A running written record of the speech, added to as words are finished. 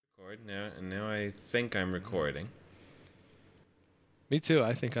Now I think I'm recording. Me too.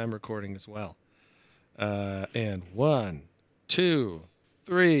 I think I'm recording as well. And 1, 2,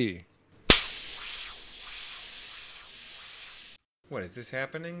 3. What, is this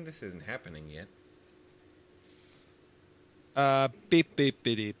happening? This isn't happening yet. Beep, beep,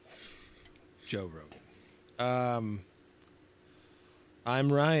 beep, beep. Joe Rogan.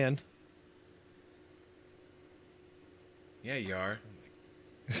 I'm Ryan. Yeah, you are.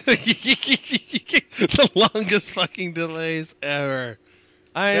 The longest fucking delays ever.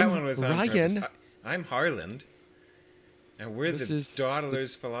 That I'm one was on Ryan. purpose. I'm Harland. And we're This the is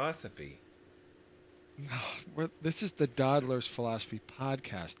Dawdler's Philosophy. This is the Dawdler's Philosophy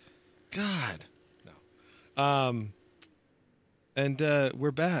podcast. God. No. And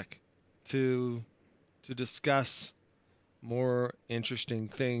we're back to discuss more interesting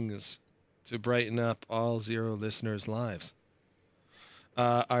things to brighten up all zero listeners' lives.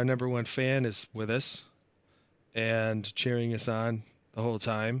 Our number one fan is with us and cheering us on the whole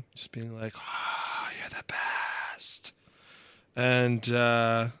time, just being like, "Oh, you're the best." And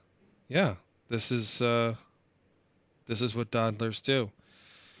yeah, this is what Dawdlers do.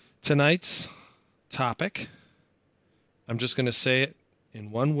 Tonight's topic, I'm just going to say it in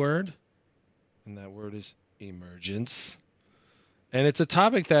one word, and that word is emergence. And it's a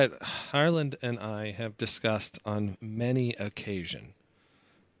topic that Harland and I have discussed on many occasions.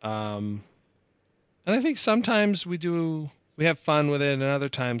 And I think sometimes we have fun with it, and other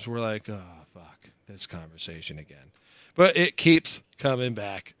times we're like, oh, fuck, this conversation again. But it keeps coming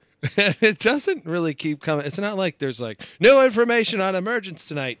back. It doesn't really keep coming. It's not like there's like new information on emergence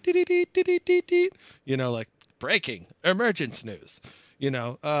tonight. You know, like breaking emergence news, you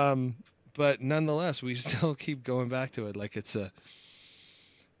know. But nonetheless, we still keep going back to it. Like it's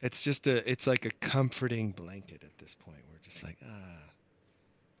like a comforting blanket at this point. We're just like,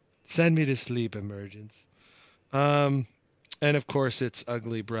 send me to sleep, emergence. And of course, it's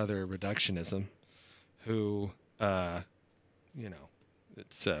ugly brother reductionism, who, you know,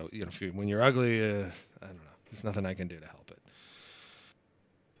 it's when you're ugly, I don't know. There's nothing I can do to help it.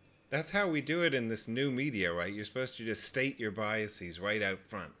 That's how we do it in this new media, right? You're supposed to just state your biases right out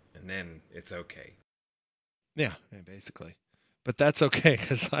front, and then it's okay. Yeah, basically. But that's okay,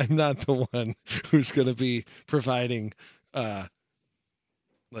 because I'm not the one who's going to be providing,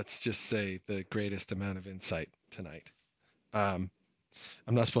 let's just say, the greatest amount of insight tonight. I'm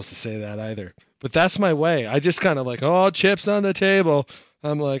not supposed to say that either. But that's my way. I just kind of like, oh, chips on the table.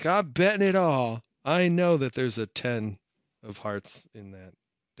 I'm like, I'm betting it all. I know that there's a 10 of hearts in that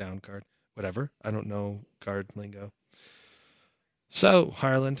down card. Whatever. I don't know card lingo. So,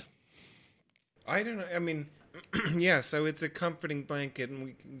 Harland. I don't know. I mean, yeah, so it's a comforting blanket, and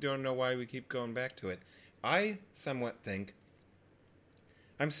we don't know why we keep going back to it. I somewhat think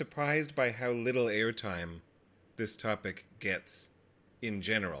I'm surprised by how little airtime this topic gets in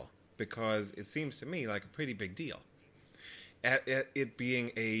general, because it seems to me like a pretty big deal. At it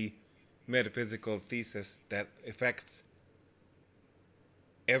being a metaphysical thesis that affects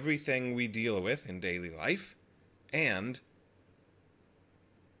everything we deal with in daily life, and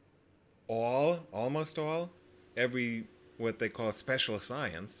almost all, every what they call special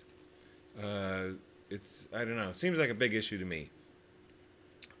science. I don't know, it seems like a big issue to me.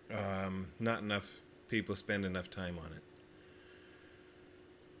 Not enough people spend enough time on it.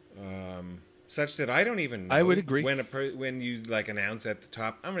 Such that I don't even know. I would agree. When you like announce at the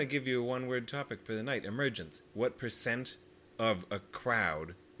top, I'm going to give you a one-word topic for the night: emergence. What percent of a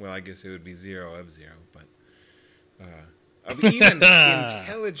crowd? Well, I guess it would be 0 of 0, but of even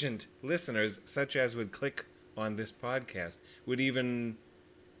intelligent listeners, such as would click on this podcast, would even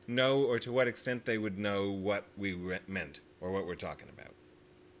know, or to what extent they would know what we meant or what we're talking about.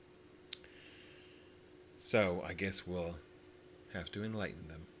 So I guess we'll have to enlighten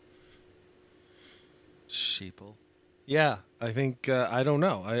them. Sheeple. Yeah, I think I don't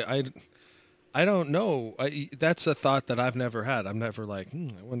know. I don't know. That's a thought that I've never had. I'm never like,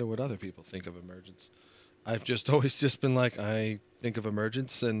 I wonder what other people think of emergence. I've just always just been like, I think of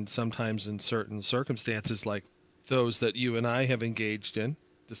emergence, and sometimes in certain circumstances, like those that you and I have engaged in,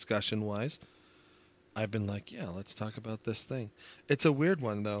 discussion-wise, I've been like, yeah, let's talk about this thing. It's a weird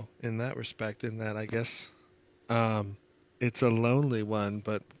one, though, in that respect, in that I guess it's a lonely one,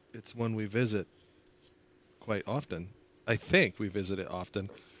 but it's one we visit quite often. I think we visit it often.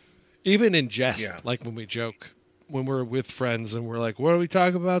 Even in jest, Yeah. like when we joke, when we're with friends and we're like, what are we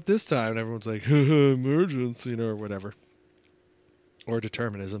talking about this time? And everyone's like, emergence, or whatever. Or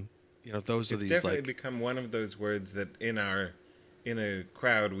determinism. Those are It's these definitely like... become one of those words that in a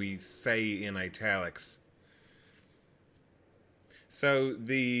crowd we say in italics. So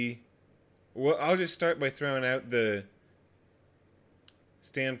well, I'll just start by throwing out the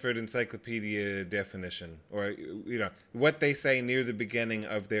Stanford Encyclopedia definition, or what they say near the beginning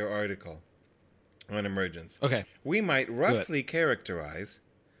of their article on emergence. Okay. We might roughly characterize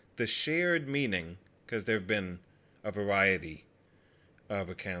the shared meaning, because there have been a variety of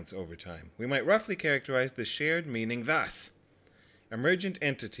accounts over time. We might roughly characterize the shared meaning thus: emergent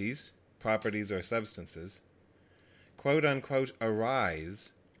entities, properties or substances, quote unquote,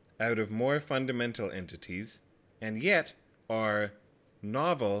 arise out of more fundamental entities, and yet are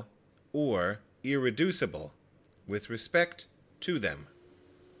novel or irreducible with respect to them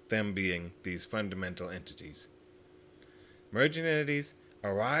being these fundamental entities. Emergent entities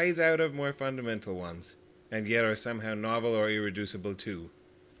arise out of more fundamental ones, and yet are somehow novel or irreducible to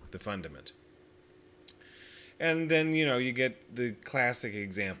the fundament. And then, you get the classic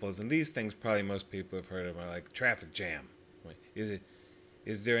examples, and these things probably most people have heard of, are like traffic jam.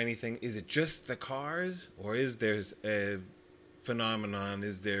 Is there anything, is it just the cars, or is there a phenomenon,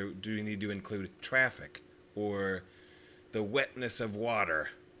 do we need to include traffic, or the wetness of water,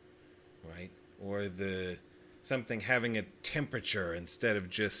 right? Or something having a temperature instead of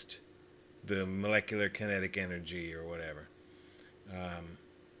just the molecular kinetic energy or whatever.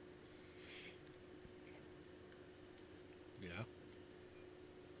 Yeah.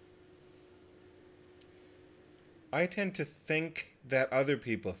 I tend to think that other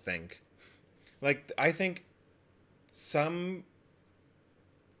people think. Like, I think some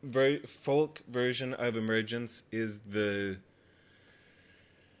folk version of emergence is the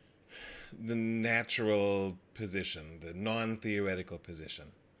natural position, the non-theoretical position.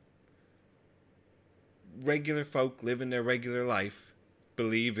 Regular folk live in their regular life,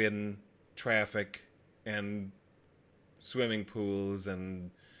 believe in traffic and swimming pools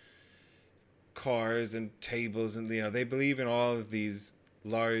and cars and tables, and they believe in all of these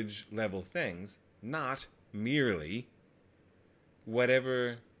large level things, not merely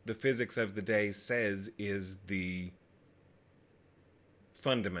whatever the physics of the day says is the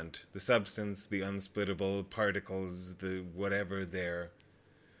fundament, the substance, the unsplittable particles, the whatever the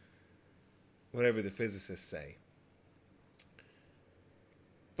physicists say.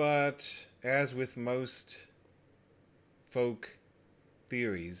 But as with most folk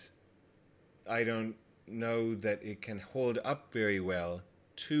theories, I don't know that it can hold up very well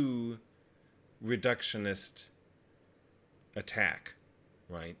to reductionist attack,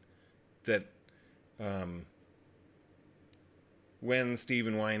 right? That when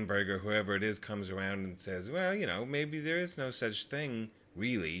Steven Weinberg or whoever it is comes around and says, well, maybe there is no such thing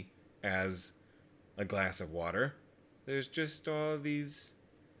really as a glass of water. There's just all these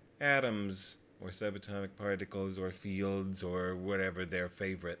atoms or subatomic particles or fields or whatever their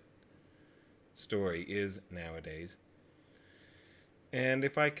favorite story is nowadays. And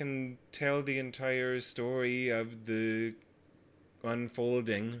if I can tell the entire story of the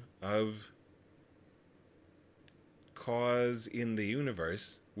unfolding of cause in the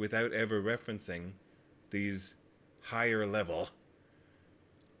universe without ever referencing these higher level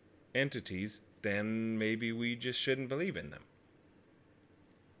entities, then maybe we just shouldn't believe in them.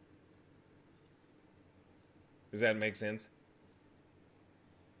 Does that make sense?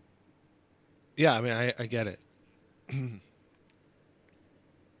 Yeah, I mean, I get it. Do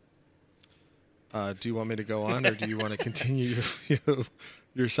you want me to go on, or do you want to continue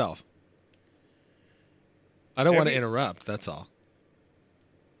yourself? I don't want to interrupt, that's all.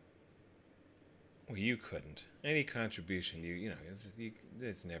 Well, you couldn't. Any contribution,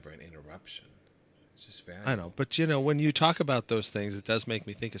 it's never an interruption. It's just valuable. I know, but when you talk about those things, it does make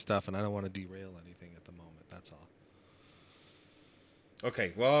me think of stuff, and I don't want to derail anything at the moment, that's all.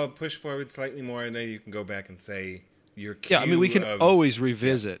 Okay, well, I'll push forward slightly more, and then you can go back and say your cue. Yeah, I mean, we can always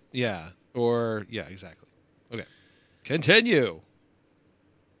revisit. Yeah. Yeah, exactly. Okay. Continue.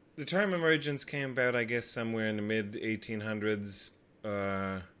 The term emergence came about, I guess, somewhere in the mid-1800s,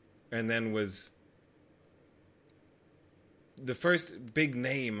 and then was the first big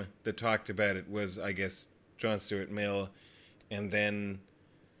name that talked about it was, I guess, John Stuart Mill, and then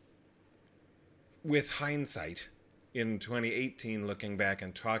with hindsight, in 2018, looking back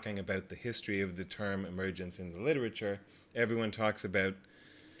and talking about the history of the term emergence in the literature, everyone talks about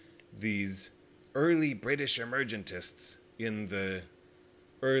these early British emergentists in the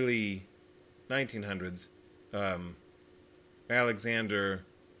early 1900s.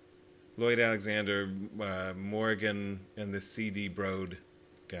 Lloyd Alexander, Morgan, and the C.D. Broad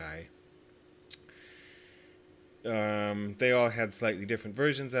guy. They all had slightly different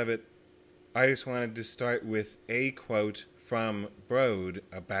versions of it. I just wanted to start with a quote from Broad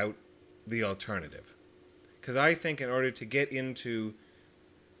about the alternative. Because I think in order to get into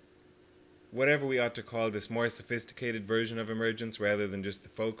whatever we ought to call this more sophisticated version of emergence rather than just the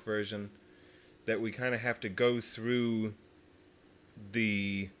folk version, that we kind of have to go through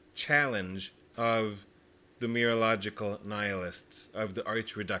the challenge of the mereological nihilists, of the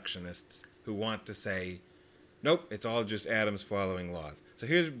arch reductionists, who want to say, nope, it's all just atoms following laws. So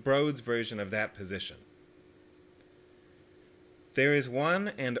here's Broad's version of that position. There is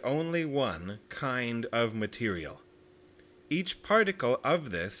one and only one kind of material. Each particle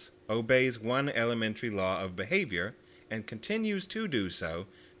of this obeys one elementary law of behavior and continues to do so,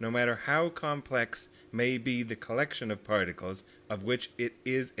 no matter how complex may be the collection of particles of which it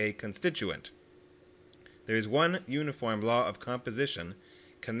is a constituent. There is one uniform law of composition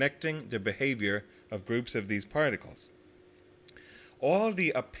connecting the behavior of groups of these particles. All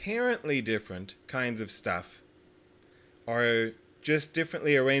the apparently different kinds of stuff are just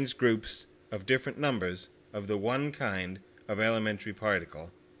differently arranged groups of different numbers of the one kind of elementary particle,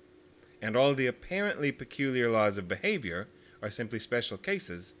 and all the apparently peculiar laws of behavior are simply special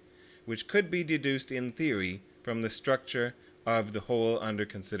cases which could be deduced in theory from the structure of the whole under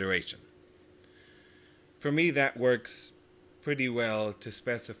consideration. For me, that works pretty well to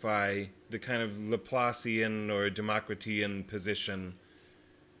specify the kind of Laplacian or Democritean position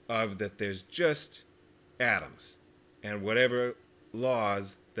of that there's just atoms and whatever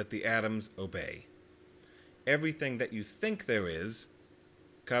laws that the atoms obey. Everything that you think there is,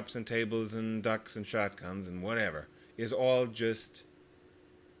 cups and tables and ducks and shotguns and whatever, is all just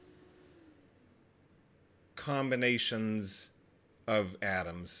combinations of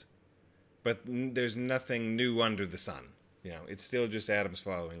atoms, but there's nothing new under the sun. It's still just atoms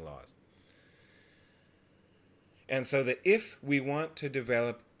following laws. And so that if we want to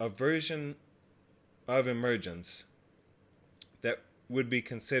develop a version of emergence that would be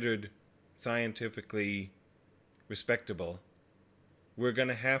considered scientifically respectable, we're going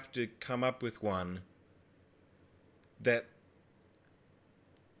to have to come up with one that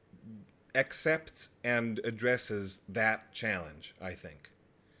accepts and addresses that challenge, I think.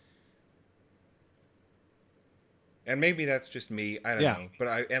 And maybe that's just me, I don't know. But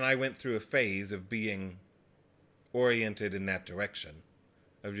I went through a phase of being oriented in that direction,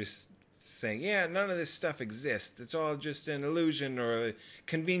 of just saying, yeah, none of this stuff exists. It's all just an illusion or a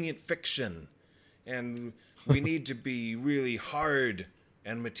convenient fiction. And we need to be really hard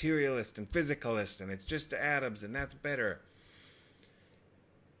and materialist and physicalist, and it's just atoms, and that's better.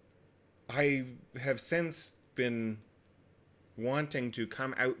 I have since been wanting to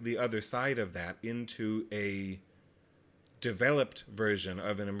come out the other side of that into a developed version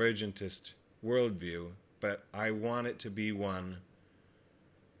of an emergentist worldview, but I want it to be one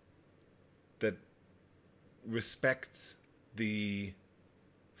that respects the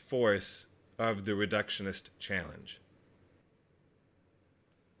force of the reductionist challenge.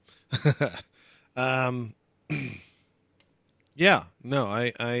 Yeah, no,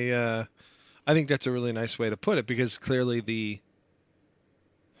 I think that's a really nice way to put it, because clearly the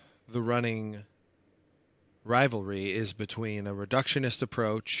running rivalry is between a reductionist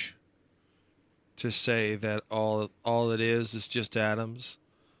approach to say that all it is just atoms,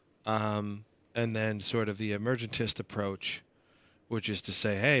 and then sort of the emergentist approach, which is to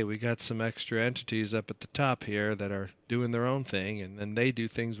say, hey, we got some extra entities up at the top here that are doing their own thing, and then they do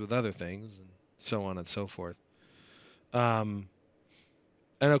things with other things, and so on and so forth. And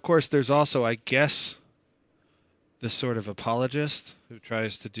of course, there's also, I guess, this sort of apologist who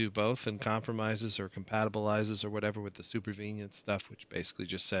tries to do both and compromises or compatibilizes or whatever with the supervenience stuff, which basically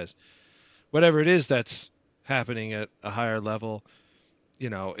just says whatever it is that's happening at a higher level,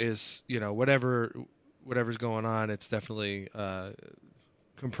 is, whatever's going on, it's definitely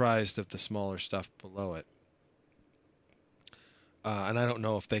comprised of the smaller stuff below it. And I don't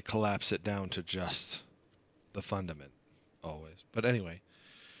know if they collapse it down to just the fundament always. But anyway,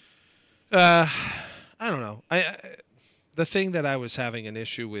 I don't know. The thing that I was having an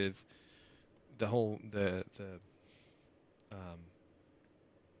issue with the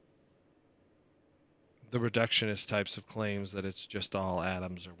reductionist types of claims that it's just all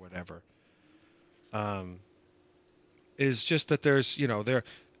atoms or whatever, is just that there's,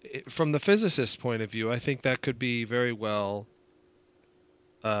 from the physicist's point of view, I think that could be very well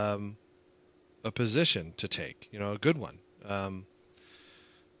a position to take, a good one.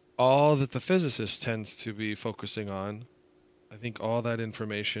 All that the physicist tends to be focusing on, I think all that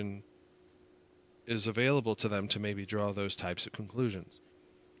information is available to them to maybe draw those types of conclusions.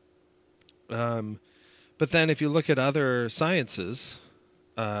 But then if you look at other sciences,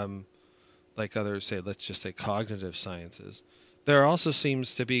 like other, say, let's just say cognitive sciences, there also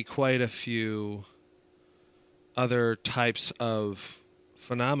seems to be quite a few other types of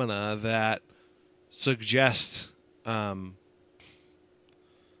phenomena that suggest that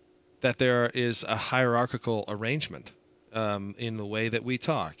there is a hierarchical arrangement in the way that we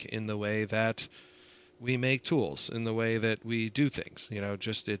talk, in the way that we make tools, in the way that we do things.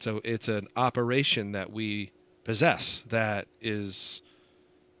 Just it's an operation that we possess that is,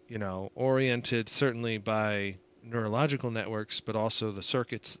 oriented certainly by neurological networks, but also the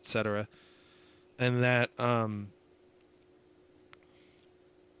circuits, etc. And that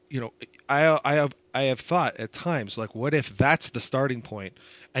I have thought at times, like, what if that's the starting point,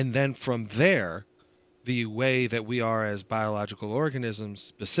 and then from there, the way that we are as biological organisms,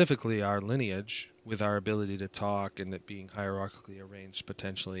 specifically our lineage, with our ability to talk and it being hierarchically arranged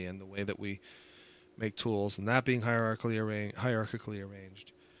potentially, and the way that we make tools and that being hierarchically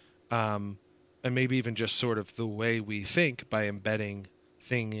arranged, and maybe even just sort of the way we think by embedding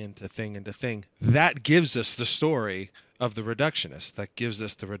thing into thing into thing, that gives us the story of the reductionist. That gives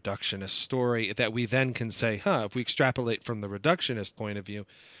us the reductionist story that we then can say, if we extrapolate from the reductionist point of view,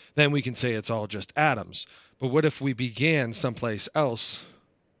 then we can say it's all just atoms. But what if we began someplace else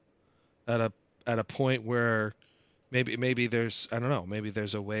at a point where maybe there's, I don't know, maybe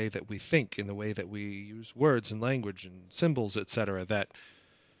there's a way that we think, in the way that we use words and language and symbols, etc., that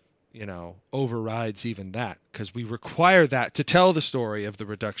overrides even that, because we require that to tell the story of the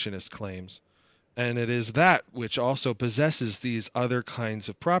reductionist claims. And it is that which also possesses these other kinds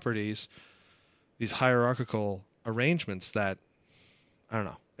of properties, these hierarchical arrangements that, I don't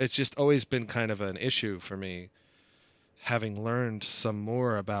know, it's just always been kind of an issue for me, having learned some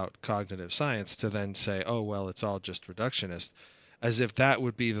more about cognitive science, to then say, oh, well, it's all just reductionist, as if that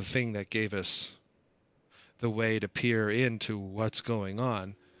would be the thing that gave us the way to peer into what's going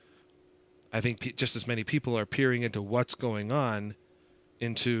on. I think just as many people are peering into what's going on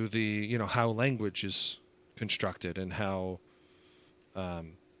into the, how language is constructed, and how, how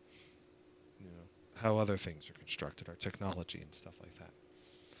other things are constructed, our technology and stuff like that.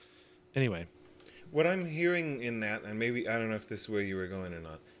 Anyway. What I'm hearing in that, and maybe, I don't know if this is where you were going or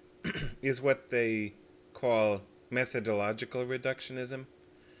not, is what they call methodological reductionism.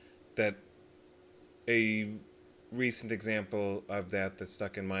 That a recent example of that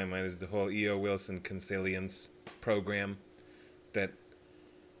stuck in my mind is the whole E.O. Wilson consilience program, that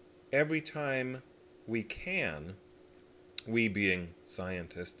every time we can, we being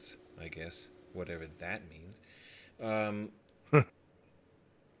scientists, I guess, whatever that means,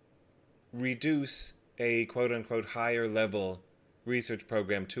 reduce a quote-unquote higher level research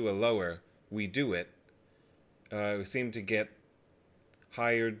program to a lower, we do it. We seem to get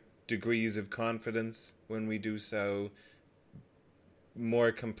higher degrees of confidence when we do so,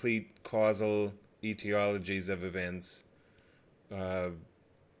 more complete causal etiologies of events,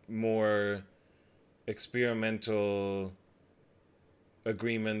 more experimental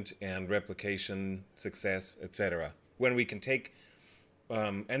agreement and replication success, etc. When we can take,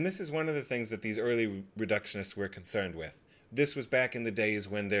 and this is one of the things that these early reductionists were concerned with. This was back in the days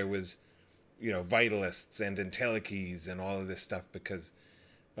when there was, vitalists and entelechies and all of this stuff, because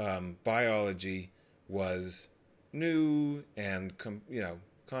biology was new and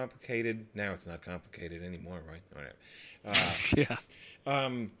complicated. Now it's not complicated anymore, right? Whatever. Yeah.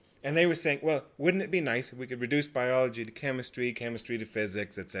 And they were saying, well, wouldn't it be nice if we could reduce biology to chemistry, chemistry to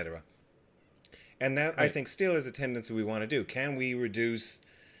physics, etc.? And that, right, I think, still is a tendency we want to do. Can we reduce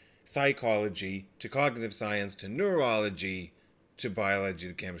psychology to cognitive science to neurology to biology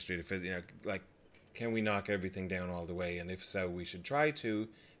to chemistry to physics? Can we knock everything down all the way? And if so, we should try to,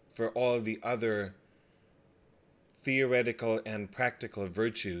 for all of the other theoretical and practical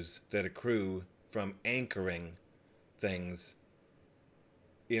virtues that accrue from anchoring things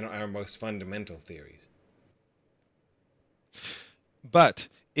in our most fundamental theories. But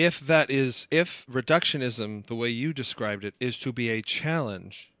if reductionism, the way you described it, is to be a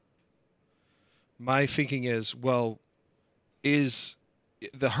challenge, my thinking is, well, is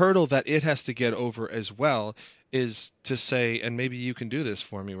the hurdle that it has to get over as well is to say, and maybe you can do this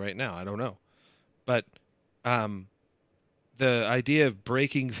for me right now, I don't know, but the idea of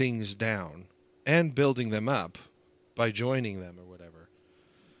breaking things down and building them up by joining them or whatever,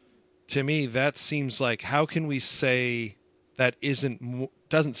 to me that seems like, how can we say that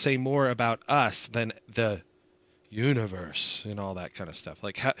doesn't say more about us than the universe and all that kind of stuff?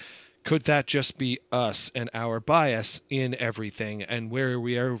 Like, how could that just be us and our bias in everything, and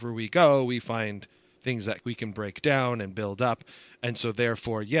wherever we go, we find things that we can break down and build up, and so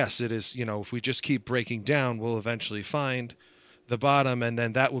therefore, yes, it is, if we just keep breaking down, we'll eventually find the bottom, and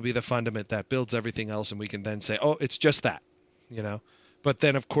then that will be the fundament that builds everything else, and we can then say, oh, it's just that, But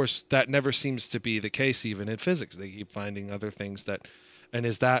then, of course, that never seems to be the case even in physics. They keep finding other things that, and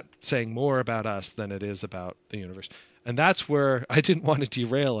is that saying more about us than it is about the universe? And that's where I didn't want to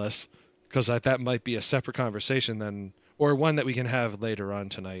derail us, because that might be a separate conversation then, or one that we can have later on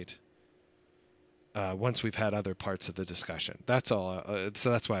tonight. Once we've had other parts of the discussion. That's all.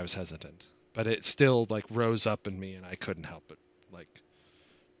 So that's why I was hesitant. But it still like rose up in me, and I couldn't help it. Like,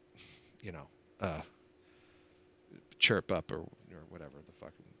 you know, chirp up or whatever the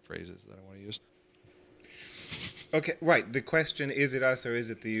fucking phrases that I want to use. Okay, right. The question, is it us or is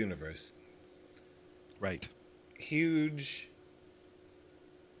it the universe? Right. Huge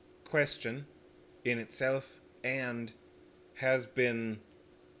question in itself, and has been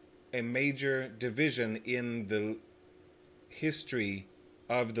a major division in the history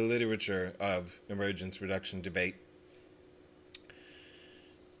of the literature of emergence reduction debate.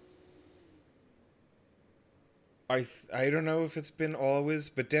 I don't know if it's been always,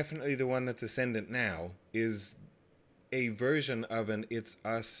 but definitely the one that's ascendant now is a version of an it's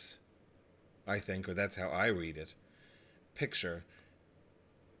us, I think, or that's how I read it, picture.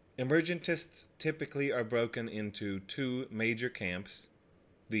 Emergentists typically are broken into two major camps,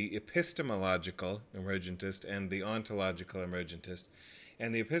 the epistemological emergentist and the ontological emergentist.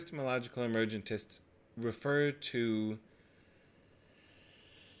 And the epistemological emergentists refer to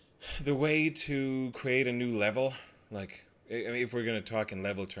the way to create a new level. Like, I mean, if we're going to talk in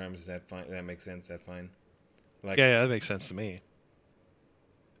level terms, is that fine? That makes sense? Is that fine? Like, Yeah, that makes sense to me.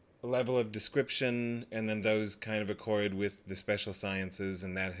 A level of description, and then those kind of accord with the special sciences,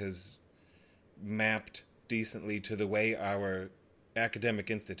 and that has mapped decently to the way our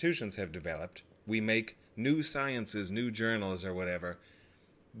academic institutions have developed. We make new sciences, new journals or whatever,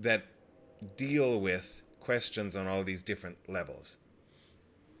 that deal with questions on all these different levels.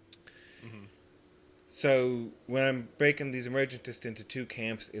 Mm-hmm. So when I'm breaking these emergentists into two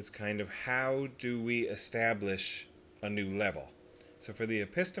camps, it's kind of how do we establish a new level? So for the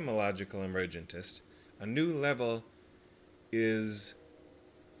epistemological emergentist, a new level is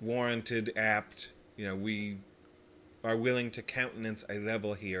warranted, apt. We are willing to countenance a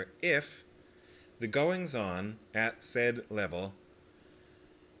level here if the goings-on at said level,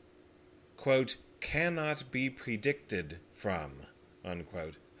 quote, cannot be predicted from,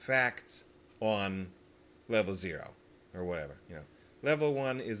 unquote, facts on level 0, or whatever. Level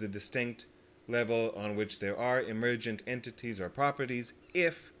 1 is a distinct level on which there are emergent entities or properties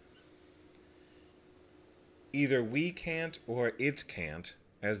if either we can't or it can't,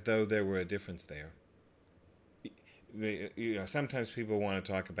 as though there were a difference there. Sometimes people want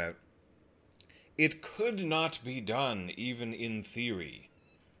to talk about it could not be done, even in theory,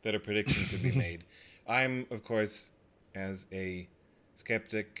 that a prediction could be made. I'm, of course, as a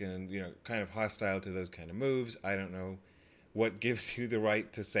skeptic and kind of hostile to those kind of moves. I don't know what gives you the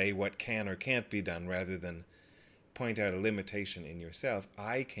right to say what can or can't be done rather than point out a limitation in yourself.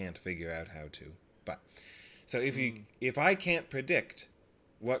 I can't figure out how to. But so if I can't predict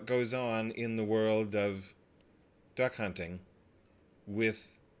what goes on in the world of duck hunting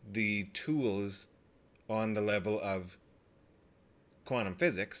with the tools on the level of quantum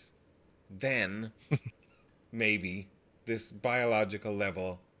physics, then maybe this biological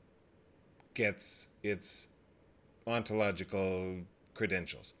level gets its ontological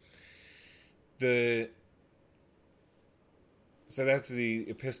credentials. So that's the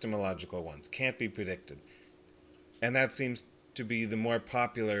epistemological ones. Can't be predicted. And that seems to be the more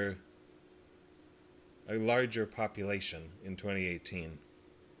popular, a larger population in 2018.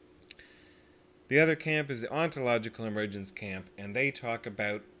 The other camp is the ontological emergence camp, and they talk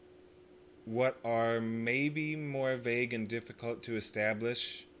about what are maybe more vague and difficult to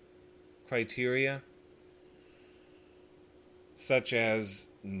establish criteria, such as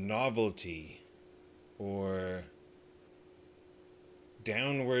novelty or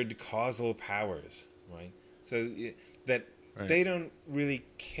downward causal powers, right? So that they don't really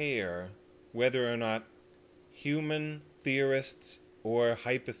care whether or not human theorists or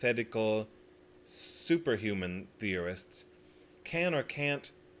hypothetical superhuman theorists can or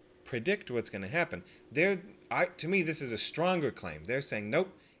can't predict what's going to happen. To me, this is a stronger claim. They're saying,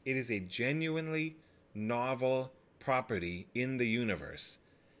 nope, it is a genuinely novel property in the universe.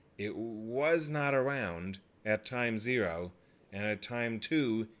 It was not around at time 0, and at time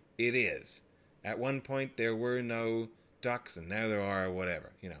 2, it is. At one point, there were no ducks, and now there are,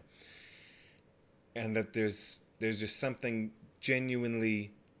 whatever, And that there's just something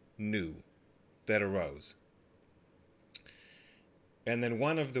genuinely new that arose. And then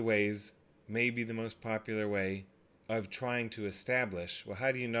one of the ways, maybe the most popular way, of trying to establish, well,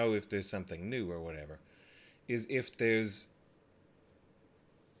 how do you know if there's something new or whatever, is if there's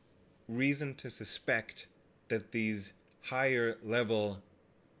reason to suspect that these higher level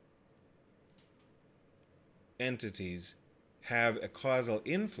entities have a causal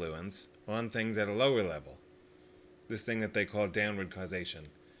influence on things at a lower level. This thing that they call downward causation.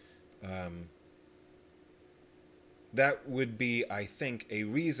 That would be, I think, a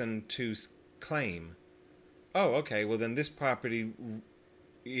reason to claim, oh, okay, well then this property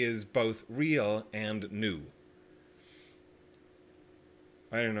is both real and new.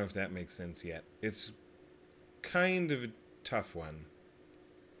 I don't know if that makes sense yet. It's kind of a tough one.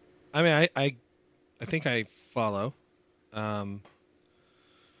 I mean, I think I follow.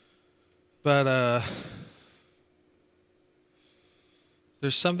 But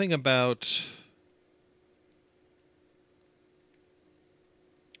there's something about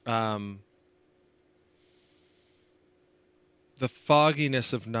the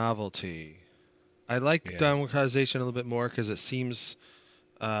fogginess of novelty. I like downward causation a little bit more because it seems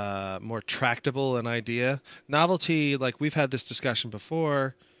more tractable an idea. Novelty, like we've had this discussion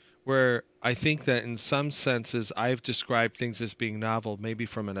before, where I think that in some senses I've described things as being novel, maybe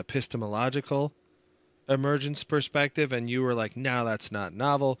from an epistemological emergence perspective, and you were like, no, that's not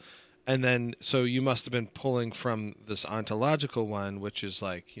novel. And then, so you must have been pulling from this ontological one, which is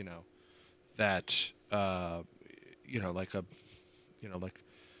like, that, like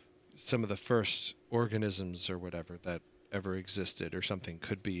some of the first organisms or whatever that ever existed or something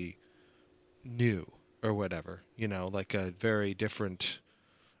could be new or whatever, like a very different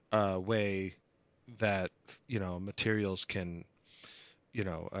way that, materials can,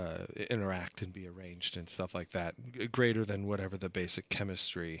 interact and be arranged and stuff like that, greater than whatever the basic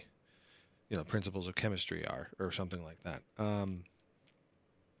chemistry, principles of chemistry are, or something like that.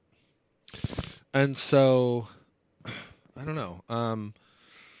 And so, I don't know.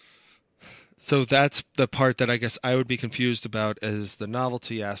 So that's the part that I guess I would be confused about is the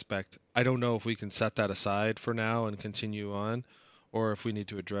novelty aspect. I don't know if we can set that aside for now and continue on, or if we need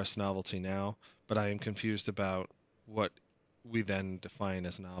to address novelty now, but I am confused about what we then define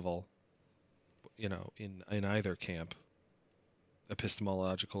as novel, in either camp,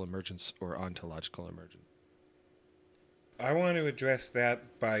 epistemological emergence or ontological emergence. I want to address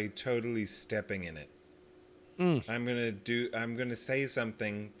that by totally stepping in it. I'm gonna say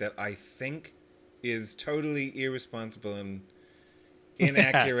something that I think is totally irresponsible and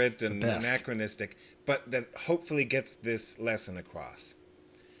inaccurate and anachronistic, but that hopefully gets this lesson across.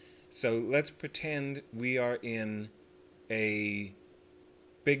 So let's pretend we are in a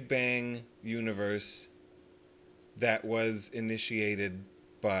Big Bang universe that was initiated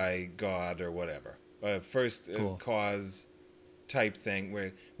by God or whatever. First cause type thing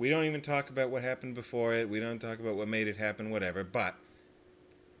where we don't even talk about what happened before it. We don't talk about what made it happen, whatever. But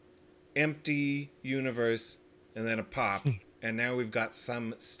empty universe and then a pop, and now we've got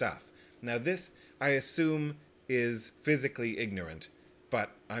some stuff. Now this, I assume, is physically ignorant,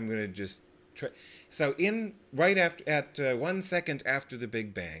 but I'm going to just try. So right after, at 1 second after the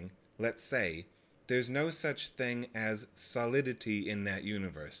Big Bang, let's say, there's no such thing as solidity in that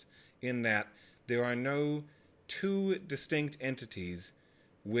universe, in that there are no two distinct entities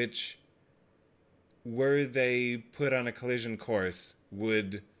which, were they put on a collision course,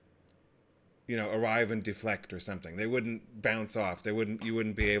 would, arrive and deflect or something. They wouldn't bounce off. You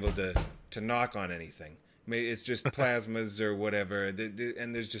wouldn't be able to knock on anything. I mean, it's just plasmas or whatever,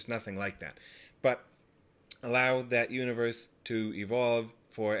 and there's just nothing like that. But allow that universe to evolve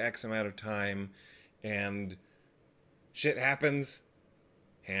for X amount of time, and shit happens.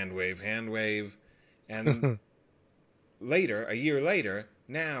 Hand wave, and later, a year later,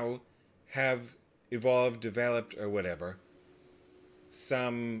 now have evolved, developed, or whatever,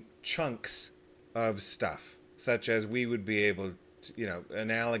 some chunks of stuff, such as we would be able to,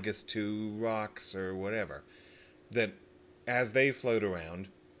 analogous to rocks or whatever, that as they float around,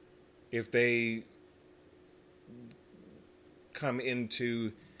 if they come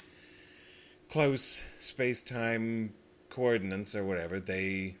into close space-time coordinates or whatever,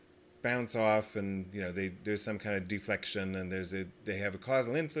 they bounce off, and there's some kind of deflection, and they have a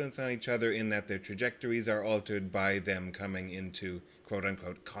causal influence on each other in that their trajectories are altered by them coming into quote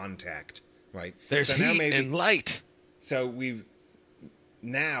unquote contact, right? There's so heat and light. So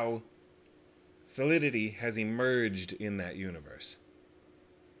now solidity has emerged in that universe.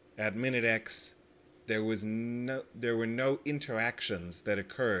 At minute X, there were no interactions that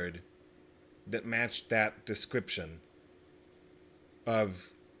occurred that matched that description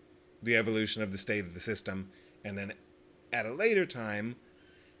of the evolution of the state of the system. And then at a later time,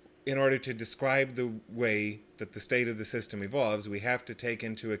 in order to describe the way that the state of the system evolves, we have to take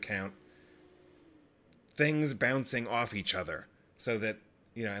into account things bouncing off each other, so that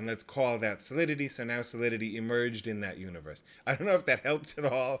and let's call that solidity. So now solidity emerged in that universe. I don't know if that helped at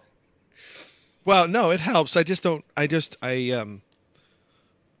all. Well, no, it helps. I just don't. I just have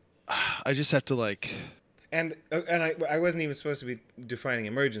to like. And I wasn't even supposed to be defining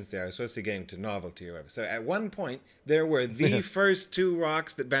emergence there. I was supposed to be getting to novelty or whatever. So at one point, there were the first two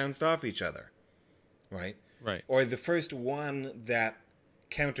rocks that bounced off each other, right? Right. Or the first one that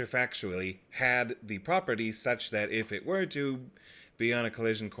counterfactually had the properties such that if it were to be on a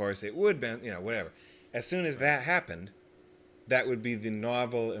collision course, it would bounce, whatever. As soon as that happened, that would be the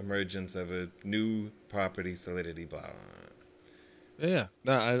novel emergence of a new property, solidity, blah, blah, blah. Yeah.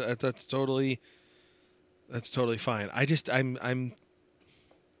 No, that's totally fine. I don't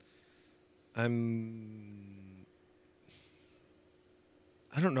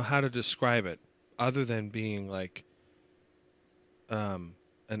know how to describe it other than being like an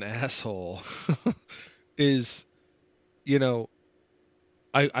asshole is,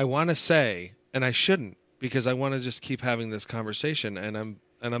 I want to say, and I shouldn't, because I want to just keep having this conversation, and I'm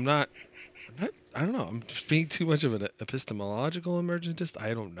not, I don't know, I'm just being too much of an epistemological emergentist.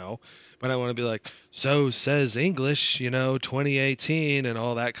 I don't know, but I want to be like, so says English, 2018 and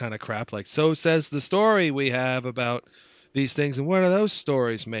all that kind of crap. Like, so says the story we have about these things, and what are those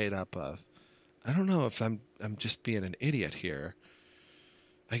stories made up of? I don't know if I'm just being an idiot here.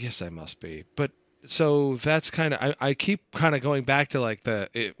 I guess I must be, but so that's kind of I keep kind of going back to like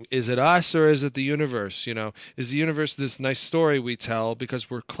is it us or is it the universe? Is the universe this nice story we tell because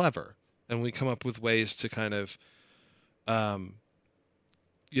we're clever and we come up with ways to kind of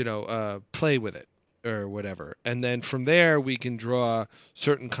play with it or whatever, and then from there we can draw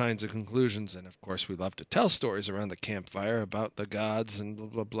certain kinds of conclusions. And of course, we love to tell stories around the campfire about the gods and blah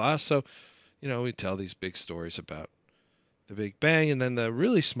blah blah. So we tell these big stories about the Big Bang, and then the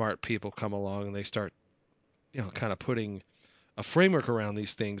really smart people come along and they start, kind of putting a framework around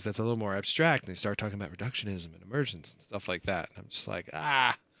these things that's a little more abstract, and they start talking about reductionism and emergence and stuff like that. And I'm just like,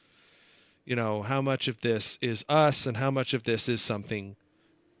 how much of this is us and how much of this is something,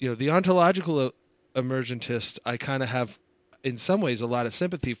 the ontological emergentist, I kind of have, in some ways, a lot of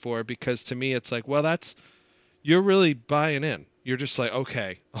sympathy for, because to me, it's like, well, you're really buying in. You're just like,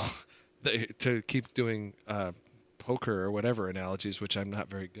 okay, to keep doing, poker or whatever analogies, which I'm not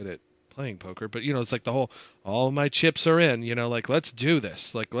very good at playing poker, but it's like the whole, all my chips are in, like, let's do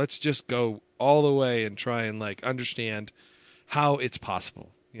this. Like, let's just go all the way and try and like understand how it's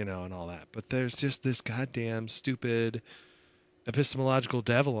possible, and all that. But there's just this goddamn stupid epistemological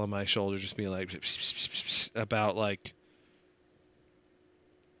devil on my shoulder just being like about like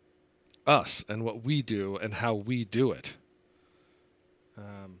us and what we do and how we do it.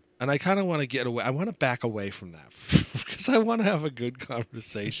 And I kind of want to get away. I want to back away from that because I want to have a good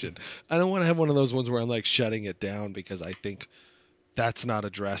conversation. I don't want to have one of those ones where I'm like shutting it down because I think that's not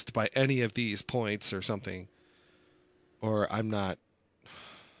addressed by any of these points or something. Or I'm not,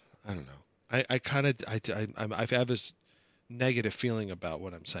 I don't know. I have this negative feeling about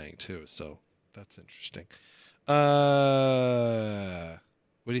what I'm saying too. So that's interesting. What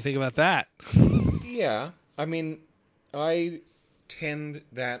do you think about that? Yeah. I mean, I tend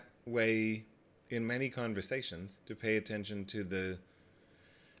that way in many conversations to pay attention to the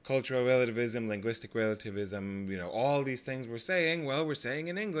cultural relativism, linguistic relativism, all these things we're saying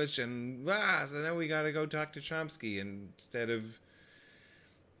in English, and so now we got to go talk to Chomsky instead of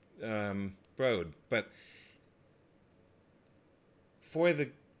Broad. But for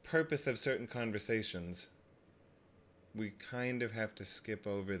the purpose of certain conversations, we kind of have to skip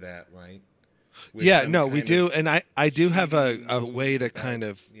over that, right? Yeah, no, we do, and I do have a way to kind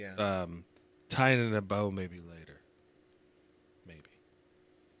of tie it in a bow maybe later. Maybe.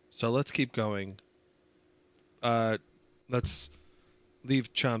 So let's keep going. Let's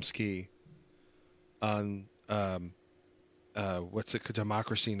leave Chomsky on what's it,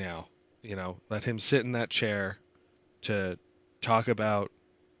 Democracy Now! Let him sit in that chair to talk about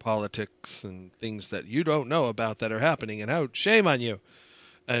politics and things that you don't know about that are happening, and how shame on you.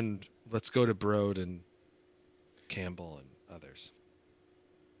 And let's go to Broad and Campbell and others.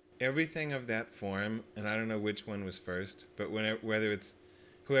 Everything of that form, and I don't know which one was first, but whether it's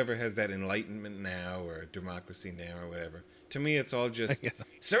whoever has that Enlightenment Now or Democracy Now or whatever, to me it's all just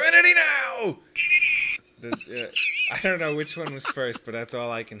Serenity Now! I don't know which one was first, but that's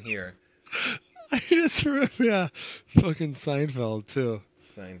all I can hear. I just remember, fucking Seinfeld too.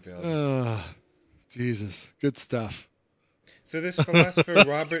 Seinfeld. Oh, Jesus. Good stuff. So this philosopher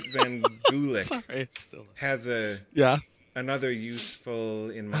Robert Van Gulik has another useful,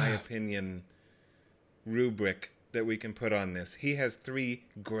 in my opinion, rubric that we can put on this. He has 3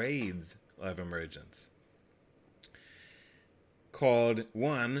 grades of emergence. called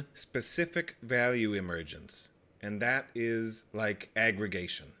one specific value emergence, and that is like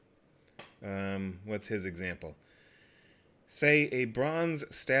aggregation. What's his example? Say a bronze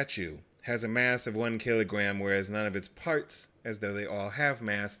statue has a mass of 1 kilogram, whereas none of its parts, as though they all have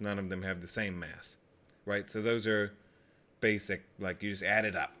mass, none of them have the same mass. Right? So those are basic, like you just add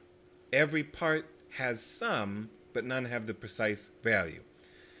it up. Every part has some, but none have the precise value.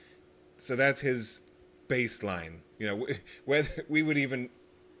 So that's his baseline. You know, whether we would even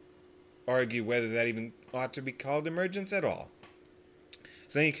argue whether that even ought to be called emergence at all.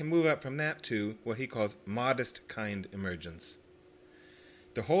 So then you can move up from that to what he calls modest kind emergence.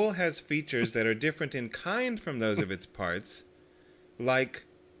 The whole has features that are different in kind from those of its parts, like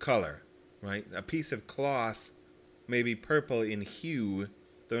color, right? A piece of cloth may be purple in hue,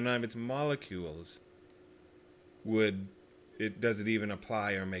 though none of its molecules does it even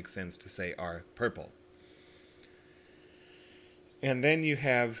apply or make sense to say are purple. And then you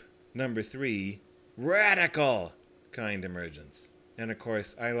have number 3, radical kind emergence. And of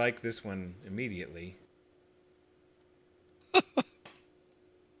course, I like this one immediately.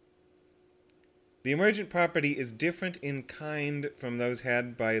 The emergent property is different in kind from those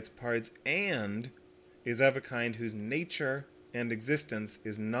had by its parts and is of a kind whose nature and existence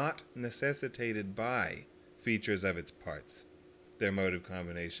is not necessitated by features of its parts, their mode of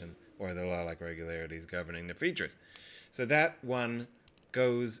combination, or the law-like regularities governing the features. So that one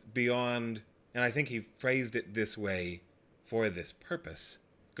goes beyond, and I think he phrased it this way for this purpose,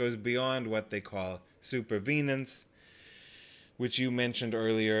 goes beyond what they call supervenience, which you mentioned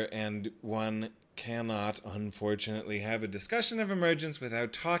earlier, and one cannot, unfortunately, have a discussion of emergence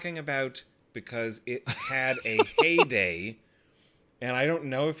without talking about, because it had a heyday, and I don't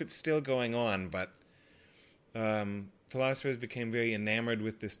know if it's still going on, but philosophers became very enamored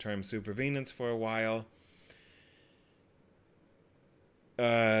with this term supervenience for a while.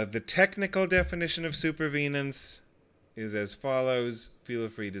 The technical definition of supervenience is as follows. Feel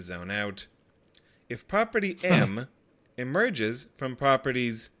free to zone out. If property M emerges from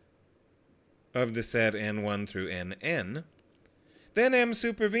properties of the set N1 through Nn, then M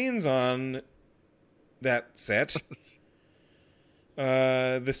supervenes on that set.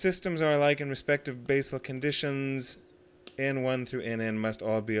 The systems are alike in respective basal conditions. N1 through Nn must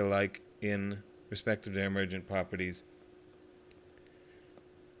all be alike in respect of their emergent properties.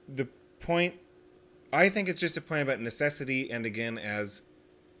 The point, I think it's just a point about necessity, and again, as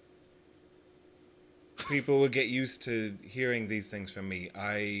people will get used to hearing these things from me,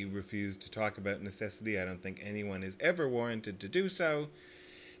 I refuse to talk about necessity. I don't think anyone is ever warranted to do so.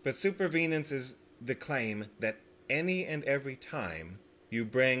 But supervenience is the claim that any and every time you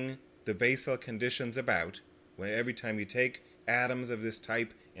bring the basal conditions about, where every time you take atoms of this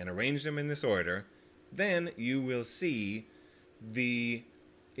type and arrange them in this order, then you will see the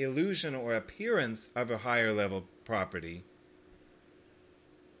illusion or appearance of a higher level property.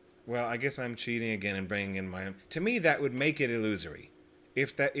 Well, I guess I'm cheating again and bringing in my own. To me, that would make it illusory.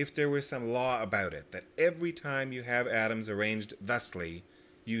 If there was some law about it, that every time you have atoms arranged thusly,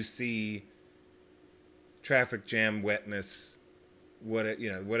 you see traffic jam, wetness,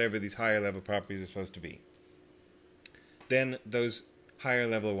 whatever these higher level properties are supposed to be, then those higher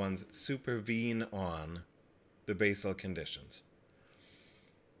level ones supervene on the basal conditions.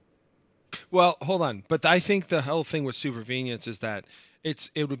 Well, hold on. But I think the whole thing with supervenience is that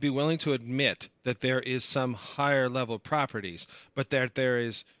it would be willing to admit that there is some higher level properties, but that there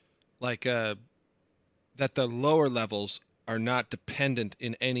is like that the lower levels are not dependent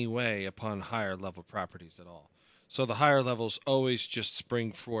in any way upon higher level properties at all. So the higher levels always just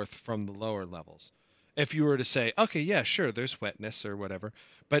spring forth from the lower levels. If you were to say, okay, yeah, sure, there's wetness or whatever,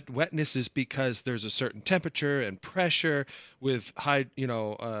 but wetness is because there's a certain temperature and pressure with high,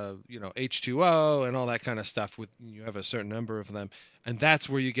 H2O and all that kind of stuff. With you have a certain number of them, and that's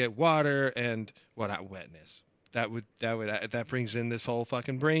where you get water and wetness. That brings in this whole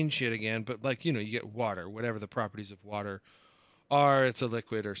fucking brain shit again. But you get water, whatever the properties of water are. It's a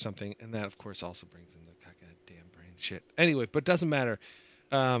liquid or something, and that of course also brings in the goddamn brain shit. Anyway, but doesn't matter.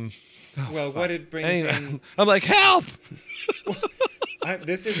 What it brings in... I'm like, help!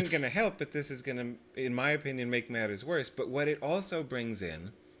 This isn't going to help, but this is going to, in my opinion, make matters worse. But what it also brings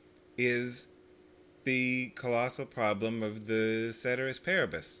in is the colossal problem of the ceteris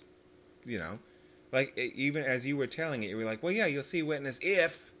paribus. Even as you were telling it, you were like, well, yeah, you'll see wetness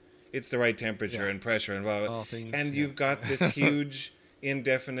if it's the right temperature and pressure and blah, blah, blah. And you've got this huge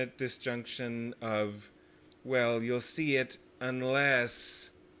indefinite disjunction of, well, you'll see it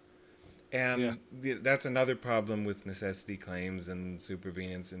unless... And that's another problem with necessity claims and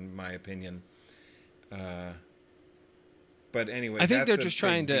supervenience, in my opinion. But anyway, I think that's they're a just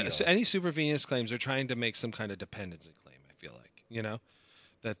trying big to. deal. So any supervenience claims are trying to make some kind of dependency claim. I feel like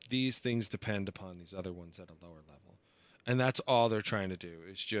that these things depend upon these other ones at a lower level, and that's all they're trying to do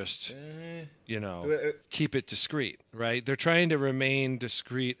is just keep it discrete, right? They're trying to remain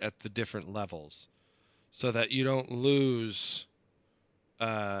discrete at the different levels, so that you don't lose.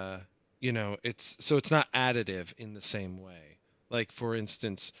 It's not additive in the same way. Like for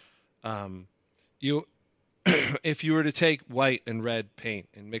instance, you if you were to take white and red paint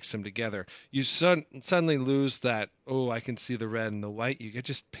and mix them together, you suddenly lose that, oh, I can see the red and the white. You get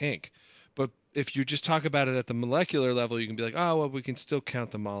just pink. But if you just talk about it at the molecular level, you can be like, oh, well, we can still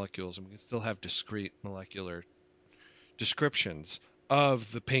count the molecules and we can still have discrete molecular descriptions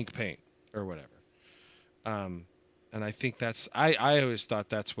of the pink paint or whatever. And I think I always thought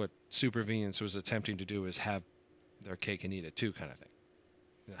that's what supervenience was attempting to do, is have their cake and eat it too kind of thing.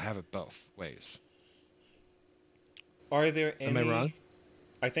 Have it both ways. Are there any... Am I wrong?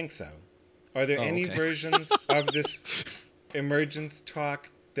 I think so. Are there any versions of this emergence talk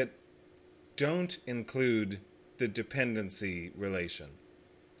that don't include the dependency relation?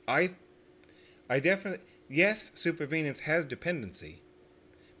 I definitely... Yes, supervenience has dependency,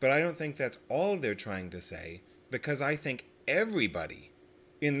 but I don't think that's all they're trying to say, because I think everybody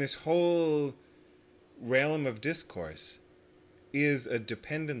in this whole realm of discourse is a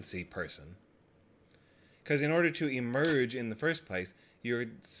dependency person. Because in order to emerge in the first place, you're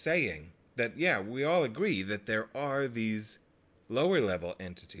saying that, yeah, we all agree that there are these lower level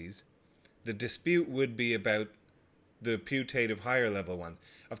entities. The dispute would be about the putative higher level ones.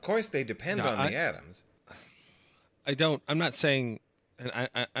 Of course, they depend on the atoms. I'm not saying,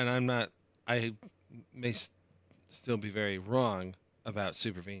 I may still be very wrong about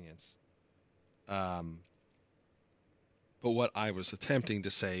supervenience. But what I was attempting to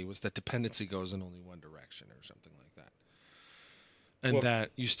say was that dependency goes in only one direction or something like that. And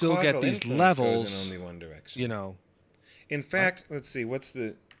that you still get these levels. Goes in only one direction. In fact, let's see,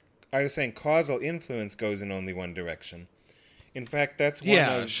 I was saying causal influence goes in only one direction. In fact, that's one of...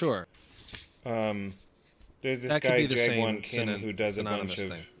 Yeah, sure. There's this guy, Jaegwon Kim, who does a bunch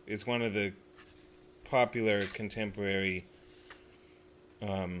of... Is one of the popular contemporary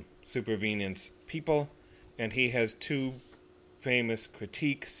supervenience people, and he has two famous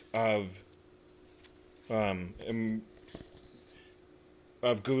critiques of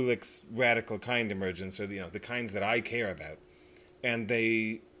Gulick's radical kind emergence, or the kinds that I care about. And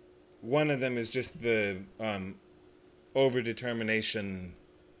one of them is just the overdetermination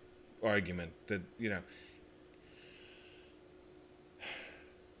argument that,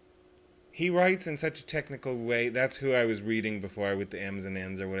 he writes in such a technical way. That's who I was reading before with the M's and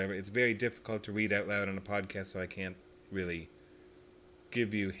N's or whatever. It's very difficult to read out loud on a podcast, so I can't really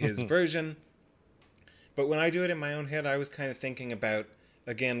give you his version. But when I do it in my own head, I was kind of thinking about,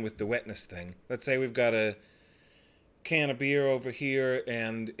 again, with the wetness thing. Let's say we've got a can of beer over here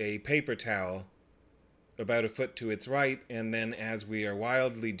and a paper towel about a foot to its right, and then as we are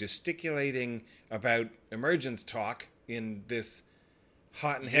wildly gesticulating about emergence talk in this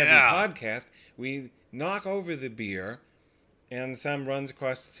hot and heavy podcast, we knock over the beer, and some runs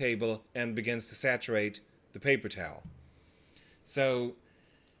across the table and begins to saturate the paper towel. So,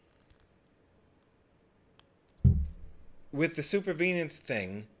 with the supervenience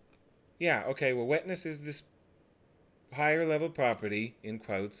thing, wetness is this higher level property, in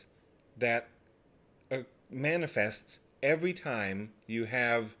quotes, that manifests every time you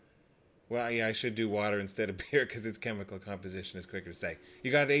have... Well, yeah, I should do water instead of beer because its chemical composition is quicker to say.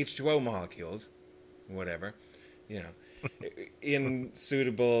 You got H2O molecules, whatever, in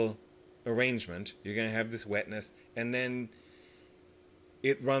suitable arrangement. You're going to have this wetness, and then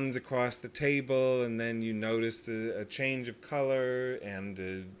it runs across the table, and then you notice a change of color and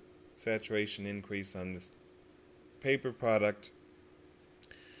a saturation increase on this paper product.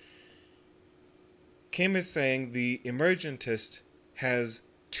 Kim is saying the emergentist has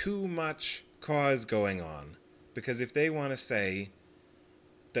too much cause going on, because if they want to say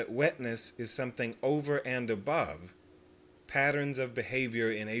that wetness is something over and above patterns of behavior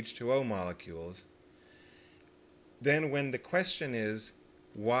in H2O molecules, then when the question is,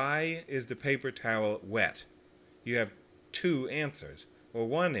 why is the paper towel wet, you have two answers. Well,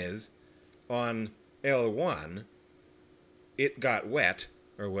 one is, on L1, it got wet,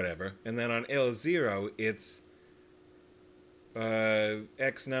 or whatever, and then on L0, it's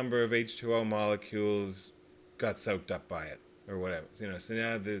X number of H2O molecules got soaked up by it, or whatever. So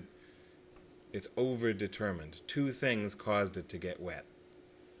now it's overdetermined. Two things caused it to get wet,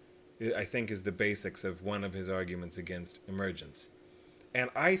 I think, is the basics of one of his arguments against emergence. And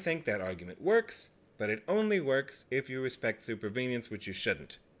I think that argument works, But it only works if you respect supervenience, which you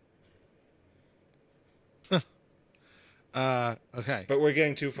shouldn't. Okay. But we're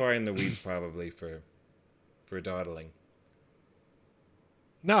getting too far in the weeds probably for dawdling.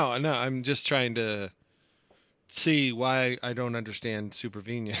 No, I'm just trying to see why I don't understand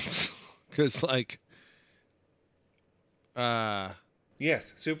supervenience. Because, like,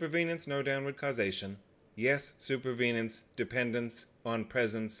 Yes, supervenience, no downward causation. Yes, supervenience, dependence on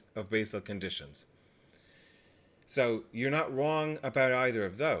presence of basal conditions. So you're not wrong about either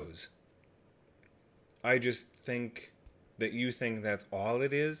of those. I just think that you think that's all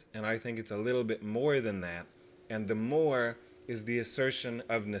it is, and I think it's a little bit more than that. And the more is the assertion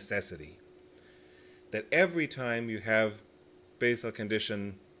of necessity. That every time you have basal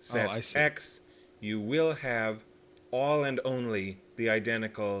condition set X, you will have all and only the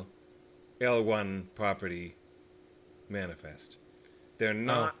identical L1 property manifest. They're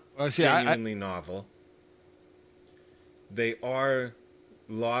not genuinely novel. They are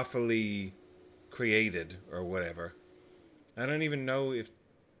lawfully created or whatever. I don't even know if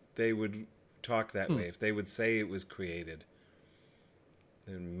they would talk that way, if they would say it was created.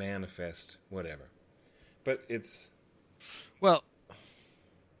 They're manifest, whatever. But it's not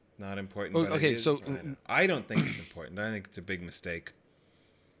important. But okay, it is, so I don't think it's important. I think it's a big mistake.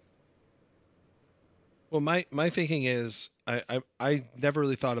 Well, my thinking is I never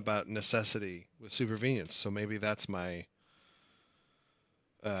really thought about necessity with supervenience, so maybe that's my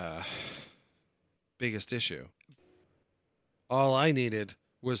biggest issue. All I needed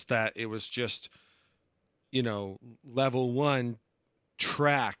was that it was just, level 1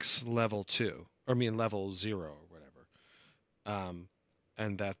 tracks level 2, or level 0 or whatever,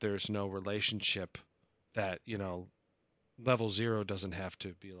 and that there's no relationship that level 0 doesn't have to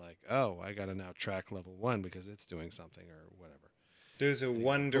be like, oh, I got to now track level 1 because it's doing something or whatever. There's a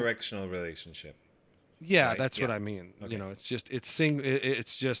one-directional relationship. Yeah, right? That's what I mean. Okay.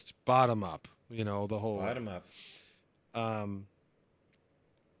 It's just bottom up. The whole bottom up.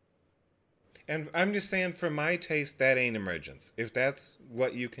 And I'm just saying, for my taste, that ain't emergence. If that's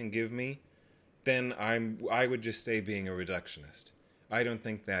what you can give me, then I would just stay being a reductionist. I don't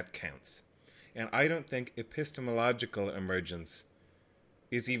think that counts. And I don't think epistemological emergence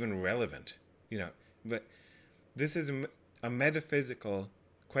is even relevant. But this is a metaphysical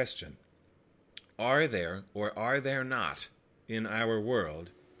question. Are there or are there not in our world,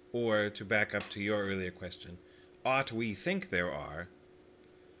 or to back up to your earlier question, ought we think there are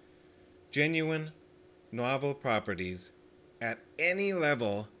genuine, novel properties at any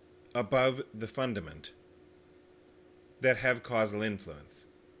level above the fundament that have causal influence?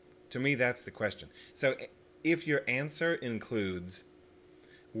 To me, that's the question. So if your answer includes,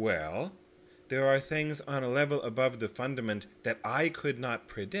 well, there are things on a level above the fundament that I could not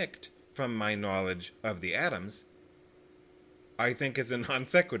predict from my knowledge of the atoms, I think it's a non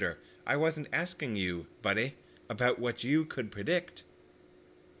sequitur. I wasn't asking you, buddy, about what you could predict.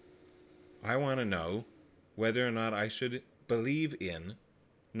 I want to know whether or not I should believe in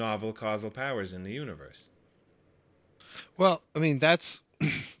novel causal powers in the universe. Well, that's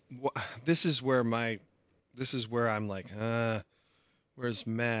this is where I'm like, where's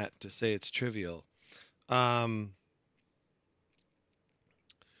Matt to say it's trivial?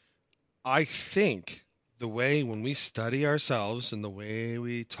 I think the way when we study ourselves and the way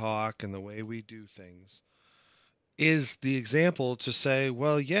we talk and the way we do things is the example to say,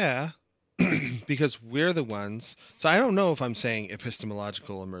 well, yeah, because we're the ones. So I don't know if I'm saying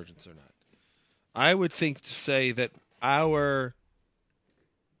epistemological emergence or not. I would think to say that our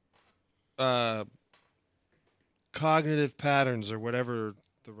cognitive patterns, or whatever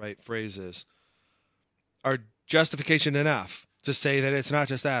the right phrase is, are justification enough to say that it's not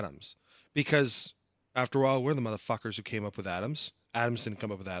just atoms. Because, after all, we're the motherfuckers who came up with atoms. Atoms didn't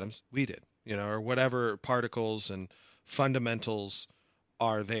come up with atoms. We did. Or whatever particles and fundamentals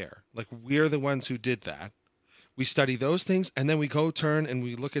are there. Like, we're the ones who did that. We study those things, and then we go turn and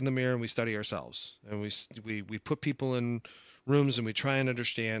we look in the mirror and we study ourselves. And we put people in rooms and we try and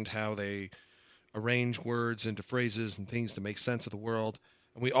understand how they arrange words into phrases and things to make sense of the world.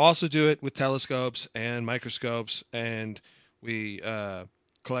 And we also do it with telescopes and microscopes, and we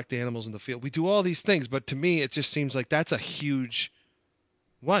collect animals in the field. We do all these things, but to me, it just seems like that's a huge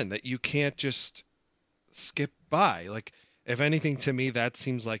one that you can't just skip by. Like, if anything, to me, that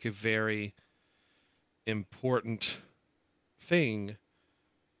seems like a very important thing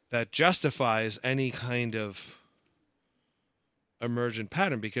that justifies any kind of emergent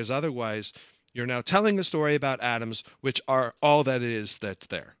pattern, because otherwise you're now telling a story about atoms, which are all that it is that's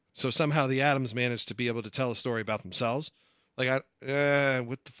there. So somehow the atoms manage to be able to tell a story about themselves. Like, what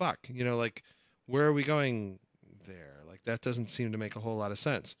the fuck? where are we going there? Like, that doesn't seem to make a whole lot of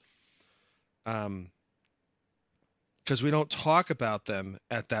sense. Because we don't talk about them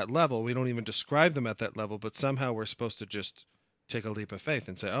at that level. We don't even describe them at that level, but somehow we're supposed to just take a leap of faith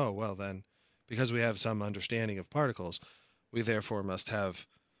and say, oh, well, then, because we have some understanding of particles, we therefore must have,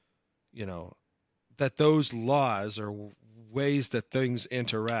 that those laws or ways that things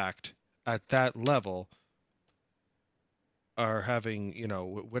interact at that level are having,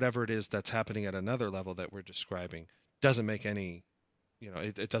 whatever it is that's happening at another level that we're describing doesn't make any,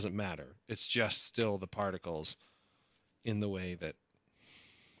 it doesn't matter. It's just still the particles in the way that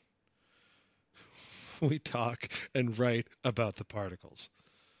we talk and write about the particles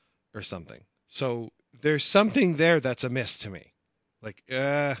or something. So there's something there that's amiss to me. Like,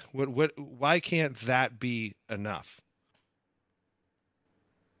 why can't that be enough?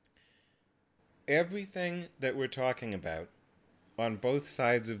 Everything that we're talking about on both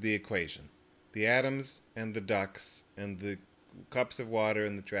sides of the equation, the atoms and the ducks and the cups of water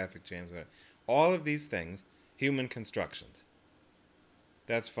and the traffic jams, all of these things, human constructions.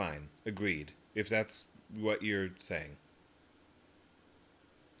 That's fine. Agreed. If that's what you're saying.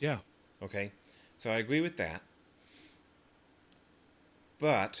 Yeah. Okay. So I agree with that.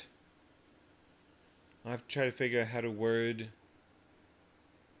 But I've tried to figure out how to word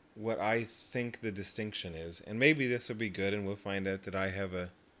what I think the distinction is. And maybe this will be good and we'll find out that I have a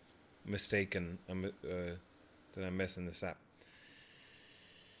mistaken, that I'm messing this up.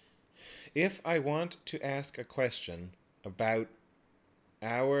 If I want to ask a question about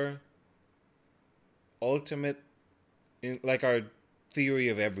our ultimate, like our theory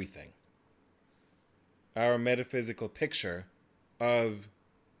of everything, our metaphysical picture of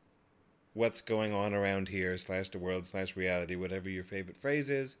what's going on around here, / the world / reality, whatever your favorite phrase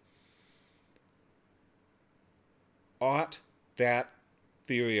is, ought that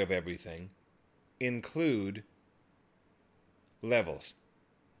theory of everything include levels?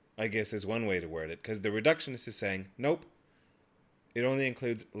 I guess is one way to word it, because the reductionist is saying, nope, it only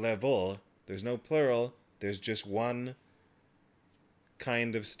includes level. There's no plural. There's just one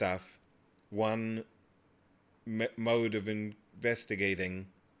kind of stuff, one mode of investigating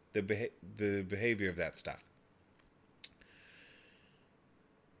the behavior of that stuff.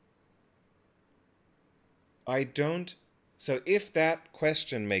 So if that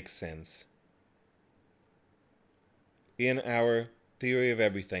question makes sense, in our theory of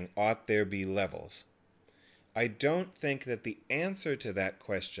everything, ought there be levels? I don't think that the answer to that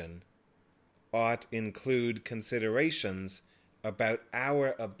question ought include considerations about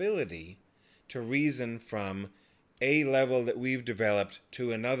our ability to reason from a level that we've developed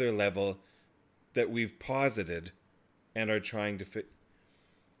to another level that we've posited and are trying to fit.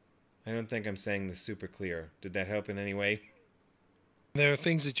 I don't think I'm saying this super clear. Did that help in any way? There are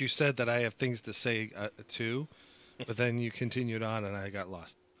things that you said that I have things to say too, but then you continued on and I got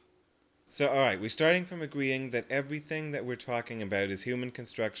lost. So, all right, we're starting from agreeing that everything that we're talking about is human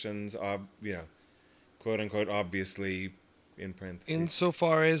constructions, quote unquote, obviously, in parentheses.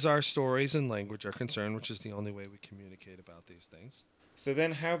 Insofar as our stories and language are concerned, which is the only way we communicate about these things. So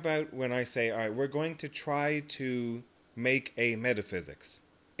then how about when I say, all right, we're going to try to make a metaphysics,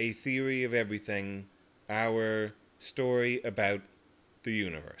 a theory of everything, our story about the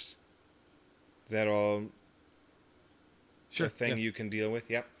universe. Is that all Sure, a thing you can deal with?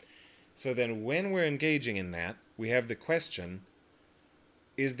 Yep. So then when we're engaging in that, we have the question,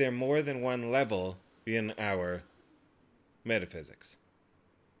 is there more than one level in our metaphysics?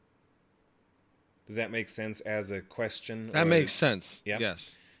 Does that make sense as a question? That makes sense. Yep.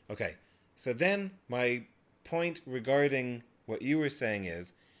 Yes. Okay. So then my point regarding what you were saying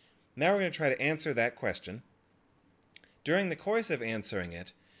is, now we're going to try to answer that question. During the course of answering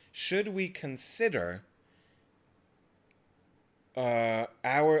it, should we consider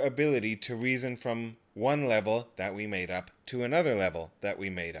our ability to reason from one level that we made up to another level that we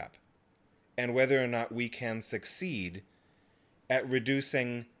made up, and whether or not we can succeed at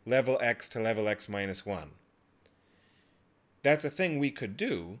reducing level x to level x minus 1. That's a thing we could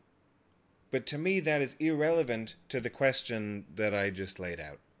do, but to me that is irrelevant to the question that I just laid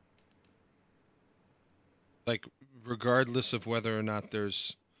out. Like, regardless of whether or not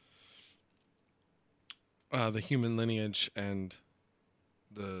there's the human lineage and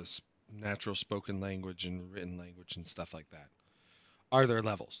the natural spoken language and written language and stuff like that, are there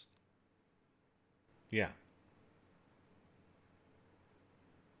levels? Yeah.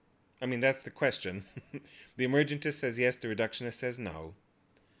 I mean, that's the question. The emergentist says yes, the reductionist says no.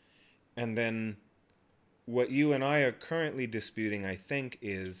 And then what you and I are currently disputing, I think,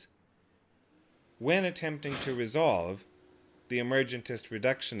 is when attempting to resolve the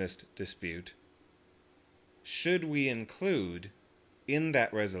emergentist-reductionist dispute, should we include in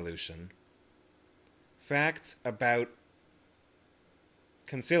that resolution facts about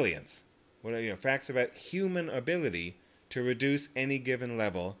consilience? Facts about human ability to reduce any given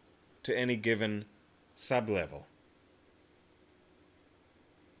level to any given sub-level.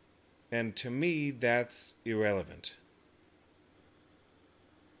 And to me, that's irrelevant.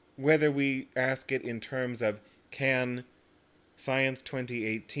 Whether we ask it in terms of can Science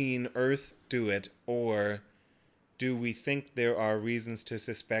 2018 Earth do it, or do we think there are reasons to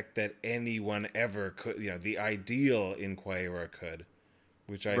suspect that anyone ever could, the ideal inquirer could,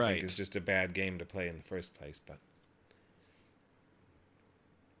 which I think is just a bad game to play in the first place. But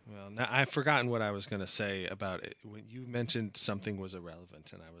well, now I've forgotten what I was going to say about it. When you mentioned something was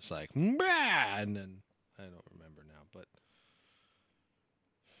irrelevant, and I was like, bah! And then I don't remember now. But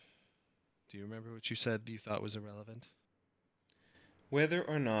do you remember what you said you thought was irrelevant? Whether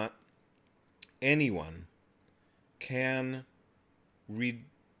or not anyone can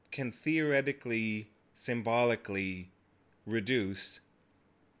theoretically, symbolically reduce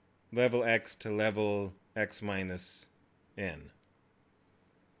level X to level X minus N.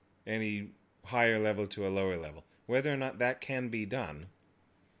 Any higher level to a lower level. Whether or not that can be done,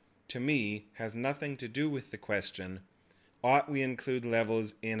 to me, has nothing to do with the question, ought we include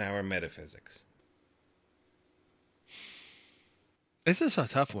levels in our metaphysics? This is a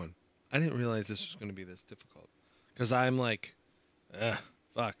tough one. I didn't realize this was going to be this difficult. Because I'm like,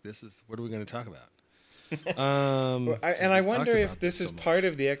 fuck, what are we going to talk about? I wonder if this is part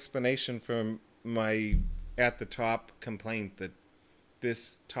of the explanation for my at the top complaint that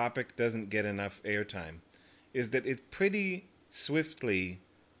this topic doesn't get enough airtime, is that it pretty swiftly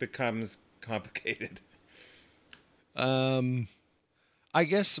becomes complicated. I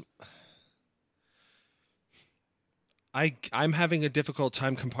guess I'm having a difficult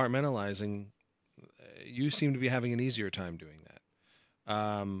time compartmentalizing. You seem to be having an easier time doing that.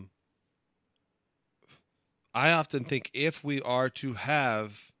 I often think if we are to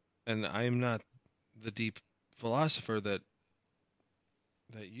have, and I'm not the deep philosopher that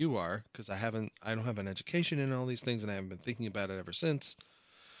you are, because I don't have an education in all these things, and I haven't been thinking about it ever since.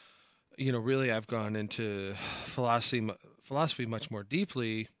 Really, I've gone into philosophy much more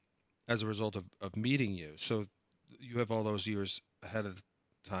deeply as a result of meeting you. So you have all those years ahead of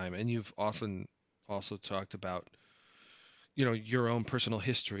time, and you've often also talked about, your own personal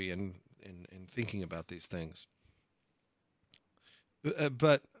history and thinking about these things.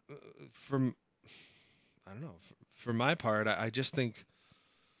 But I don't know, for my part, I just think,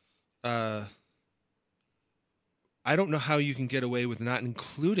 I don't know how you can get away with not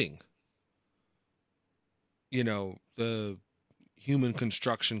including, the human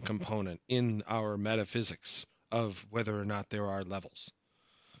construction component in our metaphysics of whether or not there are levels.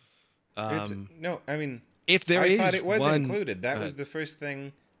 If there I thought it was included. That was the first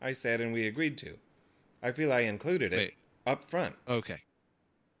thing I said, and we agreed to. I feel I included it up front. Okay.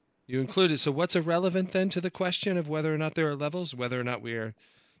 You included. So what's irrelevant then to the question of whether or not there are levels, whether or not the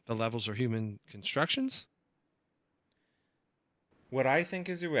levels are human constructions? What I think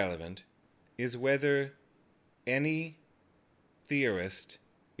is irrelevant is whether any theorist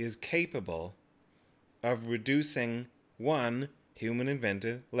is capable of reducing one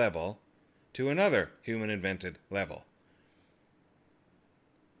human-invented level to another human-invented level.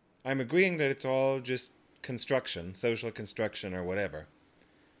 I'm agreeing that it's all just construction, social construction or whatever.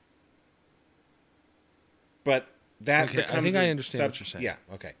 But that becomes... I think I understand what you're saying. Yeah,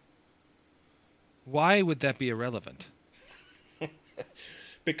 okay. Why would that be irrelevant?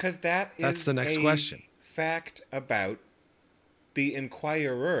 Because that's the next question. Fact about the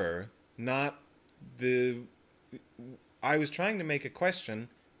inquirer, not the... I was trying to make a question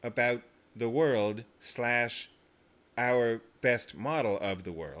about the world / our best model of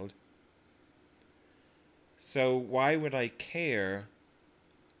the world. So why would I care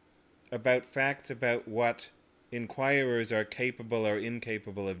about facts about what inquirers are capable or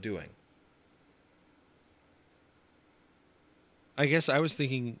incapable of doing? I guess I was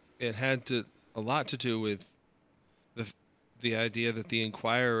thinking it had a lot to do with the idea that the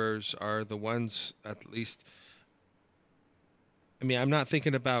inquirers are the ones, at least. I mean, I'm not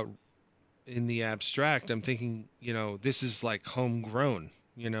thinking about in the abstract. I'm thinking, this is like homegrown.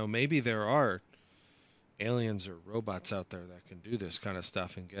 Maybe there are aliens or robots out there that can do this kind of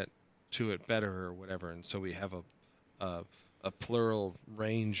stuff and get to it better or whatever. And so we have a plural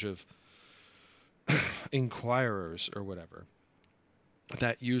range of inquirers or whatever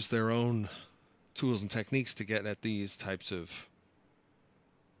that use their own tools and techniques to get at these types of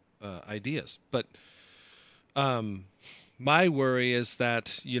ideas. But my worry is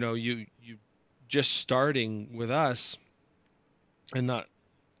that you just starting with us and not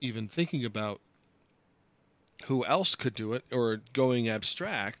even thinking about who else could do it or going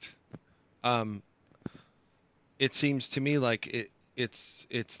abstract, it seems to me like it's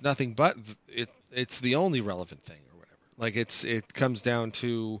nothing but it's the only relevant thing or whatever. Like it comes down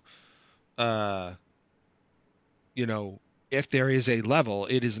to uh, you know, if there is a level,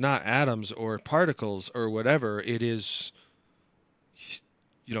 it is not atoms or particles or whatever. It is,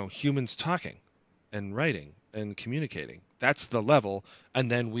 humans talking and writing and communicating. That's the level,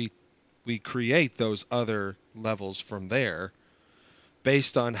 and then we create those other levels from there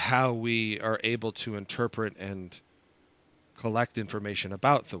based on how we are able to interpret and collect information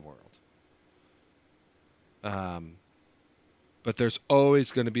about the world. But there's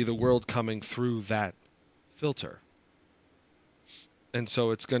always going to be the world coming through that filter. And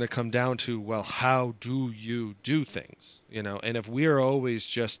so it's going to come down to, well, how do you do things? And if we're always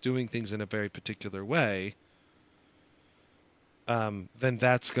just doing things in a very particular way, then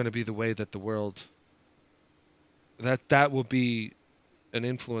that's going to be the way that the world, that will be an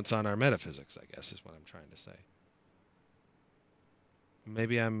influence on our metaphysics, I guess, is what I'm trying to say.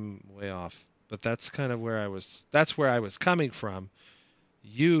 Maybe I'm way off, but that's kind of that's where I was coming from.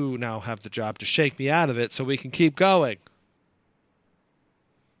 You now have the job to shake me out of it so we can keep going.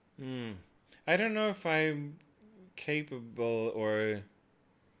 I don't know if I'm capable, or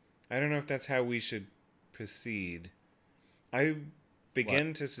I don't know if that's how we should proceed. I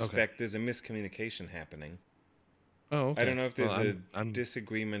begin to suspect there's a miscommunication happening. Oh, okay. I don't know if there's a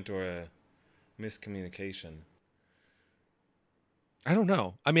disagreement or a miscommunication. I don't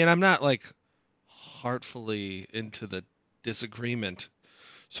know. I mean, I'm not like heartfully into the disagreement,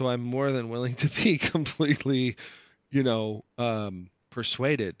 so I'm more than willing to be completely,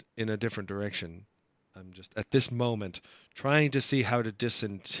 persuaded in a different direction. I'm just at this moment trying to see how to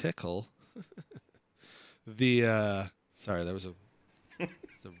disenticle the. Sorry, that was an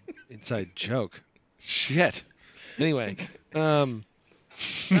inside joke. Shit. Anyway, not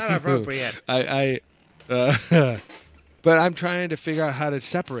appropriate. But I'm trying to figure out how to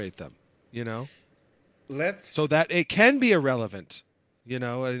separate them. So that it can be irrelevant.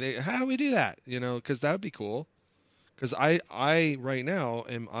 How do we do that? Because that would be cool. Because I right now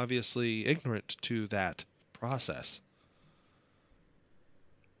am obviously ignorant to that process.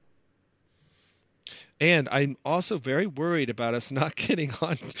 And I'm also very worried about us not getting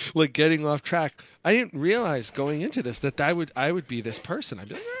off track. I didn't realize going into this that I would be this person. I'd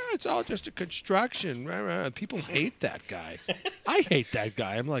be like, it's all just a construction. People hate that guy. I hate that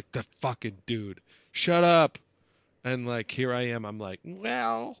guy. I'm like, the fucking dude. Shut up. And here I am. I'm like,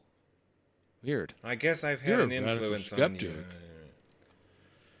 well, weird. I guess I've had an influence on you.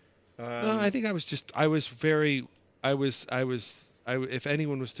 No, I think if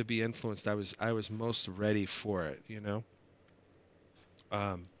anyone was to be influenced, I was most ready for it,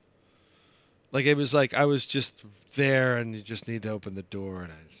 it was like I was just there and you just need to open the door,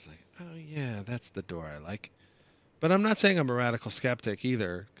 and I was like, oh yeah, that's the door I like. But I'm not saying I'm a radical skeptic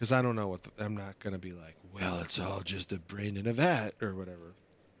either, because I don't know I'm not going to be like, well, it's all just a brain in a vat or whatever.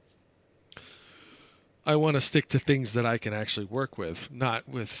 I want to stick to things that I can actually work with, not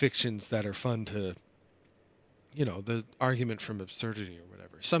with fictions that are fun to, the argument from absurdity or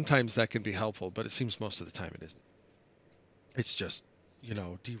whatever. Sometimes that can be helpful, but it seems most of the time it isn't. It's just,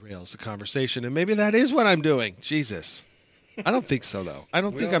 derails the conversation, and maybe that is what I'm doing. Jesus. I don't think so, though. I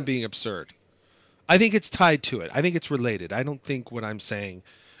don't think I'm being absurd. I think it's tied to it. I think it's related. I don't think what I'm saying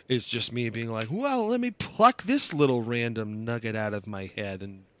is just me being like, well, let me pluck this little random nugget out of my head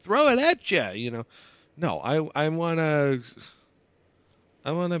and throw it at you, No, I want to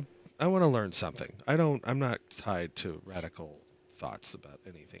learn something. I'm not tied to radical thoughts about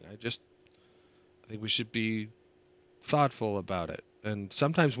anything. I think we should be thoughtful about it. And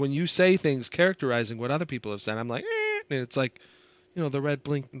sometimes when you say things characterizing what other people have said, I'm like, and it's like, the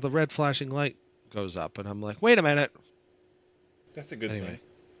red flashing light goes up, and I'm like, wait a minute. That's a good thing.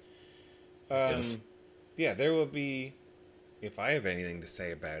 Yes. Yeah, there will be, if I have anything to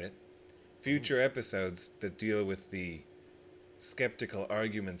say about it, future episodes that deal with the skeptical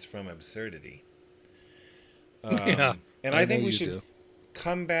arguments from absurdity. Yeah, and I think we should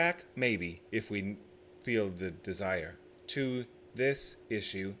come back, maybe, if we feel the desire, to this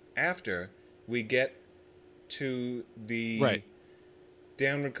issue after we get to the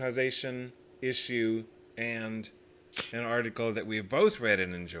downward causation issue and an article that we've both read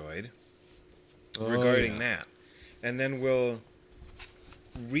and enjoyed regarding that. And then we'll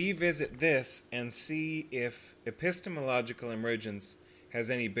revisit this and see if epistemological emergence has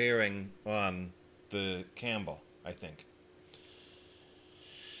any bearing on the Campbell, I think.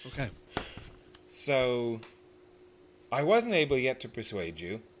 Okay. So, I wasn't able yet to persuade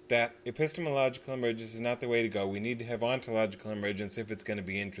you that epistemological emergence is not the way to go. We need to have ontological emergence if it's going to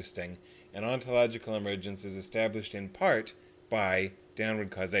be interesting. And ontological emergence is established in part by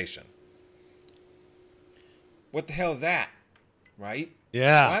downward causation. What the hell is that? Right?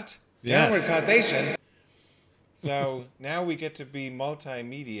 Yeah. What? Yes. Downward causation? So now we get to be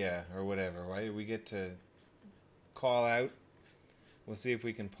multimedia or whatever, right? We get to call out. We'll see if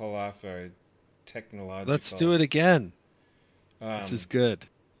we can pull off our technological... Let's do it again. This is good.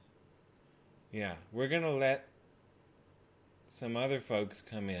 Yeah, we're going to let some other folks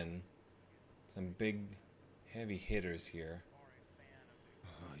come in. Some big, heavy hitters here.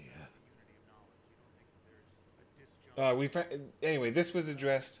 Oh, yeah. Anyway, this was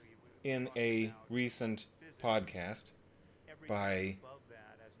addressed in a recent podcast by...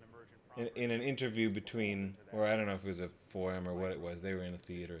 In an interview between... Or I don't know if it was a forum or what it was. They were in a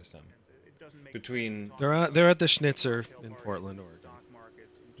theater or something. Between... They're at the Schnitzer in Portland, Oregon.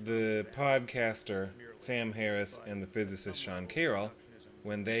 The podcaster Sam Harris and the physicist Sean Carroll,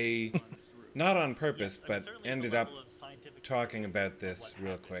 when they, not on purpose, but ended up talking about this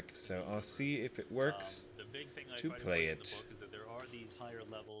real quick. So I'll see if it works to play it. There are these higher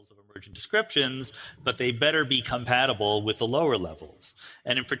levels of emergent descriptions, but they better be compatible with the lower levels.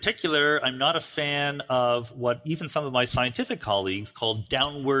 And in particular, I'm not a fan of what even some of my scientific colleagues call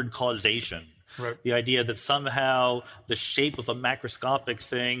downward causation. Right. The idea that somehow the shape of a macroscopic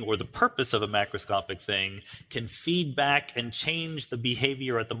thing or the purpose of a macroscopic thing can feed back and change the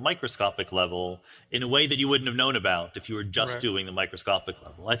behavior at the microscopic level in a way that you wouldn't have known about if you were just doing the microscopic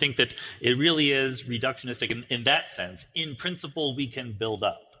level. I think that it really is reductionistic in that sense. In principle, we can build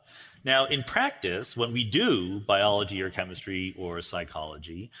up. Now, in practice, when we do biology or chemistry or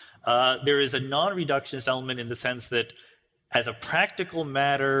psychology, there is a non-reductionist element in the sense that as a practical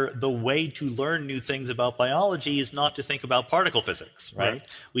matter, the way to learn new things about biology is not to think about particle physics, right?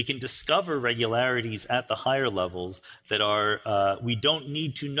 We can discover regularities at the higher levels that are, we don't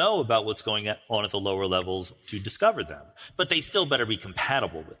need to know about what's going on at the lower levels to discover them, but they still better be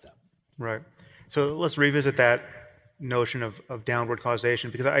compatible with them. Right. So let's revisit that notion of downward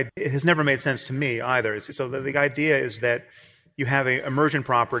causation, because it has never made sense to me either. So the idea is that you have emergent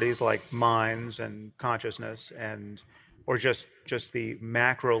properties like minds and consciousness or just the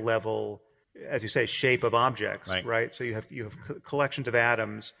macro level, as you say, shape of objects, right? So you have collections of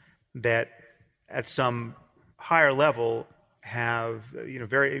atoms that, at some higher level, have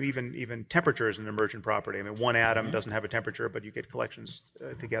very even temperature is an emergent property. I mean, one atom doesn't have a temperature, but you get collections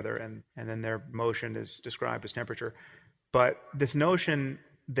together, and then their motion is described as temperature. But this notion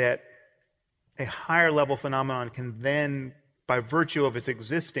that a higher level phenomenon can then, by virtue of its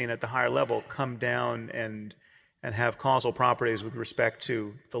existing at the higher level, come down and have causal properties with respect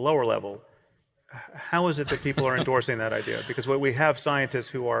to the lower level. How is it that people are endorsing that idea? Because we have scientists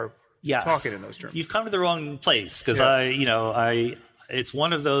who are talking in those terms. You've come to the wrong place, because it's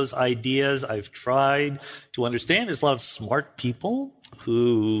one of those ideas I've tried to understand. There's a lot of smart people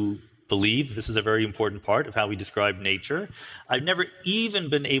who believe this is a very important part of how we describe nature. I've never even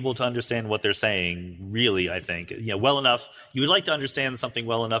been able to understand what they're saying, really, I think. Well enough. You would like to understand something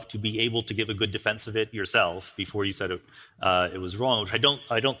well enough to be able to give a good defense of it yourself before you said it was wrong, which I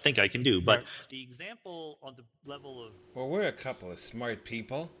don't think I can do. But the example on the level of... Well, we're a couple of smart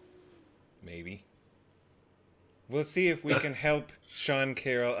people. Maybe. We'll see if we can help Sean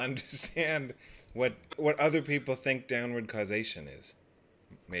Carroll understand what other people think downward causation is.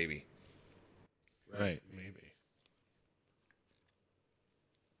 Maybe. Right, maybe.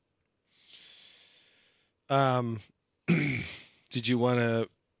 Do you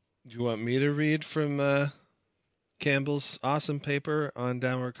want me to read from Campbell's awesome paper on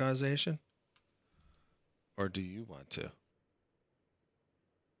downward causation? Or do you want to?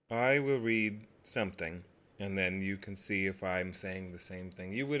 I will read something, and then you can see if I'm saying the same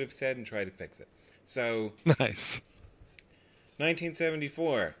thing you would have said and try to fix it. So, nice.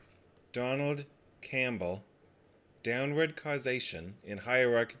 1974, Donald Campbell, Downward Causation in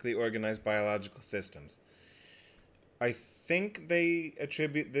Hierarchically Organized Biological Systems. I think they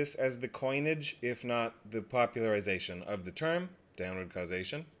attribute this as the coinage, if not the popularization of the term, downward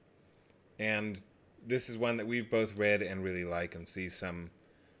causation. And this is one that we've both read and really like and see some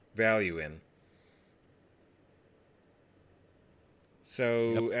value in.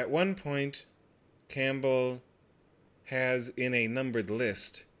 So at one point, Campbell has in a numbered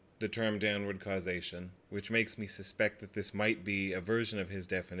list the term downward causation, which makes me suspect that this might be a version of his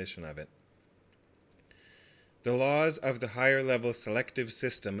definition of it. The laws of the higher level selective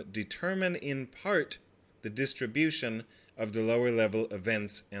system determine in part the distribution of the lower level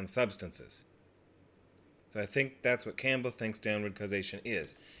events and substances. So I think that's what Campbell thinks downward causation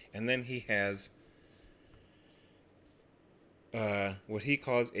is. And then he has what he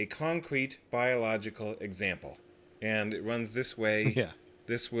calls a concrete biological example. And it runs this way. Yeah.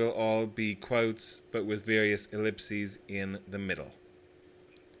 This will all be quotes, but with various ellipses in the middle.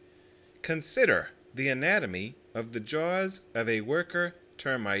 Consider the anatomy of the jaws of a worker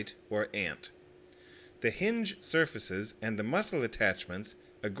termite or ant. The hinge surfaces and the muscle attachments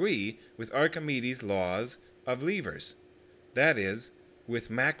agree with Archimedes' laws of levers, that is, with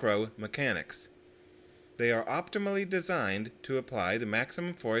macro mechanics. They are optimally designed to apply the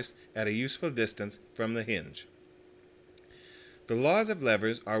maximum force at a useful distance from the hinge. The laws of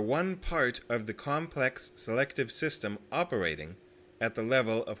levers are one part of the complex selective system operating at the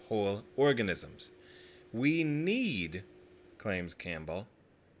level of whole organisms. We need, claims Campbell,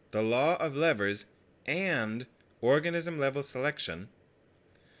 the law of levers and organism-level selection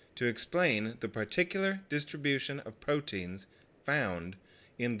to explain the particular distribution of proteins found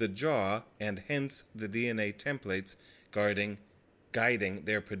in the jaw and hence the DNA templates guiding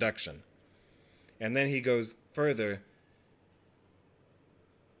their production. And then he goes further.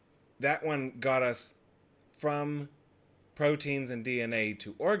 That one got us from proteins and DNA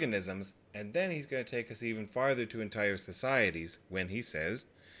to organisms, and then he's going to take us even farther to entire societies when he says,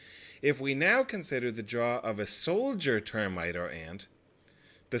 if we now consider the jaw of a soldier termite or ant,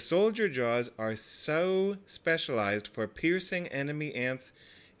 the soldier jaws are so specialized for piercing enemy ants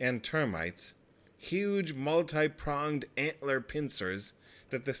and termites, huge multi-pronged antler pincers,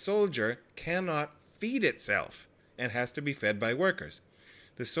 that the soldier cannot feed itself and has to be fed by workers.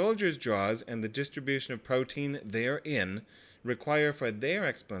 The soldier's jaws and the distribution of protein therein require for their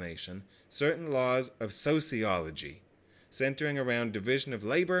explanation certain laws of sociology, centering around division of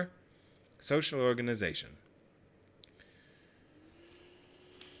labor, social organization.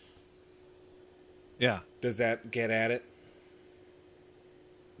 Yeah. Does that get at it?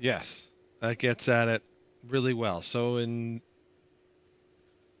 Yes. That gets at it really well. So in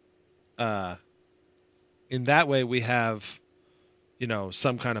that way we have,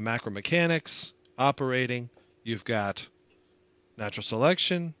 some kind of macro mechanics operating. You've got natural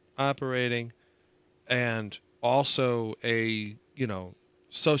selection operating, and also a,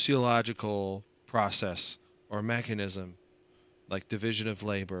 sociological process or mechanism like division of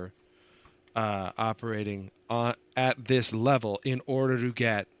labor operating at this level in order to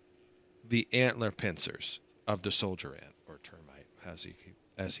get the antler pincers of the soldier ant or termite,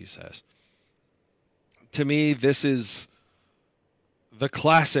 as he says. To me, this is the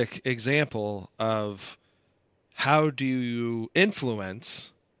classic example of how do you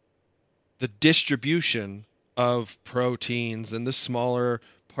influence the distribution of proteins and the smaller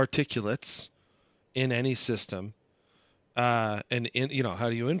particulates in any system, how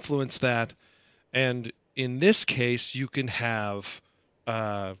do you influence that? And in this case, you can have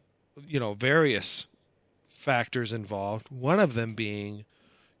various factors involved. One of them being,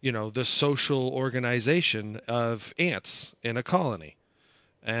 the social organization of ants in a colony.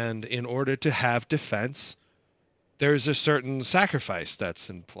 And in order to have defense, there's a certain sacrifice that's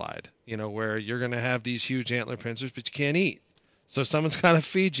implied, where you're going to have these huge antler pincers, but you can't eat. So someone's got to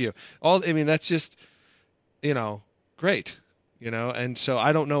feed you. That's just, great, and so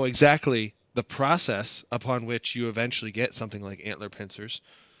I don't know exactly the process upon which you eventually get something like antler pincers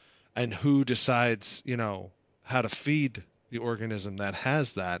and who decides, how to feed the organism that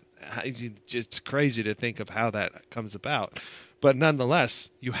has that. It's crazy to think of how that comes about. But nonetheless,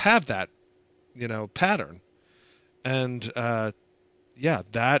 you have that, pattern. And,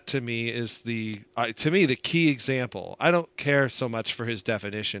 that to me is the key example. I don't care so much for his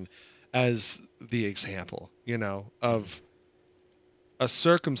definition as the example, of a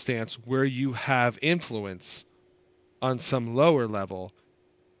circumstance where you have influence on some lower level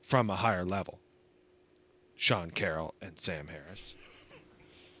from a higher level. Sean Carroll and Sam Harris.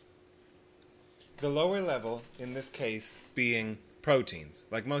 The lower level, in this case, being proteins.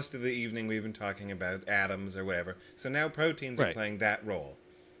 Like most of the evening we've been talking about atoms or whatever. So now proteins are playing that role.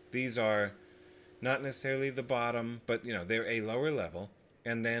 These are not necessarily the bottom, but, they're a lower level.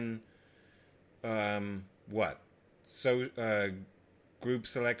 And then, So, group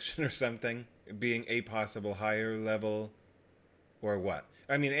selection or something being a possible higher level, or what?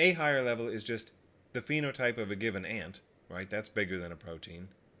 I mean, a higher level is just the phenotype of a given ant, right? That's bigger than a protein.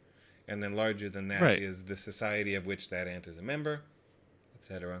 And then larger than that is the society of which that ant is a member,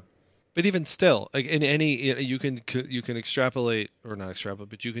 etc. But even still, like in any, you can extrapolate, or not extrapolate,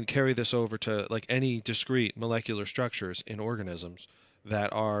 but you can carry this over to like any discrete molecular structures in organisms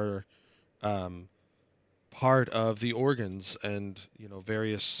that are part of the organs and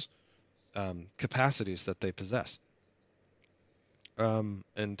various capacities that they possess.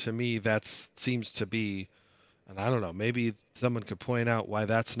 And to me, that seems to be, and I don't know, maybe someone could point out why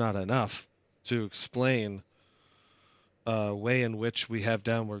that's not enough to explain a way in which we have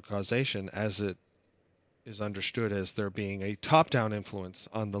downward causation as it is understood as there being a top-down influence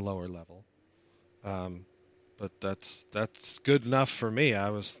on the lower level. But that's good enough for me. I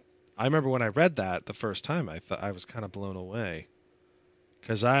remember when I read that the first time, I thought I was kind of blown away,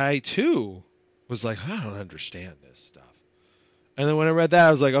 because I too was like, I don't understand this stuff. And then when I read that,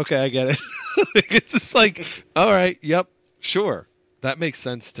 I was like, okay, I get it. It's just like, all right, yep, sure, that makes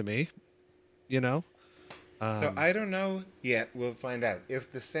sense to me. So I don't know yet. We'll find out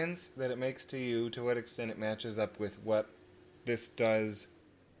if the sense that it makes to you, to what extent it matches up with what this does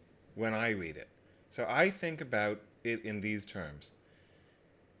when I read it. So I think about it in these terms.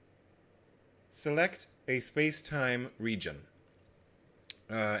 Select a space-time region.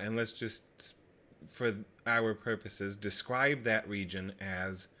 And let's just, for our purposes, describe that region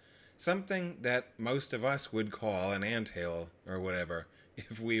as something that most of us would call an anthill or whatever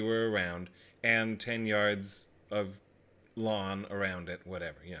if we were around, and 10 yards of lawn around it,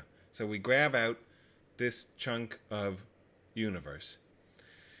 whatever. Yeah. So we grab out this chunk of universe.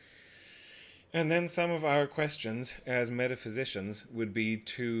 And then some of our questions as metaphysicians would be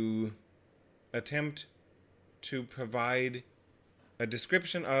to attempt to provide a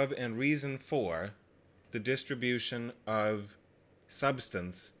description of and reason for the distribution of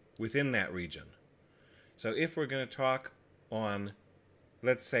substance within that region. So if we're going to talk on,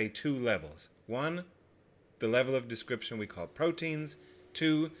 let's say, 2 levels. 1, the level of description we call proteins.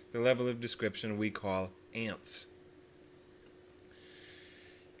 2, the level of description we call ants.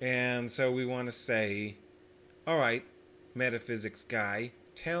 And so we want to say, all right, metaphysics guy,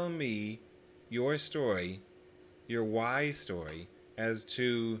 tell me your story, your why story, as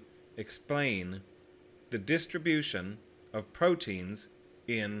to explain the distribution of proteins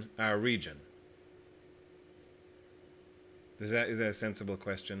in our region. Is that a sensible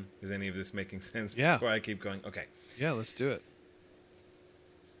question? Is any of this making sense? Yeah. Before I keep going? Okay. Yeah, let's do it.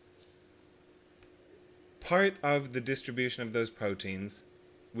 Part of the distribution of those proteins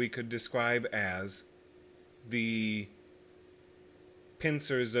we could describe as the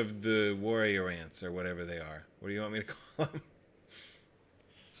pincers of the warrior ants, or whatever they are. What do you want me to call them?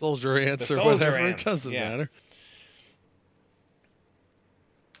 Soldier ants The or soldier whatever. ants, It doesn't yeah. matter.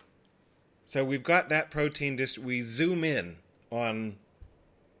 So we've got that protein. We zoom in on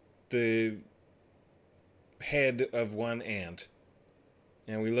the head of one ant,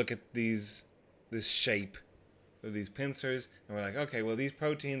 and we look at this shape of these pincers, and we're like, okay, well, these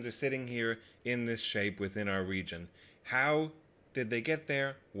proteins are sitting here in this shape within our region. How did they get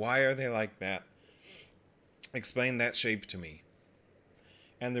there? Why are they like that? Explain that shape to me.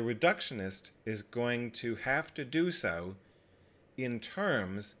 And the reductionist is going to have to do so in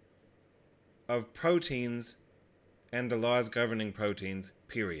terms of proteins and the laws governing proteins,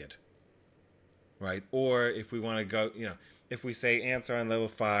 period. Right? Or if we want to go, if we say ants are on level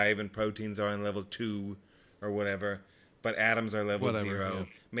 5 and proteins are on level 2 or whatever, but atoms are level 0, yeah.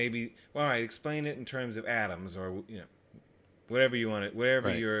 maybe, all right, explain it in terms of atoms, or, whatever you want it, wherever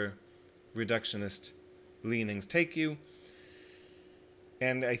Right. your reductionist leanings take you.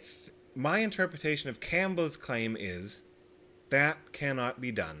 And my interpretation of Campbell's claim is that cannot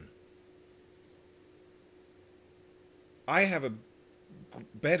be done. I have a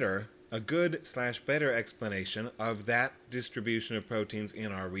good/better explanation of that distribution of proteins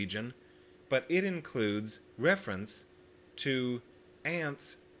in our region, but it includes reference to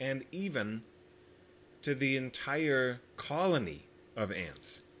ants and even to the entire colony of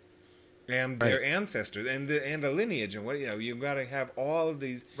ants and their ancestors and a lineage, and you've got to have all of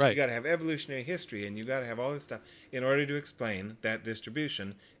these. Right. You got to have evolutionary history, and you got to have all this stuff in order to explain that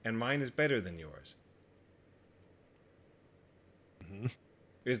distribution. And mine is better than yours. Mm-hmm.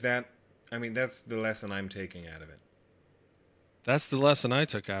 Is that? I mean, that's the lesson I'm taking out of it. That's the lesson I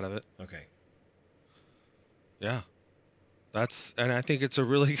took out of it. Okay. Yeah. And I think it's a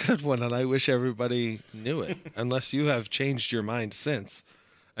really good one, and I wish everybody knew it, unless you have changed your mind since,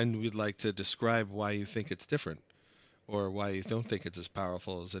 and we'd like to describe why you think it's different, or why you don't think it's as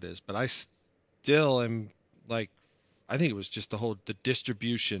powerful as it is. But I still am like, I think it was just the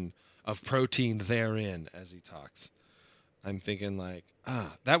distribution of protein therein as he talks. I'm thinking like,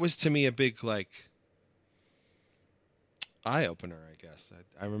 that was to me a big eye opener, I guess.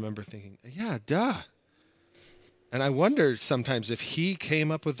 I remember thinking, yeah, duh. And I wonder sometimes if he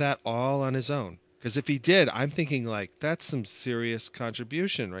came up with that all on his own. Because if he did, I'm thinking that's some serious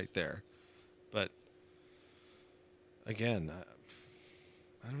contribution right there. But again,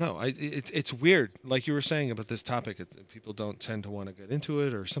 I don't know. It's weird, like you were saying about this topic. People don't tend to want to get into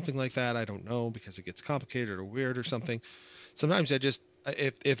it or something like that. I don't know, because it gets complicated or weird or something. Sometimes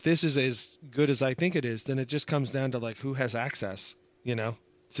if this is as good as I think it is, then it just comes down to like who has access,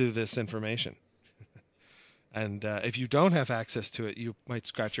 to this information. And if you don't have access to it, you might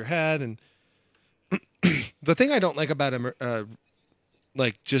scratch your head. And the thing I don't like about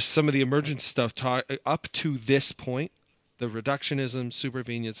like just some of the emergent stuff up to this point, the reductionism,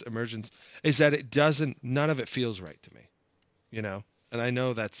 supervenience, emergence, is that none of it feels right to me, And I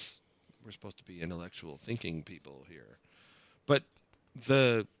know we're supposed to be intellectual thinking people here, but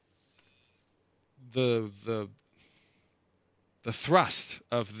the the the the thrust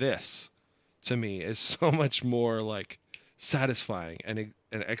of this to me is so much more like satisfying and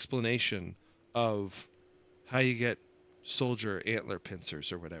an explanation of how you get soldier antler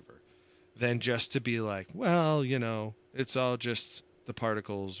pincers or whatever, than just to be like, well, it's all just the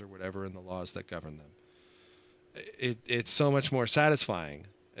particles or whatever and the laws that govern them. It's so much more satisfying,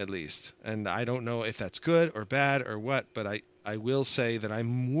 at least. And I don't know if that's good or bad or what, but I will say that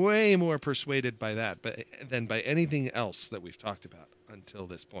I'm way more persuaded by that than by anything else that we've talked about until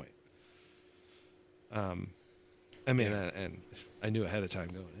this point. I mean, and I knew ahead of time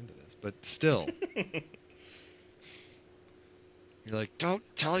going into this, but still. You're like, don't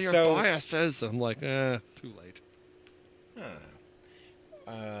tell your biases. I'm like, too late.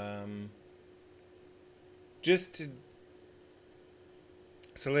 Just to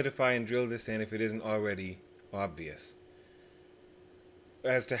solidify and drill this in, if it isn't already obvious,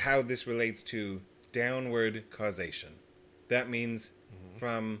 as to how this relates to downward causation. That means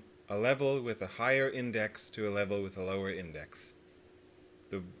from a level with a higher index to a level with a lower index.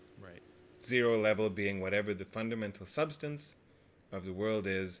 The zero level being whatever the fundamental substance of the world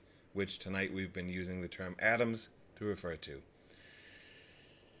is, which tonight we've been using the term atoms to refer to.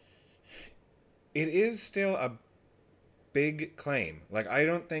 It is still a big claim. Like, I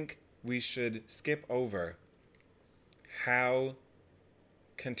don't think we should skip over how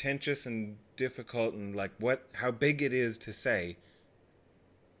contentious and difficult and how big it is to say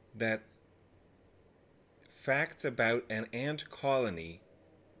that facts about an ant colony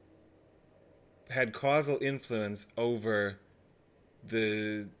had causal influence over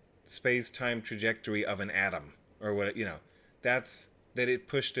the space-time trajectory of an atom, or what, that it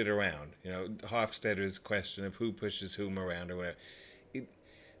pushed it around. Hofstadter's question of who pushes whom around or whatever.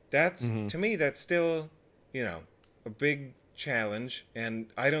 To me, that's still, a big challenge. And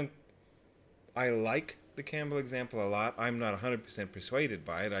I like the Campbell example a lot. I'm not 100% persuaded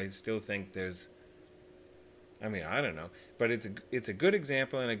by it. I still think I don't know. But it's a good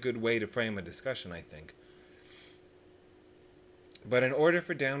example and a good way to frame a discussion, I think. But in order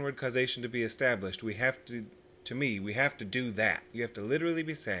for downward causation to be established, we have to do that. You have to literally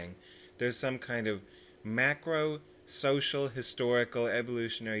be saying there's some kind of macro, social, historical,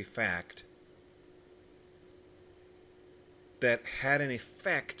 evolutionary fact that had an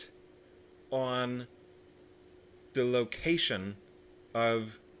effect on the location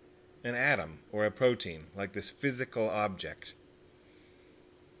of an atom or a protein, like this physical object.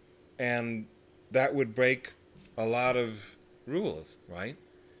 And that would break a lot of rules, right?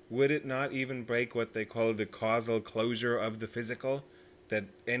 Would it not even break what they call the causal closure of the physical? That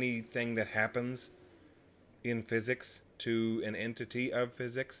anything that happens in physics to an entity of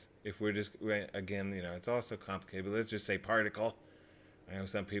physics, if we're just, again, it's also complicated, but let's just say particle. I know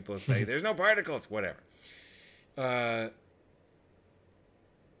some people say there's no particles, whatever. That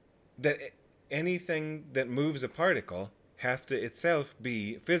anything that moves a particle has to itself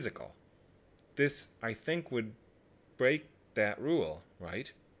be physical. This, I think, would break that rule,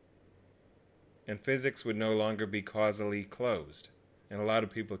 right? And physics would no longer be causally closed. And a lot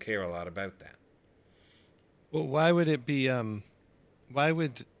of people care a lot about that. Well, why would it be,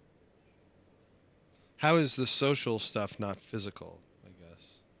 how is the social stuff not physical, I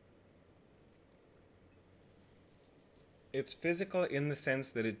guess? It's physical in the sense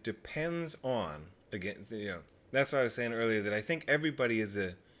that it depends on, again, that's what I was saying earlier, that I think everybody is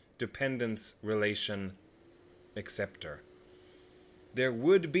a dependence relation acceptor. There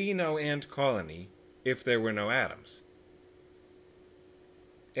would be no ant colony if there were no atoms.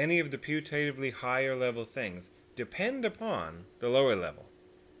 Any of the putatively higher level things depend upon the lower level.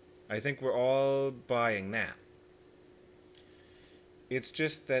 I think we're all buying that. It's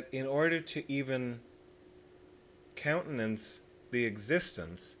just that in order to even countenance the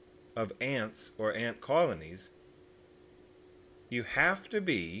existence of ants or ant colonies, you have to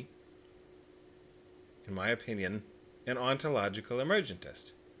be, in my opinion, an ontological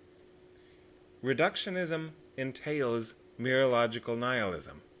emergentist. Reductionism entails mereological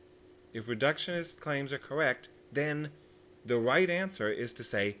nihilism. If reductionist claims are correct, then the right answer is to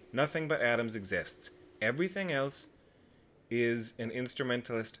say nothing but atoms exists. Everything else is an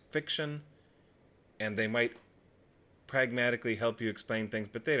instrumentalist fiction, and they might pragmatically help you explain things,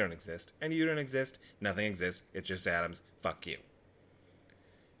 but they don't exist. And you don't exist, nothing exists, it's just atoms. Fuck you.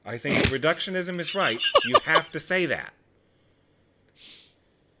 I think if reductionism is right, you have to say that.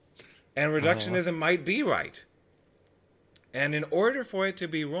 And reductionism might be right. And in order for it to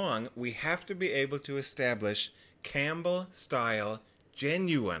be wrong, we have to be able to establish Campbell-style,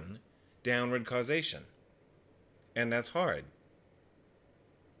 genuine downward causation. And that's hard.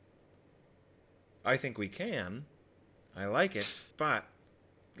 I think we can. I like it. But,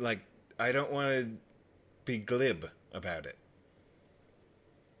 I don't want to be glib about it.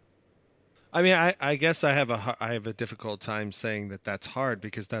 I mean, I guess I have a difficult time saying that that's hard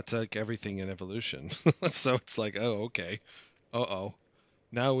because that's like everything in evolution. So it's like, oh, okay. Uh-oh.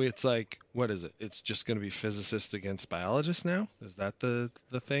 Now it's like, what is it? It's just going to be physicists against biologists now? Is that the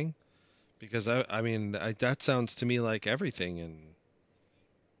thing? Because I mean, that sounds to me like everything in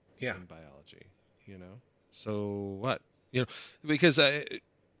biology, you know? So what? You know, because I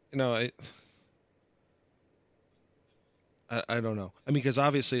don't know. I mean, because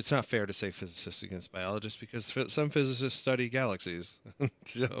obviously it's not fair to say physicists against biologists because some physicists study galaxies.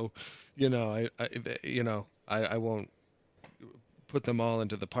 So, I won't put them all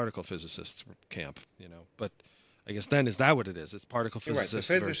into the particle physicists camp, But I guess then is that what it is? It's particle physicists.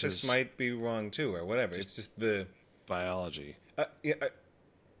 Right. The physicists might be wrong too, or whatever. It's just the biology.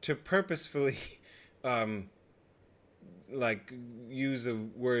 To purposefully, use a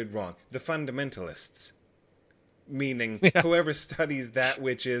word wrong. The fundamentalists. Meaning whoever studies that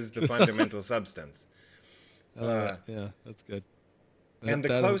which is the fundamental substance. Yeah, that's good.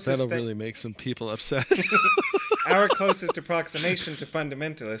 That'll really make some people upset. Our closest approximation to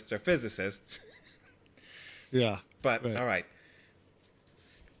fundamentalists are physicists. Yeah. But, right. All right.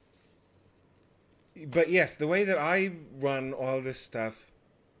 But yes, the way that I run all this stuff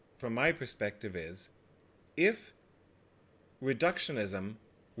from my perspective is, if reductionism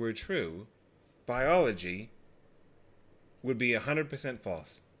were true, biology would be 100%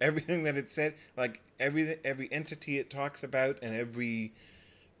 false. Everything that it said, every entity it talks about and every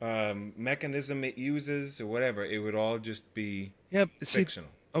mechanism it uses or whatever, it would all just be fictional.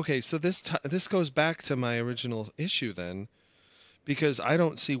 Okay, so this goes back to my original issue then, because I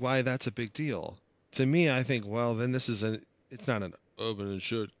don't see why that's a big deal. To me, I think, well, then it's not an open and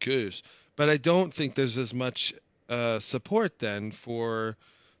shut case, but I don't think there's as much support then for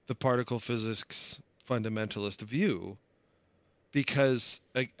the particle physics fundamentalist view. Because,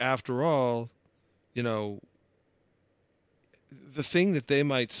 after all, the thing that they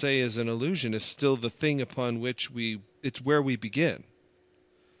might say is an illusion is still the thing upon which it's where we begin.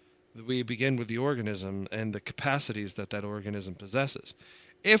 We begin with the organism and the capacities that organism possesses.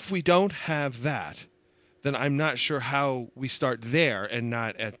 If we don't have that, then I'm not sure how we start there and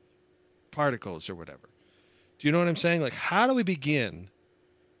not at particles or whatever. Do you know what I'm saying? How do we begin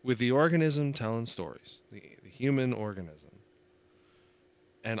with the organism telling stories, the human organism?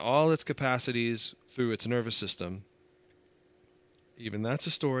 And all its capacities through its nervous system. Even that's a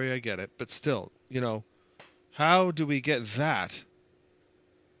story, I get it. But still, how do we get that,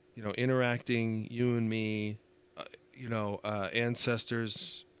 interacting, you and me,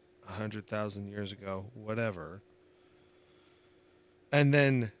 ancestors 100,000 years ago, whatever. And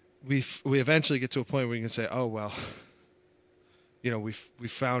then we eventually get to a point where you can say, oh, well, we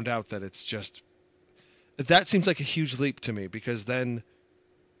found out that it's just... That seems like a huge leap to me, because then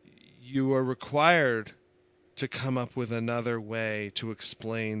you are required to come up with another way to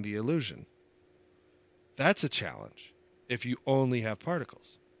explain the illusion. That's a challenge if you only have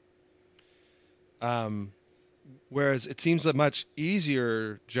particles. Whereas it seems a much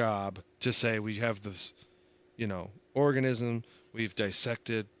easier job to say we have this, organism, we've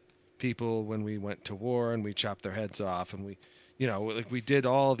dissected people when we went to war and we chopped their heads off and we did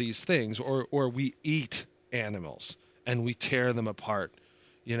all these things, or we eat animals and we tear them apart.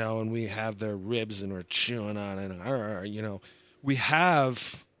 And we have their ribs and we're chewing on it. We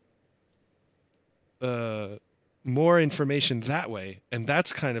have more information that way. And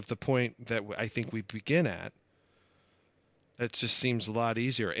that's kind of the point that I think we begin at. That just seems a lot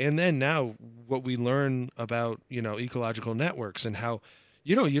easier. And then now what we learn about, ecological networks and how,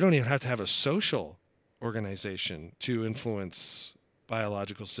 you don't even have to have a social organization to influence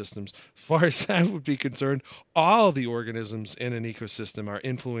biological systems. As far as that would be concerned, all the organisms in an ecosystem are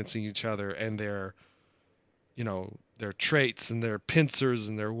influencing each other and their traits and their pincers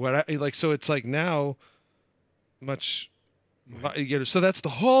and their so it's now much So that's the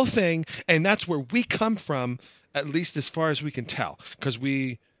whole thing, and that's where we come from, at least as far as we can tell, because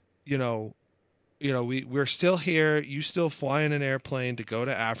you know, we're still here. You still fly in an airplane to go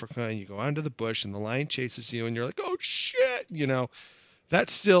to Africa, and you go onto the bush, and the lion chases you, and you're like, oh shit, that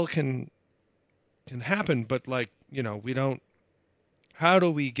still can happen, but we don't. How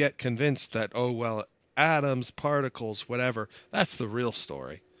do we get convinced that, oh well, atoms, particles, whatever, that's the real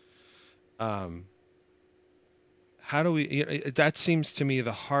story? How do we? That seems to me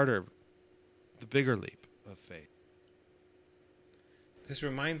the bigger leap of faith. This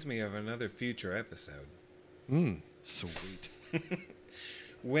reminds me of another future episode. Sweet.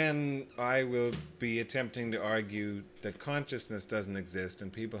 When I will be attempting to argue that consciousness doesn't exist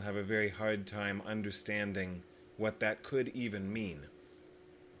and people have a very hard time understanding what that could even mean.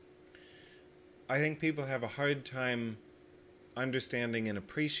 I think people have a hard time understanding and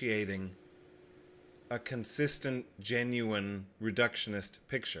appreciating a consistent, genuine, reductionist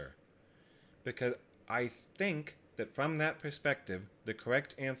picture. Because I think that from that perspective, the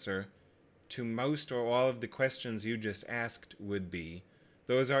correct answer to most or all of the questions you just asked would be,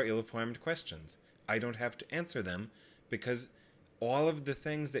 those are ill-formed questions. I don't have to answer them because all of the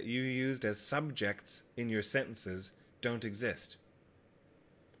things that you used as subjects in your sentences don't exist.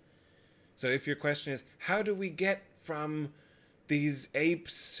 So if your question is, how do we get from these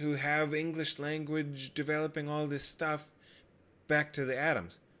apes who have English language developing all this stuff back to the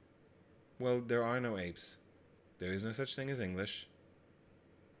atoms? Well, there are no apes. There is no such thing as English.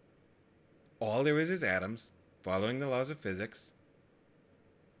 All there is atoms, following the laws of physics.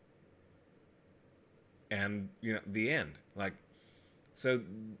 And, the end. So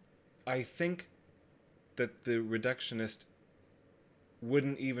I think that the reductionist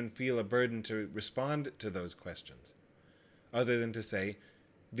wouldn't even feel a burden to respond to those questions, other than to say,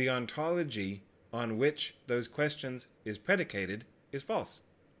 the ontology on which those questions is predicated is false.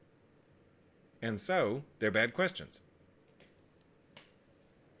 And so, they're bad questions.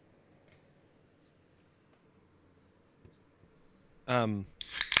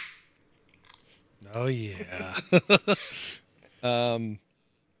 Oh yeah.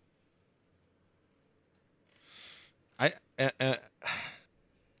 I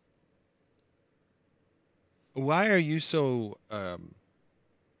why are you so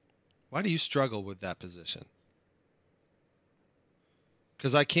why do you struggle with that position?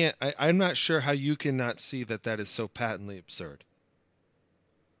 Because I'm not sure how you cannot see that is so patently absurd.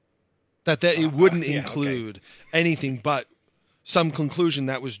 That it wouldn't include anything but some conclusion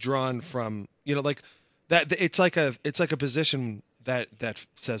that was drawn from, that it's like a position that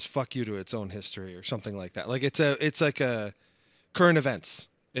says fuck you to its own history or something like that. Like it's like a current events,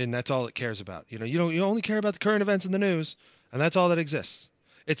 and that's all it cares about. You only care about the current events in the news, and that's all that exists.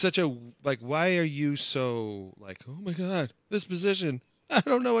 It's such a why are you so oh my god, this position, I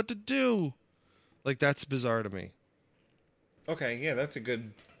don't know what to do. That's bizarre to me. Okay, yeah, that's a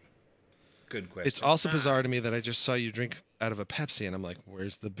good question. It's also bizarre to me that I just saw you drink out of a Pepsi, and I'm like,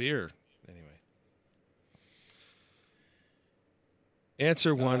 where's the beer? Anyway.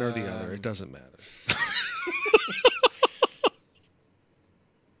 Answer one or the other. It doesn't matter.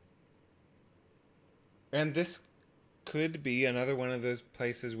 And this could be another one of those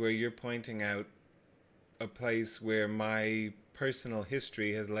places where you're pointing out a place where my personal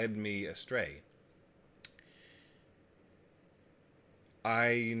history has led me astray.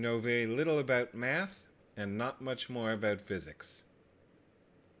 I know very little about math and not much more about physics.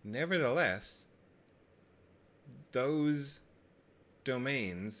 Nevertheless, those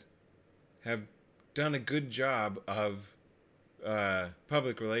domains have done a good job of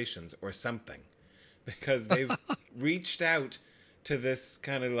public relations or something, because they've reached out to this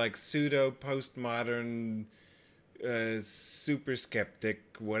kind of pseudo postmodern super skeptic,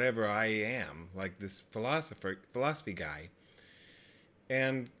 whatever I am, this philosophy guy,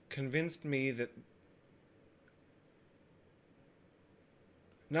 and convinced me that,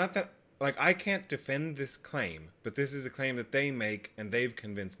 not that, I can't defend this claim, but this is a claim that they make and they've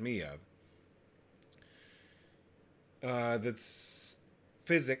convinced me of. That's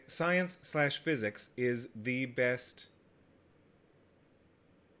science/physics is the best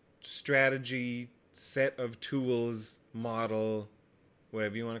strategy, set of tools, model,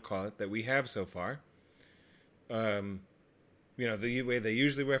 whatever you want to call it, that we have so far. The way they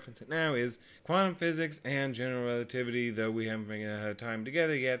usually reference it now is quantum physics and general relativity, though we haven't figured out how to tie them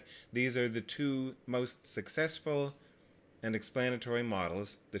together yet. These are the two most successful and explanatory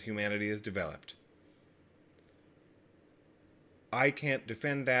models that humanity has developed. I can't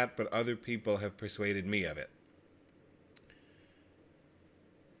defend that, but other people have persuaded me of it.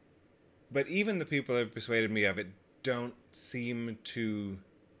 But even the people who have persuaded me of it don't seem to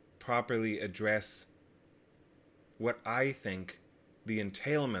properly address what I think the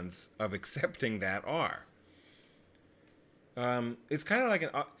entailments of accepting that are. It's kind of like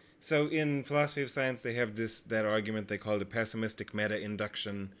so in philosophy of science they have that argument they call the pessimistic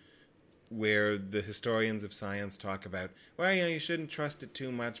meta-induction, where the historians of science talk about, well, you shouldn't trust it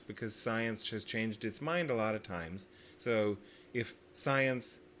too much because science has changed its mind a lot of times. So if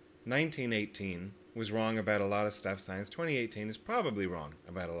science 1918 was wrong about a lot of stuff, science 2018 is probably wrong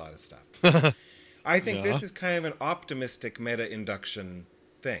about a lot of stuff. I think this is kind of an optimistic meta-induction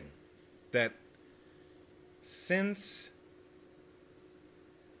thing. That since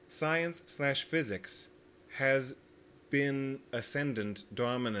science/physics has been ascendant,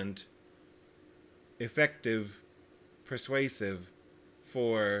 dominant, effective, persuasive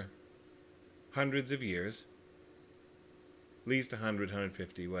for hundreds of years, at least 100,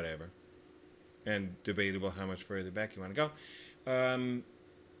 150, whatever, and debatable how much further back you want to go,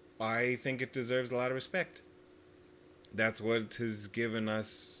 I think it deserves a lot of respect. That's what has given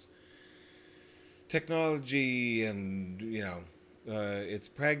us technology, and it's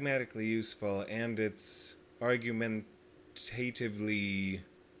pragmatically useful, and it's argumentatively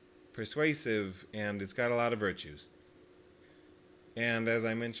persuasive, and it's got a lot of virtues. And as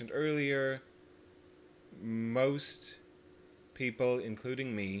I mentioned earlier, most people,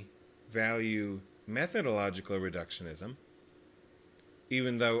 including me, value methodological reductionism.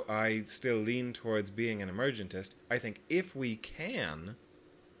 Even though I still lean towards being an emergentist, I think if we can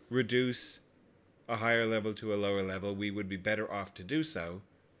reduce a higher level to a lower level, we would be better off to do so.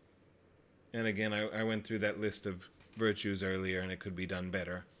 And again, I went through that list of virtues earlier, and it could be done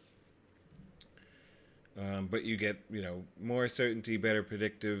better. But you get, more certainty, better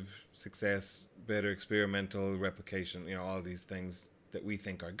predictive success, better experimental replication, all these things that we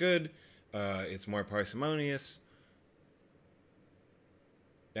think are good. It's more parsimonious.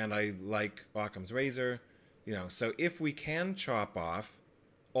 And I like Occam's razor, so if we can chop off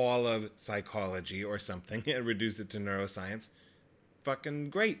all of psychology or something and reduce it to neuroscience, fucking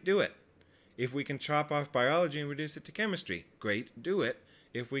great, do it. If we can chop off biology and reduce it to chemistry, great, do it.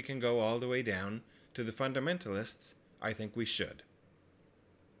 If we can go all the way down to the fundamentalists, I think we should.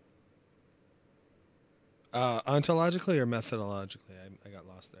 Ontologically or methodologically? I got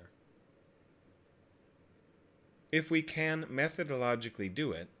lost there. If we can methodologically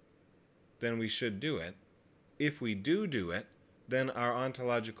do it, then we should do it. If we do it, then our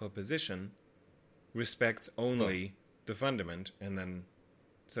ontological position respects only the fundament, and then,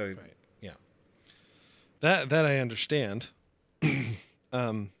 so, right. Yeah. That I understand. I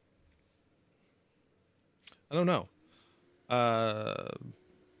don't know.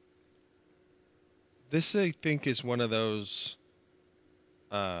 This, I think, is one of those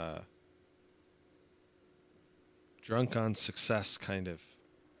drunk on success kind of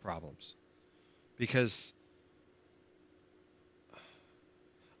problems, because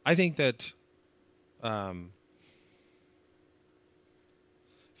I think that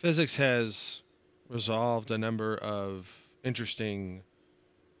physics has resolved a number of interesting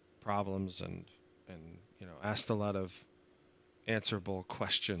problems and asked a lot of answerable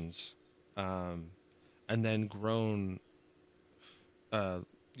questions, and then grown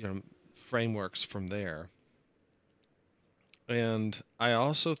frameworks from there. And I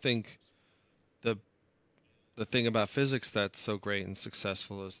also think the thing about physics that's so great and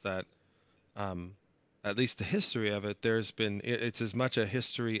successful is that, at least the history of it, it's as much a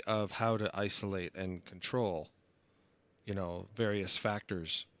history of how to isolate and control, various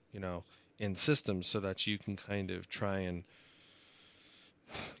factors, in systems, so that you can kind of try and,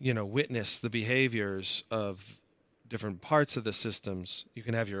 witness the behaviors of different parts of the systems. You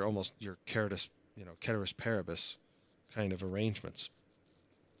can have your ceteris paribus kind of arrangements.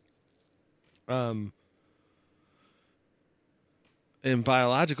 In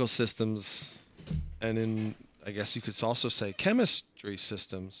biological systems, and in, I guess you could also say, chemistry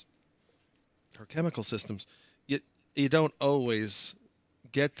systems or chemical systems, you don't always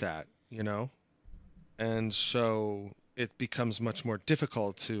get that, and so it becomes much more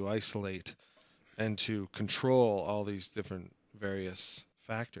difficult to isolate and to control all these different various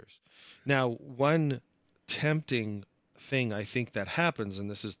factors. Now, one tempting thing I think that happens,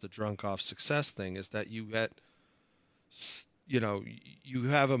 and this is the drunk off success thing, is that you get, you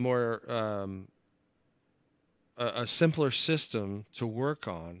have a more a simpler system to work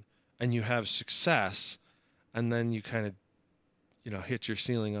on, and you have success, and then you kind of hit your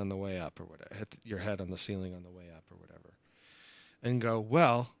ceiling on the way up, or whatever, hit your head on the ceiling on the way up, or whatever, and go,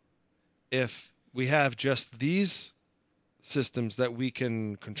 well, if we have just these systems that we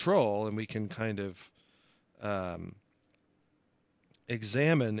can control, and we can kind of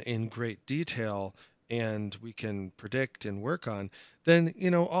examine in great detail and we can predict and work on, then,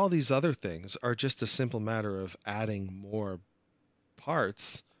 all these other things are just a simple matter of adding more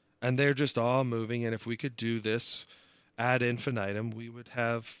parts, and they're just all moving. And if we could do this ad infinitum, we would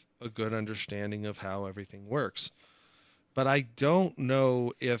have a good understanding of how everything works. But I don't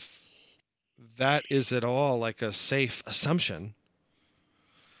know if that is at all like a safe assumption,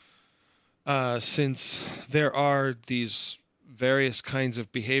 since there are these various kinds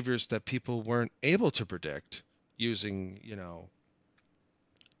of behaviors that people weren't able to predict using,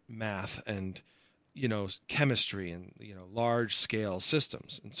 math and, chemistry and, large scale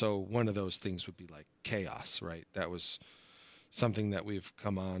systems. And so one of those things would be like chaos, right? That was something that we've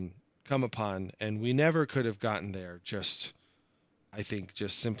come upon, and we never could have gotten there I think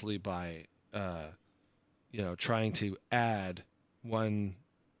just simply by, trying to add one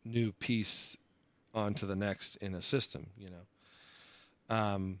new piece onto the next in a system,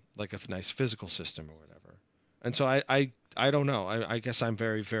 like a nice physical system or whatever. And so I don't know. I guess I'm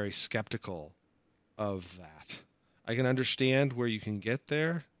very, very skeptical of that. I can understand where you can get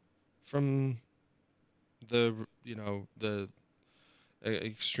there from the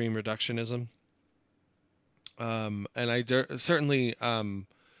extreme reductionism. And I certainly don't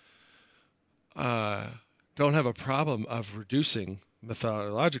have a problem of reducing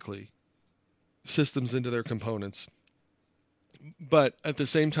methodologically systems into their components. But at the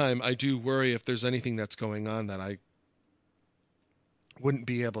same time, I do worry if there's anything that's going on that I wouldn't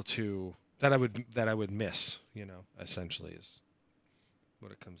be able to, that I would miss, essentially is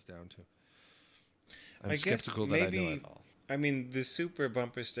what it comes down to. I'm skeptical that I know it all. I mean, the super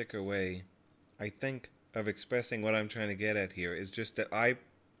bumper sticker way, I think, of expressing what I'm trying to get at here is just that I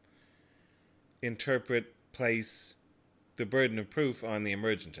place the burden of proof on the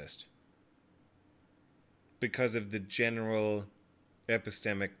emergentist because of the general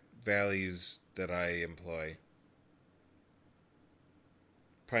epistemic values that I employ,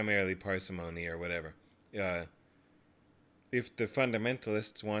 primarily parsimony or whatever. If the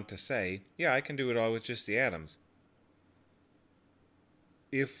fundamentalists want to say, yeah, I can do it all with just the atoms,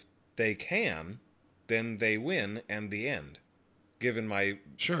 if they can, then they win and the end, given my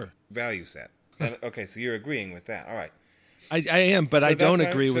value set. And, okay, so you're agreeing with that. All right. I am, but so I don't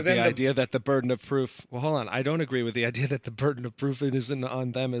agree with the idea that the burden of proof... Well, hold on. I don't agree with the idea that the burden of proof isn't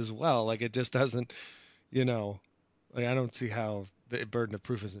on them as well. Like, it just doesn't, I don't see how the burden of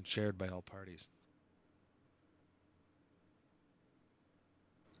proof isn't shared by all parties.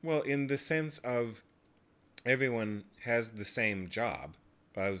 Well, in the sense of everyone has the same job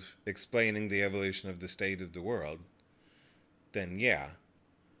of explaining the evolution of the state of the world, then yeah.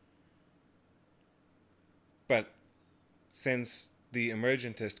 But since the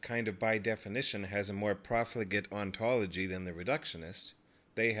emergentist kind of by definition has a more profligate ontology than the reductionist,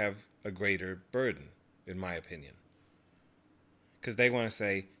 they have a greater burden, in my opinion. Because they want to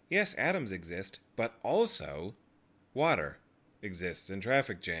say, yes, atoms exist, but also water exists, and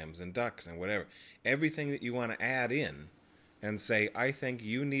traffic jams, and ducks, and whatever. Everything that you want to add in and say, I think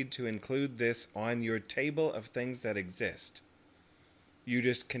you need to include this on your table of things that exist. You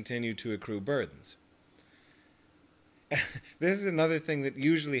just continue to accrue burdens. This is another thing that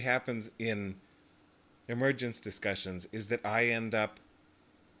usually happens in emergence discussions, is that I end up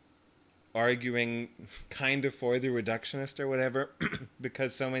arguing kind of for the reductionist or whatever,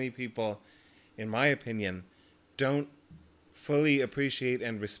 because so many people, in my opinion, don't fully appreciate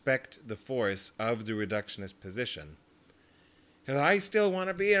and respect the force of the reductionist position. Because I still want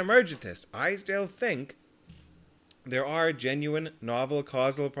to be an emergentist. I still think there are genuine novel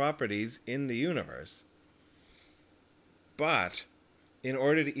causal properties in the universe. But in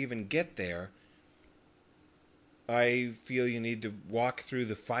order to even get there, I feel you need to walk through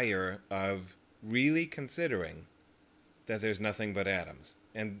the fire of really considering that there's nothing but atoms.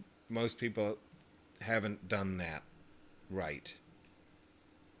 And most people haven't done that right.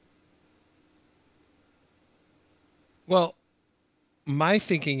 Well, my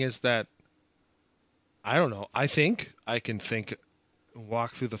thinking is that, I don't know, I think I can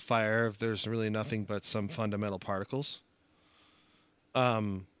walk through the fire if there's really nothing but some fundamental particles.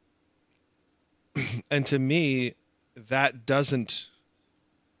 And to me, that doesn't,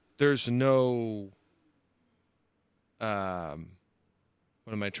 there's no, what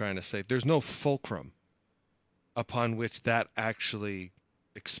am I trying to say? There's no fulcrum upon which that actually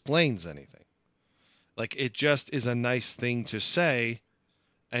explains anything. Like, it just is a nice thing to say,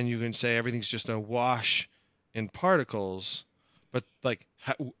 and you can say everything's just a wash in particles, but like,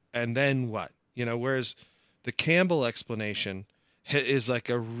 and then what? Whereas the Campbell explanation is like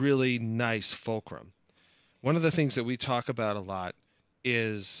a really nice fulcrum. One of the things that we talk about a lot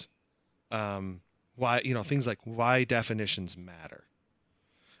is why, things like why definitions matter.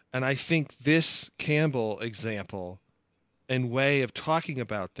 And I think this Campbell example and way of talking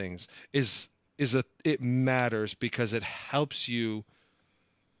about things it matters because it helps you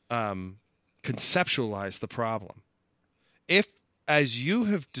conceptualize the problem. If, as you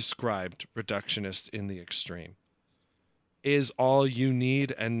have described reductionist in the extreme, is all you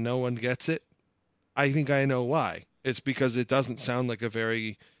need and no one gets it, I think I know why. It's because it doesn't sound like a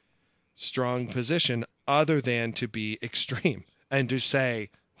very strong position other than to be extreme and to say,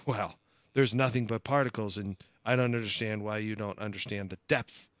 well, there's nothing but particles and I don't understand why you don't understand the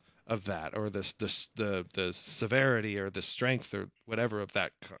depth of that or the severity or the strength or whatever of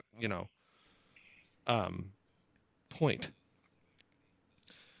that, point.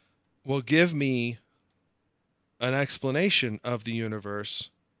 Well, give me an explanation of the universe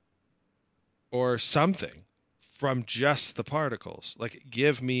or something from just the particles. Like,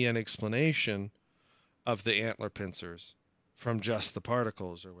 give me an explanation of the antler pincers from just the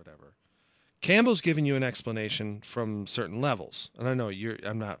particles or whatever. Campbell's giving you an explanation from certain levels. And I know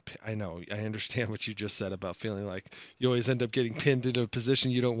I understand what you just said about feeling like you always end up getting pinned into a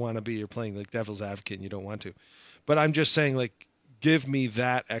position you don't want to be. You're playing like devil's advocate and you don't want to. But I'm just saying, like, give me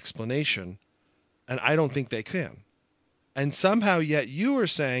that explanation. And I don't think they can. And somehow yet you are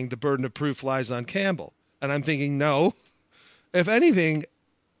saying the burden of proof lies on Campbell. And I'm thinking, no. If anything,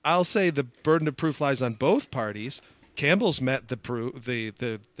 I'll say the burden of proof lies on both parties. Campbell's met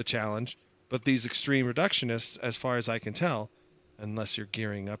the challenge, but these extreme reductionists, as far as I can tell, unless you're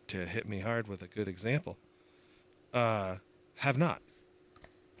gearing up to hit me hard with a good example, have not.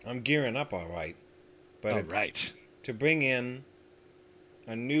 I'm gearing up all right. But all right. To bring in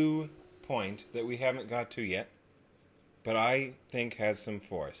a new point that we haven't got to yet, but I think has some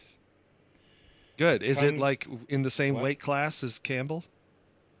force. Good. Is it like in the same weight class as Campbell?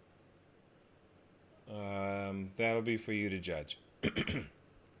 That'll be for you to judge.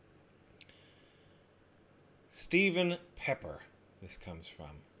 Stephen Pepper, this comes from,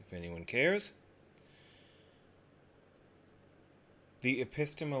 if anyone cares. The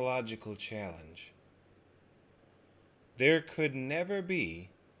epistemological challenge. There could never be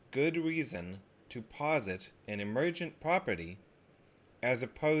good reason to posit an emergent property as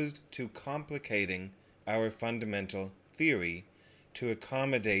opposed to complicating our fundamental theory to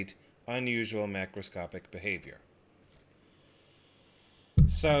accommodate unusual macroscopic behavior.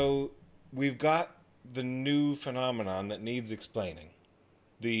 So we've got the new phenomenon that needs explaining.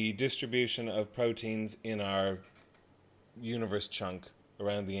 The distribution of proteins in our universe chunk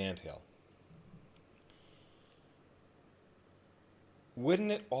around the anthill.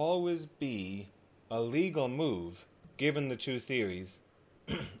 Wouldn't it always be a legal move, given the two theories,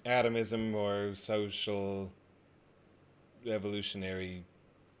 atomism or social evolutionary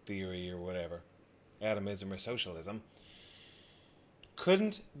theory or whatever, atomism or socialism,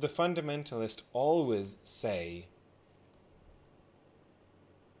 couldn't the fundamentalist always say,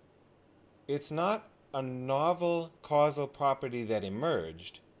 it's not a novel causal property that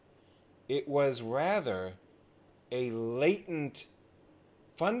emerged, it was rather a latent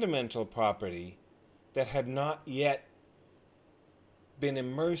fundamental property that had not yet been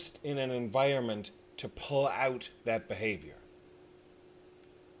immersed in an environment to pull out that behavior?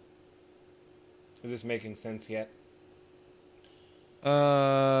 Is this making sense yet?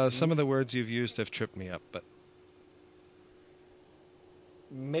 Some of the words you've used have tripped me up, but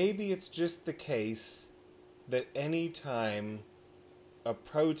maybe it's just the case that any time a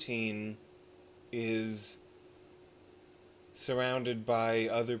protein is surrounded by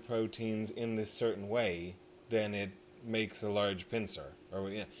other proteins in this certain way, then it makes a large pincer. Or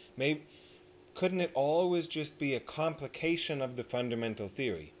maybe couldn't it always just be a complication of the fundamental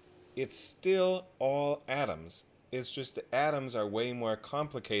theory? It's still all atoms. It's just the atoms are way more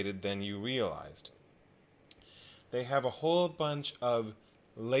complicated than you realized. They have a whole bunch of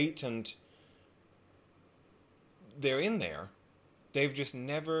latent... They're in there. They've just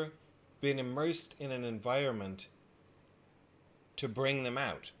never been immersed in an environment to bring them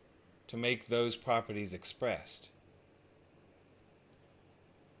out, to make those properties expressed.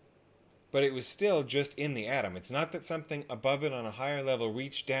 But it was still just in the atom. It's not that something above it on a higher level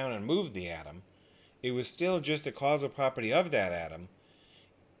reached down and moved the atom. It was still just a causal property of that atom.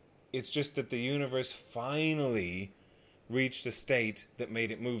 It's just that the universe finally reached a state that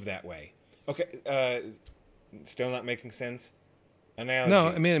made it move that way. Okay, still not making sense? Analogy. No,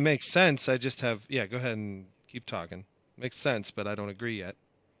 I mean, it makes sense. I just have... Yeah, go ahead and keep talking. Makes sense, but I don't agree yet.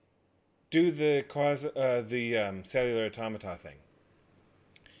 Do the cellular automata thing.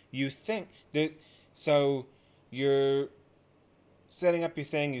 You think that... So, you're setting up your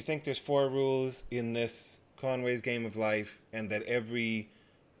thing, you think there's 4 rules in this Conway's Game of Life, and that every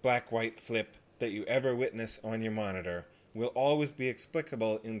black-white flip that you ever witness on your monitor will always be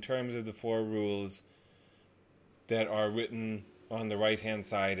explicable in terms of the 4 rules that are written on the right-hand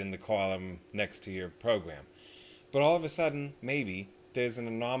side in the column next to your program. But all of a sudden, maybe, there's an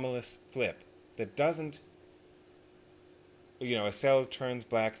anomalous flip that doesn't, a cell turns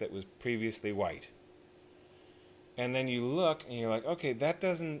black that was previously white. And then you look and you're like, okay,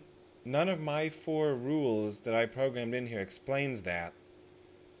 none of my 4 rules that I programmed in here explains that.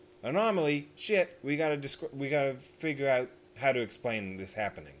 Anomaly, shit, we gotta figure out how to explain this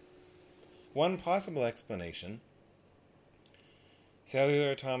happening. One possible explanation: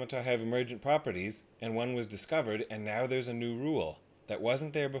 cellular automata have emergent properties, and one was discovered, and now there's a new rule that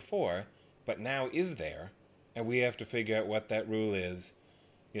wasn't there before, but now is there, and we have to figure out what that rule is.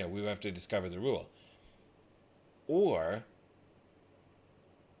 We have to discover the rule. Or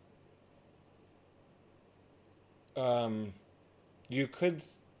you could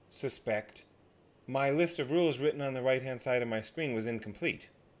suspect my list of rules written on the right-hand side of my screen was incomplete.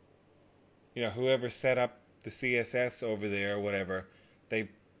 Whoever set up the CSS over there or whatever, they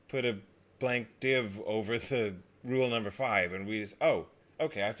put a blank div over the rule number 5, and we just,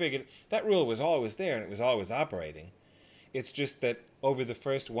 okay, I figured that rule was always there and it was always operating. It's just that over the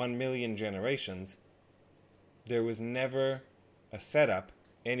first 1 million generations, there was never a setup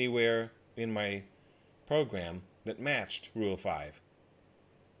anywhere in my program that matched Rule 5.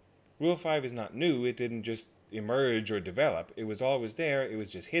 Rule 5 is not new. It didn't just emerge or develop. It was always there. It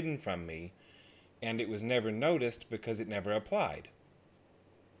was just hidden from me, and it was never noticed because it never applied.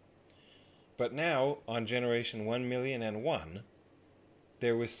 But now, on generation 1,000,001,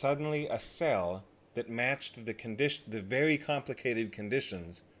 there was suddenly a cell that matched the very complicated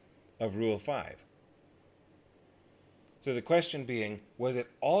conditions of Rule 5. So the question being, was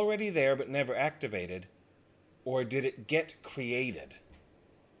it already there but never activated, or did it get created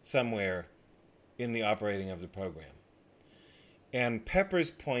somewhere in the operating of the program? And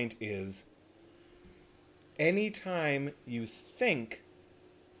Pepper's point is, anytime you think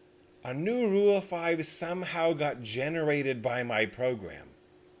a new Rule 5 somehow got generated by my program,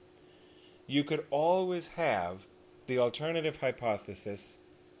 you could always have the alternative hypothesis: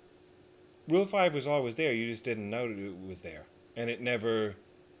 Rule 5 was always there, you just didn't know it was there. And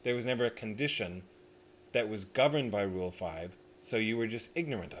there was never a condition that was governed by Rule 5, so you were just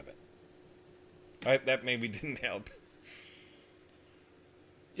ignorant of it. That maybe didn't help.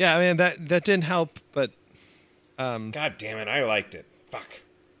 Yeah, I mean, that didn't help, but... God damn it, I liked it. Fuck.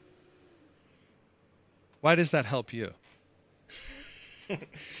 Why does that help you?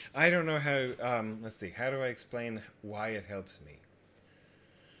 I don't know how... let's see, how do I explain why it helps me?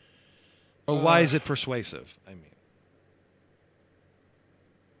 Or why is it persuasive, I mean?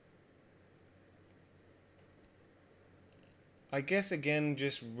 I guess, again,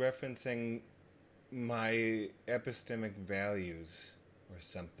 just referencing my epistemic values or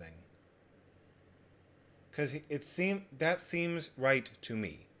something. Because that seems right to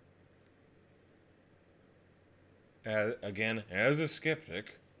me. Again, as a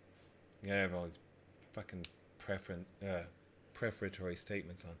skeptic, I have all these fucking prefatory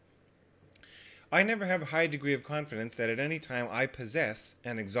statements on. I never have a high degree of confidence that at any time I possess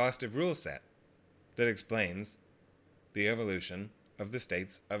an exhaustive rule set that explains the evolution of the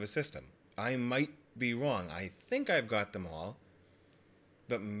states of a system. I might be wrong. I think I've got them all,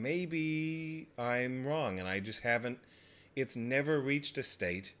 but maybe I'm wrong and I just haven't. It's never reached a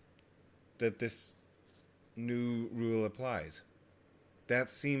state that this new rule applies. That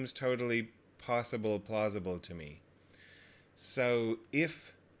seems totally plausible to me. So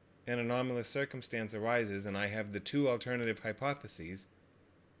if an anomalous circumstance arises and I have the 2 alternative hypotheses,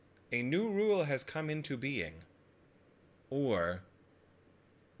 a new rule has come into being, or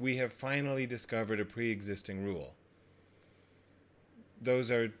we have finally discovered a pre-existing rule. Those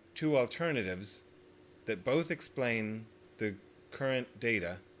are 2 alternatives that both explain the current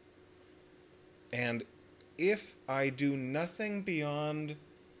data, and if I do nothing beyond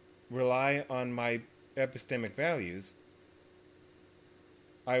rely on my epistemic values,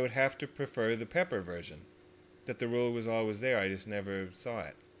 I would have to prefer the Pepper version, that the rule was always there, I just never saw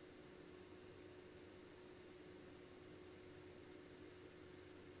it.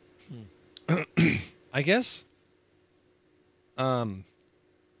 I guess I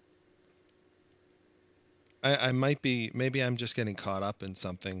might be, maybe I'm just getting caught up in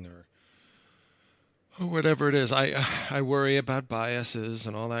something or whatever it is. I worry about biases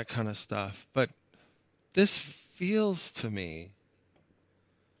and all that kind of stuff, but this feels to me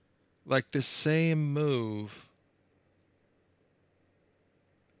like the same move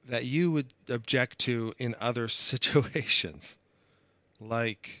that you would object to in other situations,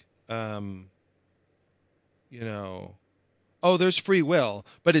 like, oh, there's free will,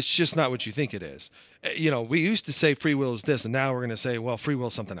 but it's just not what you think it is. We used to say free will is this, and now we're going to say, well, free will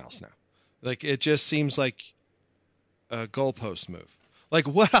is something else now. Like, it just seems like a goalpost move. Like,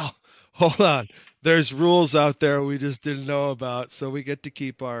 well, hold on. There's rules out there we just didn't know about, so we get to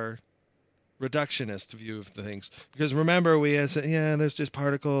keep our reductionist view of the things. Because remember, we had said, there's just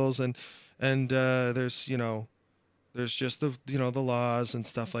particles, and there's just the laws and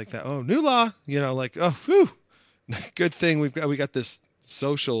stuff like that. Oh, new law, like, oh, whew, good thing we got this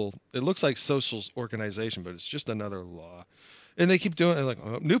social. It looks like social organization, but it's just another law. And they keep doing it, like,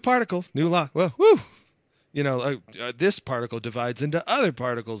 oh, new particle, new law. Well, whoo, this particle divides into other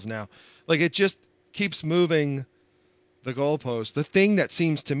particles now. Like, it just keeps moving the goalpost. The thing that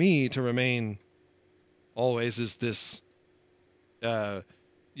seems to me to remain always is this,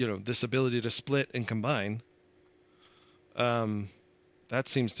 this ability to split and combine. That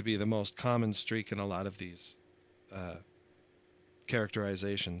seems to be the most common streak in a lot of these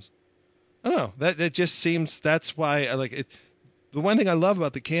characterizations. I don't know. That just seems. That's why I like it. The one thing I love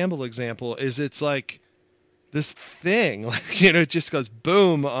about the Campbell example is it's like this thing, like, it just goes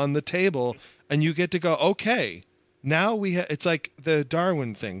boom on the table, and you get to go, okay, now it's like the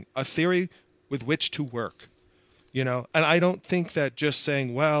Darwin thing, a theory with which to work, and I don't think that just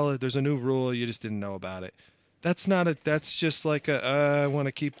saying, well, there's a new rule, you just didn't know about it. That's just like I want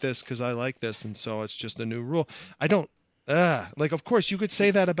to keep this because I like this, and so it's just a new rule. I don't, like, of course, you could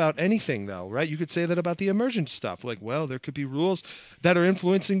say that about anything, though, right? You could say that about the emergence stuff. Like, well, there could be rules that are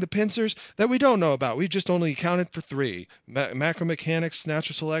influencing the pincers that we don't know about. We just only accounted for 3, macromechanics,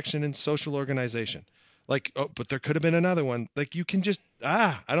 natural selection, and social organization. Like, oh, but there could have been another one. Like, you can just,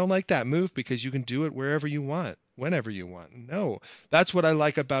 I don't like that move because you can do it wherever you want, whenever you want. No, that's what I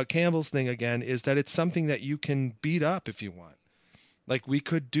like about Campbell's thing, again, is that it's something that you can beat up if you want. Like, we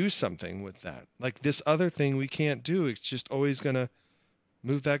could do something with that. Like, this other thing we can't do. It's just always going to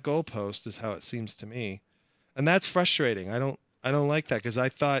move that goalpost is how it seems to me. And that's frustrating. I don't like that because I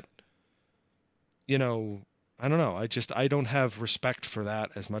thought, I don't know. I don't have respect for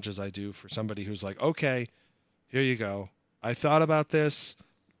that as much as I do for somebody who's like, okay, here you go. I thought about this,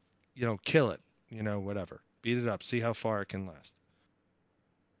 kill it, whatever. Beat it up. See how far it can last.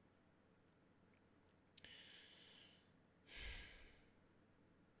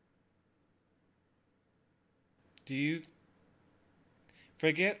 Do you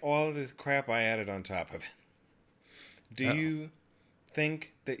forget all this crap I added on top of it? Do you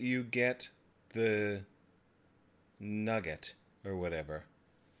think that you get the nugget or whatever?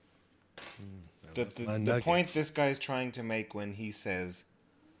 The point this guy's trying to make when he says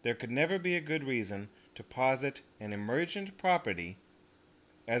there could never be a good reason to posit an emergent property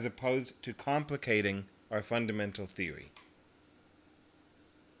as opposed to complicating our fundamental theory.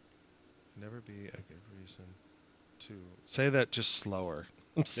 Never be a good reason to say that just slower.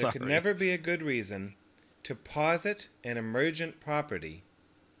 I'm sorry. There could never be a good reason to posit an emergent property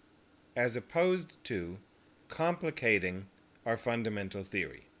as opposed to complicating our fundamental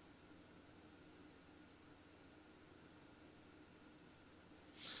theory.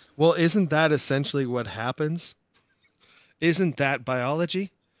 Well, isn't that essentially what happens? Isn't that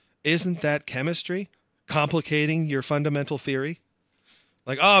biology? Isn't that chemistry? Complicating your fundamental theory?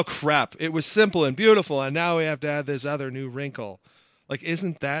 Like, oh, crap, it was simple and beautiful, and now we have to add this other new wrinkle. Like,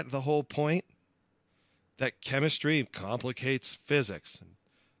 isn't that the whole point? That chemistry complicates physics, and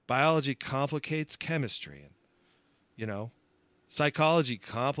biology complicates chemistry, and, psychology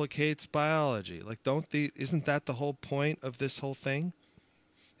complicates biology. Like, isn't that the whole point of this whole thing?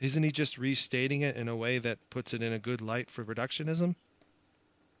 Isn't he just restating it in a way that puts it in a good light for reductionism?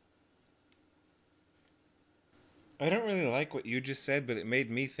 I don't really like what you just said, but it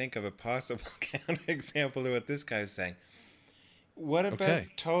made me think of a possible counterexample to what this guy's saying. What about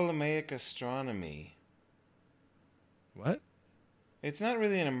Ptolemaic astronomy? What? It's not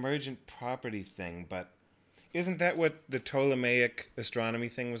really an emergent property thing, but isn't that what the Ptolemaic astronomy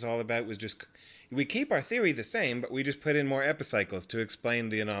thing was all about? Was just, we keep our theory the same, but we just put in more epicycles to explain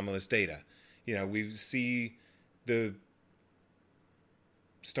the anomalous data. We see the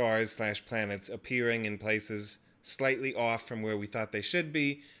stars/planets appearing in places slightly off from where we thought they should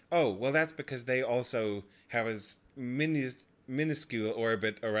be. Oh, well, that's because they also have a minuscule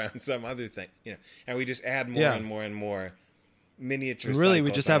orbit around some other thing, and we just add more and more and more miniature cycles. Really, we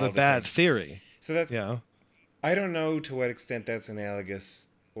just have a bad theory. So that's, I don't know to what extent that's analogous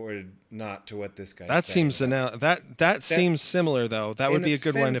or not to what this guy's That saying. seems that seems similar though. That would be a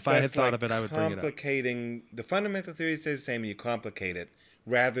good one. If I had thought of it, I would bring it up. Complicating the fundamental theory stays the same. You complicate it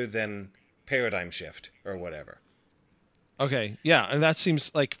rather than paradigm shift or whatever. Okay, yeah, and that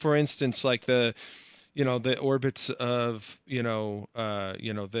seems like, for instance, like the orbits of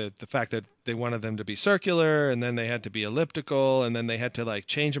the fact that they wanted them to be circular, and then they had to be elliptical, and then they had to like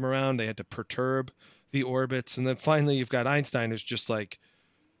change them around. They had to perturb the orbits, and then finally you've got Einstein, who's just like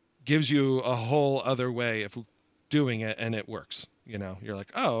gives you a whole other way of doing it, and it works. You're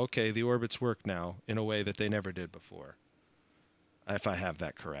like, oh, okay, the orbits work now in a way that they never did before. If I have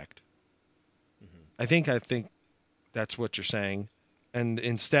that correct, I think that's what you're saying. And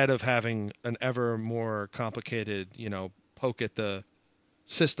instead of having an ever more complicated, poke at the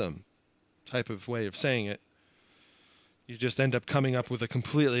system type of way of saying it, you just end up coming up with a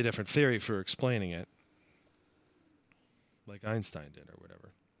completely different theory for explaining it, like Einstein did or whatever.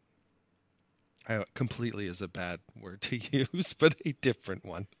 Completely is a bad word to use, but a different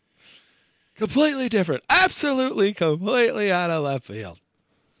one. Completely different. Absolutely, completely out of left field.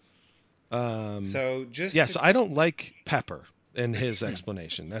 So I don't like Pepper in his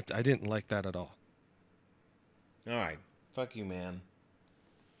explanation. That I didn't like that at all. All right, fuck you, man.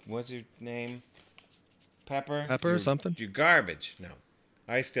 What's your name? Pepper? Pepper or something? You're garbage. No,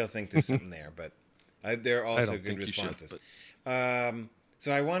 I still think there's something there, but there are also good responses.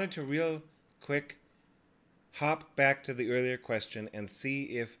 So I wanted to real quick hop back to the earlier question and see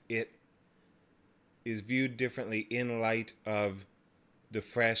if it is viewed differently in light of the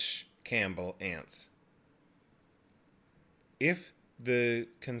fresh Campbell ants. If the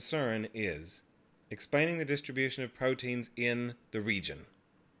concern is explaining the distribution of proteins in the region,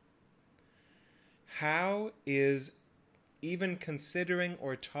 how is even considering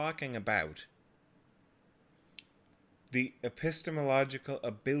or talking about the epistemological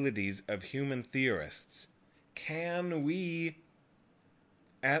abilities of human theorists, can we,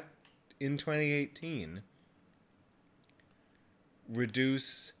 in 2018,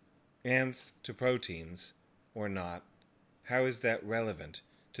 reduce ants to proteins or not? How is that relevant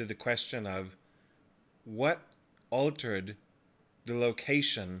to the question of what altered the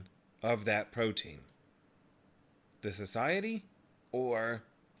location of that protein? The society or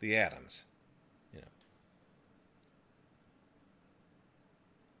the atoms?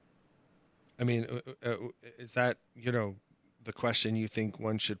 I mean, is that, the question you think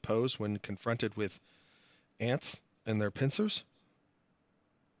one should pose when confronted with ants and their pincers?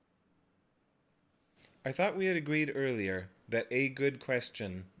 I thought we had agreed earlier that a good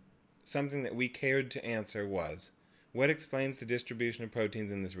question, something that we cared to answer, was, what explains the distribution of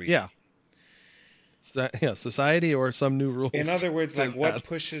proteins in this region? Yeah. Society or some new rules. In other words, like what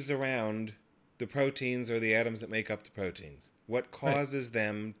pushes around the proteins or the atoms that make up the proteins? What causes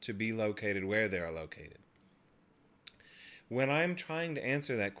them to be located where they are located? When I'm trying to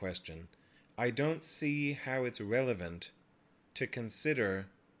answer that question, I don't see how it's relevant to consider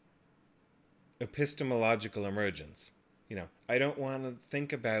epistemological emergence. I don't want to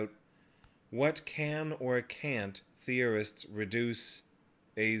think about what can or can't theorists reduce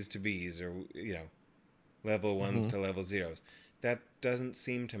A's to B's or, level ones to level zeros. That doesn't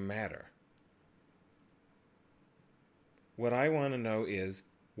seem to matter. What I want to know is,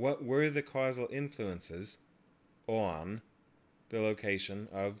 what were the causal influences on the location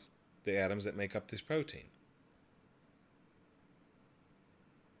of the atoms that make up this protein?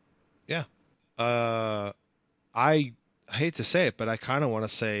 Yeah. I hate to say it, but I kind of want to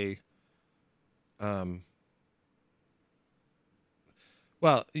say, well,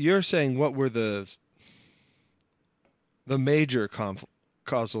 you're saying what were the major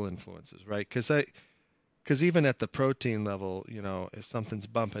causal influences, right? Because even at the protein level, if something's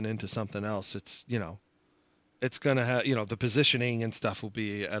bumping into something else, it's, it's going to have, the positioning and stuff will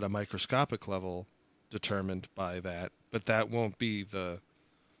be at a microscopic level determined by that, but that won't be the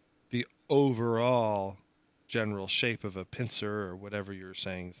overall general shape of a pincer or whatever you're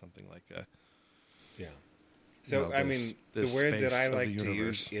saying, something like that. Yeah. So, the word that I like to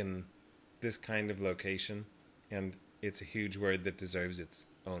use in this kind of location, and it's a huge word that deserves its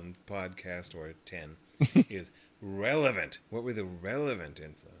own podcast or 10, is relevant. What were the relevant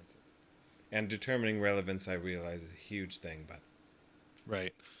influences? And determining relevance, I realize, is a huge thing, but...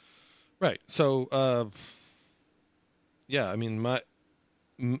 Right. So, yeah,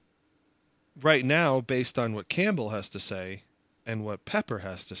 right now, based on what Campbell has to say and what Pepper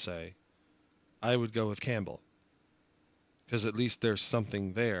has to say, I would go with Campbell. Because at least there's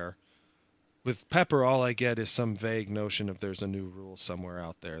something there. With Pepper, all I get is some vague notion of there's a new rule somewhere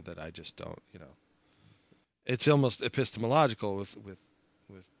out there that I just don't, It's almost epistemological with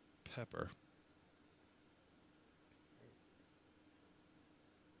pepper.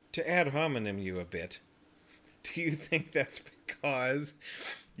 To ad hominem you a bit, do you think that's because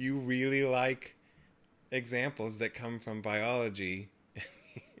you really like examples that come from biology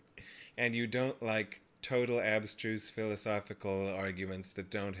and you don't like total abstruse philosophical arguments that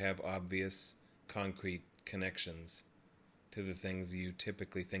don't have obvious concrete connections to the things you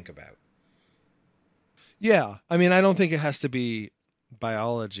typically think about? Yeah, I mean, I don't think it has to be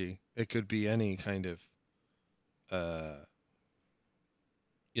biology. It could be any kind of, uh,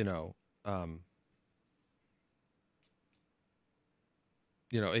 you know, um,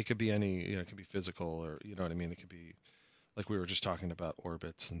 it could be any, it could be physical, or you know what I mean. It could be like we were just talking about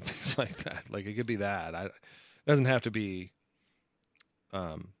orbits and things like that. Like it could be that. It doesn't have to be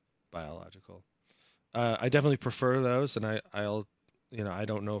um, biological. I definitely prefer those, and I'll, I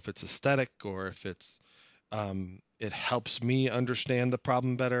don't know if it's aesthetic or if it's, it helps me understand the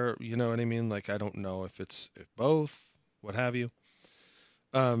problem better. You know what I mean? Like I don't know if both, what have you.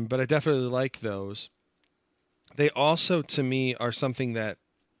 But I definitely like those. They also, to me, are something that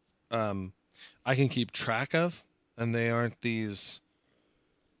um, I can keep track of, and they aren't these.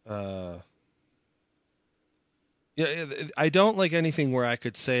 Uh, I don't like anything where I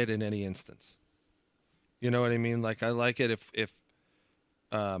could say it in any instance. You know what I mean? Like I like it if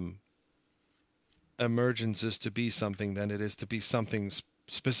um, emergence is to be something, then it is to be something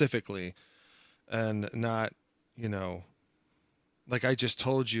specifically, and not, you know, like I just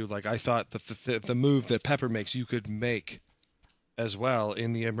told you. Like I thought the move that Pepper makes, you could make as well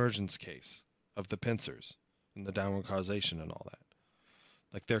in the emergence case of the pincers and the downward causation and all that.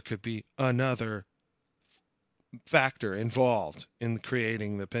 Like there could be another factor involved in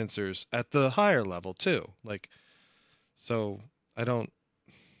creating the pincers at the higher level too. Like, so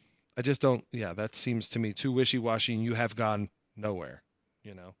I just don't, yeah, that seems to me too wishy-washy, and you have gone nowhere,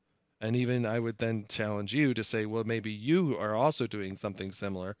 you know? And even I would then challenge you to say, well, maybe you are also doing something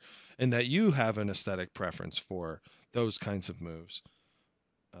similar and that you have an aesthetic preference for those kinds of moves.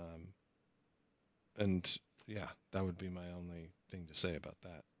 And yeah, that would be my only thing to say about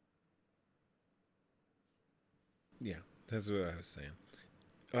that. Yeah, that's what I was saying.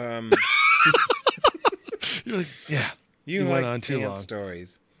 You're like, yeah, You went like on too ant long.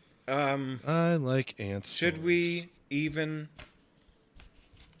 stories. I like ant Should stories. we even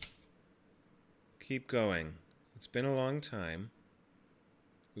keep going? It's been a long time.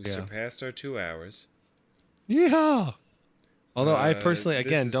 We've surpassed our 2 hours. Yeah. Although I personally, This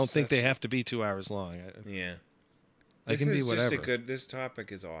again, is don't think they such- have to be 2 hours long. Yeah. They can be whatever. This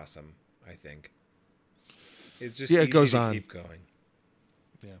topic is awesome, I think. It's just Yeah, it easy goes to on. keep going.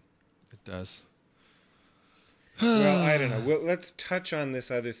 Yeah, it does. Well, I don't know. Well, let's touch on this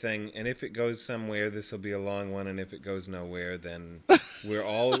other thing, and if it goes somewhere, this will be a long one, and if it goes nowhere, then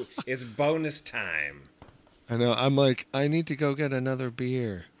it's bonus time. I know. I'm like, I need to go get another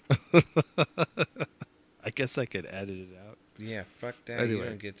beer. I guess I could edit it out. Yeah, fuck that.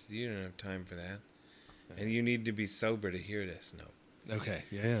 Anyway. You don't have time for that. And you need to be sober to hear this. No. Okay.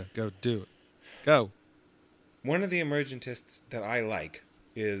 Yeah. Go do it. Go. One of the emergentists that I like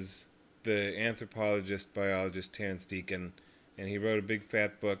is the anthropologist, biologist Terence Deacon, and he wrote a big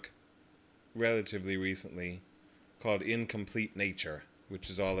fat book relatively recently called Incomplete Nature,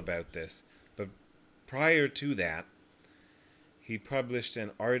 which is all about this. But prior to that, he published an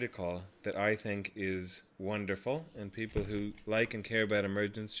article that I think is wonderful, and people who like and care about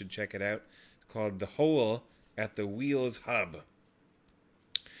emergence should check it out. It's called The Hole at the Wheels Hub.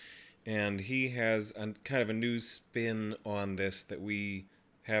 And he has kind of a new spin on this that we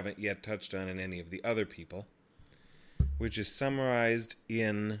haven't yet touched on in any of the other people, which is summarized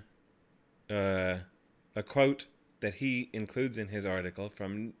in a quote that he includes in his article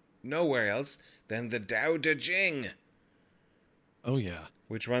from nowhere else than the Tao Te Ching. Oh, yeah.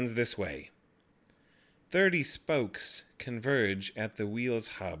 Which runs this way. 30 spokes converge at the wheel's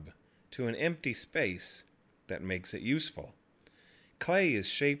hub to an empty space that makes it useful. Clay is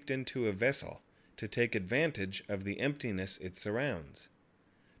shaped into a vessel to take advantage of the emptiness it surrounds.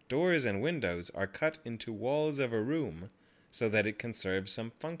 Doors and windows are cut into walls of a room so that it can serve some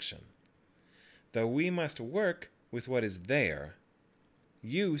function. Though we must work with what is there,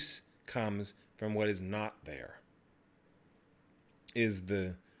 use comes from what is not there, is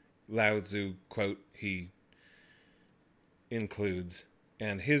the Lao Tzu quote he includes.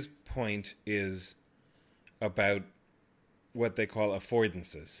 And his point is about what they call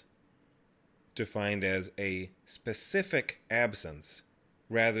affordances, defined as a specific absence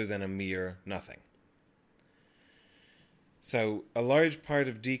rather than a mere nothing. So a large part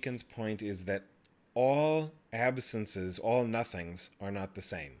of Deacon's point is that all absences, all nothings, are not the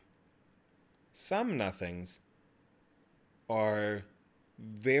same. some nothings are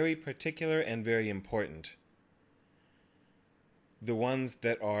very particular and very important. The ones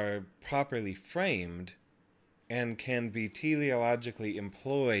that are properly framed and can be teleologically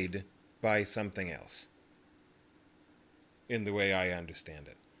employed by something else, in the way I understand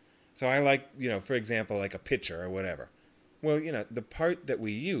it. So I like, for example, like a pitcher or whatever. Well, the part that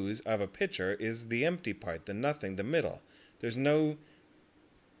we use of a pitcher is the empty part, the nothing, the middle. There's no,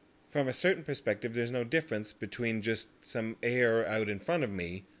 from a certain perspective, there's no difference between just some air out in front of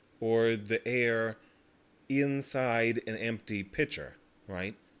me or the air inside an empty pitcher,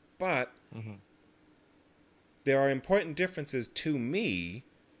 right? But there are important differences to me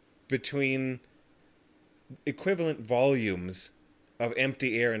between equivalent volumes of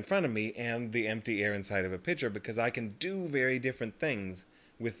empty air in front of me and the empty air inside of a pitcher, because I can do very different things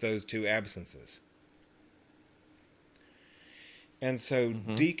with those two absences. And so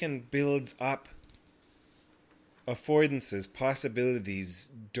Deacon builds up affordances,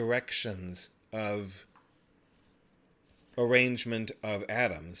 possibilities, directions of arrangement of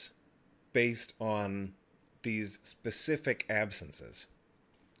atoms based on these specific absences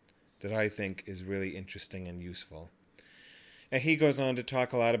that I think is really interesting and useful. And he goes on to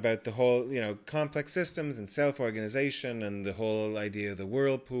talk a lot about the whole, complex systems and self-organization and the whole idea of the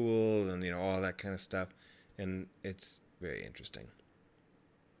whirlpool and, all that kind of stuff. And it's very interesting.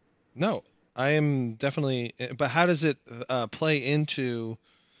 No, I am definitely... But how does it play into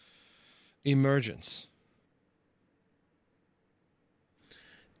emergence?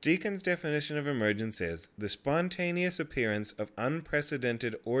 Deacon's definition of emergence is the spontaneous appearance of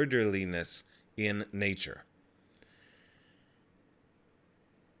unprecedented orderliness in nature.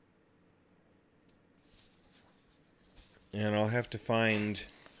 And I'll have to find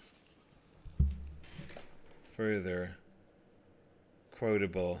further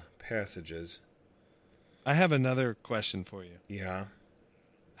quotable passages. I have another question for you. Yeah.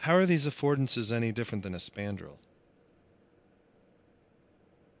 How are these affordances any different than a spandrel?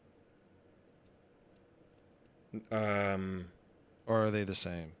 Or are they the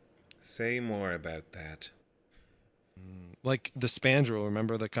same? Say more about that. Like the spandrel,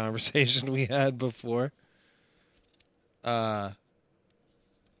 remember the conversation we had before? That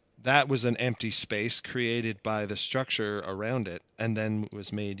was an empty space created by the structure around it and then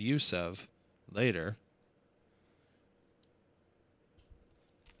was made use of later.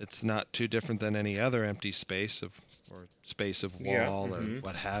 It's not too different than any other empty space or space of wall or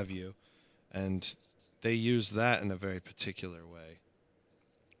what have you. And they use that in a very particular way.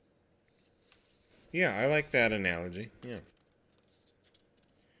 Yeah, I like that analogy. Yeah.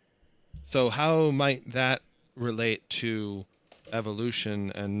 So how might that relate to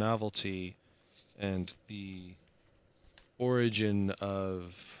evolution and novelty and the origin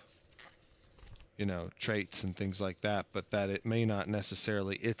of, traits and things like that, but that it may not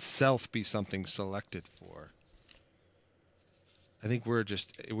necessarily itself be something selected for? I think we're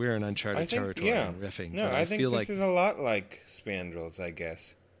in uncharted territory and riffing. No, I think this is a lot like spandrels, I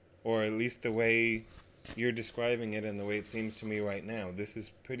guess. Or at least the way you're describing it and the way it seems to me right now. This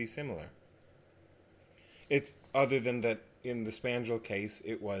is pretty similar. It's other than that in the spandrel case,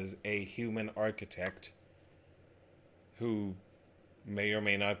 it was a human architect who may or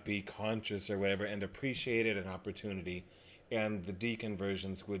may not be conscious or whatever and appreciated an opportunity, and the Deacon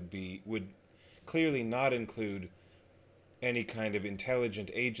versions would clearly not include any kind of intelligent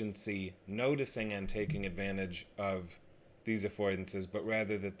agency noticing and taking advantage of these affordances, but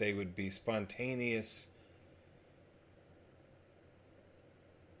rather that they would be spontaneous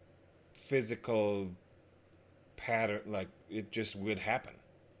physical pattern, like it just would happen.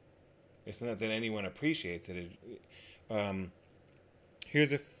 It's not that anyone appreciates it.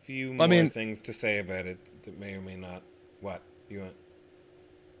 Here's a few more things to say about it that may or may not. What you want?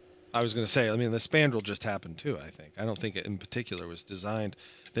 I was going to say, the spandrel just happened too, I think. I don't think it in particular was designed.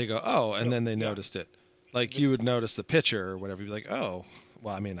 They go, oh, and then they noticed it. Like you would notice the picture or whatever. You'd be like, oh,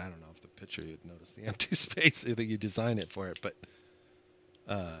 well, I don't know if the picture you'd notice the empty space. I think you design it for it, but...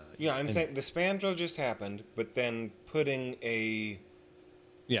 I'm saying the spandrel just happened, but then putting a...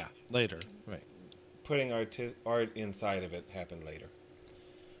 Yeah, later, right. Putting art inside of it happened later.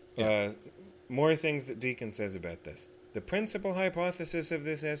 Yeah. More things that Deacon says about this. The principal hypothesis of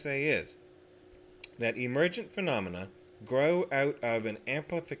this essay is that emergent phenomena grow out of an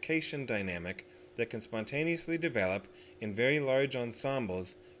amplification dynamic that can spontaneously develop in very large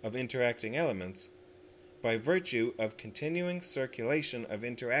ensembles of interacting elements by virtue of continuing circulation of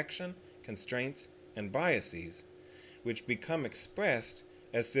interaction, constraints, and biases, which become expressed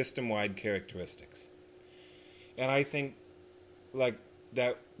as system-wide characteristics. And I think, like,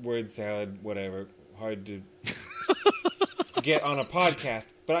 that word salad, whatever, hard to get on a podcast.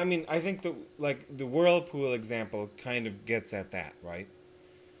 But I mean, I think the whirlpool example kind of gets at that, right?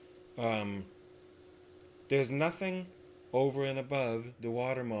 There's nothing over and above the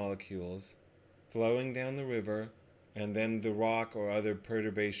water molecules flowing down the river, and then the rock or other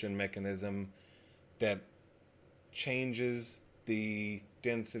perturbation mechanism that changes the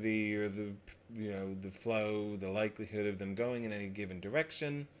density or the flow, the likelihood of them going in any given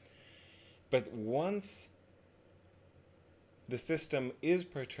direction. But once the system is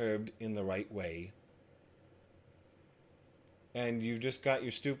perturbed in the right way, and you've just got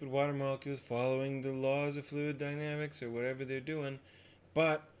your stupid water molecules following the laws of fluid dynamics or whatever they're doing,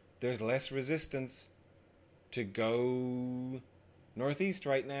 but there's less resistance to go northeast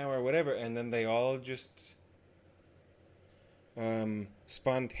right now or whatever, and then they all just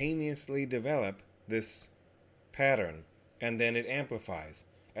spontaneously develop this pattern, and then it amplifies.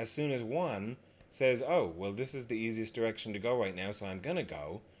 As soon as one says, oh, well, this is the easiest direction to go right now, so I'm going to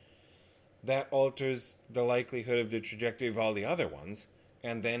go, that alters the likelihood of the trajectory of all the other ones,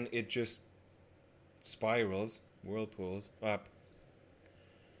 and then it just spirals, whirlpools, up.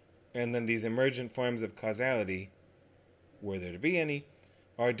 And then these emergent forms of causality, were there to be any,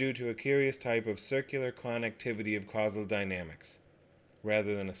 are due to a curious type of circular connectivity of causal dynamics,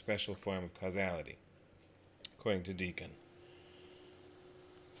 rather than a special form of causality, according to Deacon.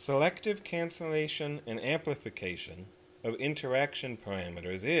 Selective cancellation and amplification of interaction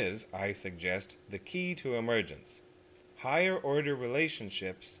parameters is, I suggest, the key to emergence. Higher order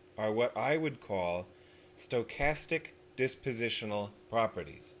relationships are what I would call stochastic dispositional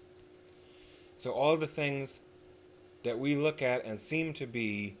properties. So all the things that we look at and seem to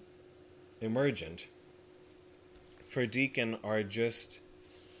be emergent, for Deacon, are just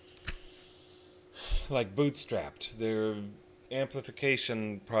like bootstrapped. They're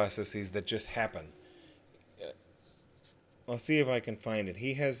amplification processes that just happen. I'll see if I can find it.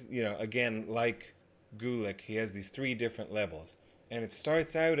 He has, again, like Gulick, he has these 3 different levels. And it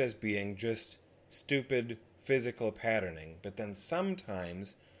starts out as being just stupid physical patterning. But then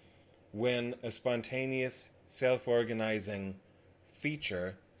sometimes, when a spontaneous, self-organizing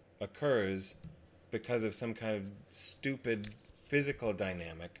feature occurs because of some kind of stupid physical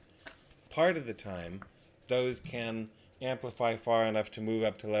dynamic, part of the time, those can amplify far enough to move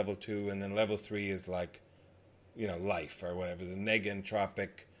up to level 2, and then level 3 is like, life or whatever, the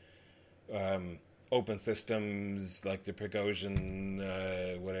neg-entropic open systems, like the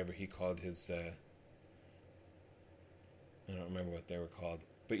Prigozhin, whatever he called his, I don't remember what they were called.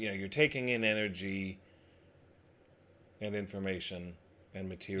 But, you're taking in energy and information and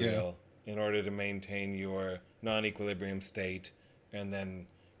material in order to maintain your non-equilibrium state, and then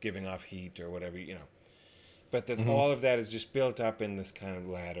giving off heat or whatever, But that all of that is just built up in this kind of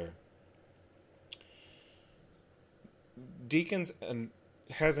ladder. Deacon's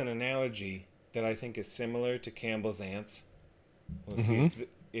has an analogy that I think is similar to Campbell's ants. We'll see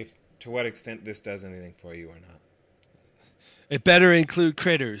if to what extent this does anything for you or not. It better include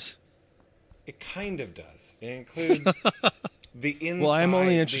critters. It kind of does. It includes the inside. Well, I'm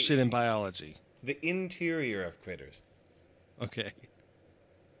only interested in biology. The interior of critters. Okay.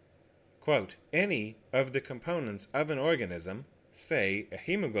 Quote, any of the components of an organism, say a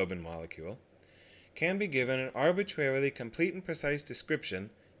hemoglobin molecule, can be given an arbitrarily complete and precise description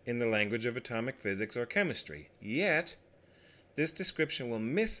in the language of atomic physics or chemistry. Yet, this description will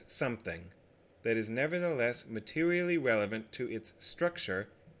miss something that is nevertheless materially relevant to its structure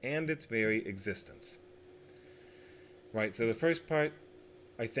and its very existence. Right, so the first part,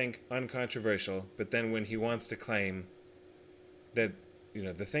 I think, uncontroversial, but then when he wants to claim that,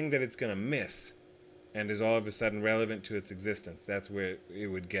 the thing that it's going to miss and is all of a sudden relevant to its existence, that's where it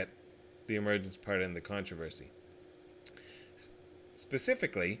would get the emergence part and the controversy.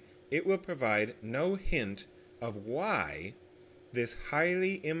 Specifically, it will provide no hint of why this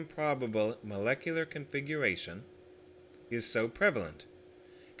highly improbable molecular configuration is so prevalent,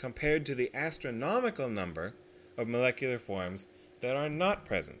 compared to the astronomical number of molecular forms that are not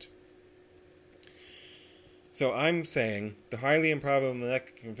present. So I'm saying the highly improbable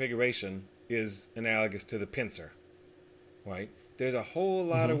molecular configuration is analogous to the pincer, right? There's a whole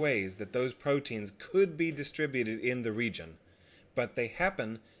lot of ways that those proteins could be distributed in the region, but they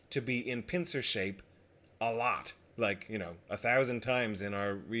happen to be in pincer shape a lot, like, 1,000 times in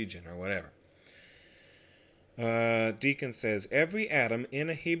our region or whatever. Deacon says, every atom in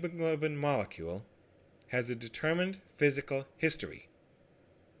a hemoglobin molecule has a determined physical history.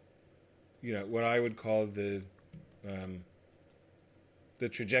 What I would call the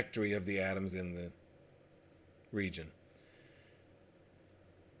trajectory of the atoms in the region.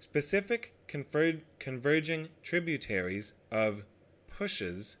 Specific converging tributaries of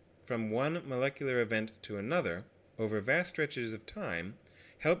pushes from one molecular event to another over vast stretches of time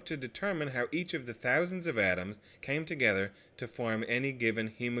help to determine how each of the thousands of atoms came together to form any given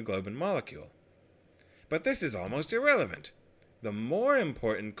hemoglobin molecule. But this is almost irrelevant. The more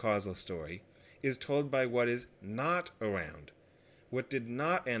important causal story is told by what is not around, what did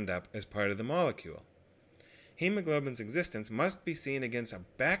not end up as part of the molecule. Hemoglobin's existence must be seen against a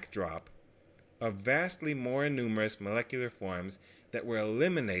backdrop of vastly more numerous molecular forms that were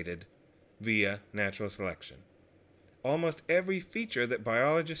eliminated via natural selection. Almost every feature that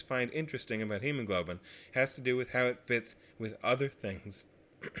biologists find interesting about hemoglobin has to do with how it fits with other things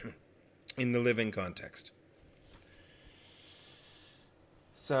in the living context.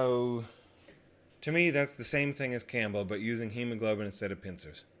 So, to me, that's the same thing as Campbell, but using hemoglobin instead of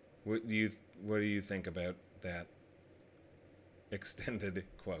pincers. What do you think about that extended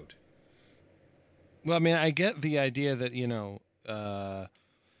quote? Well, I mean, I get the idea that,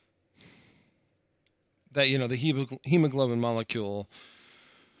 the hemoglobin molecule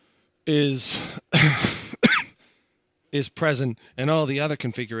is is present and all the other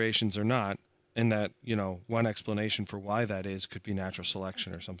configurations are not, and that, one explanation for why that is could be natural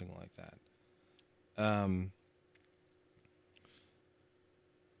selection or something like that.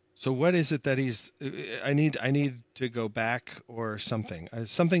 So what is it that I need to go back or something.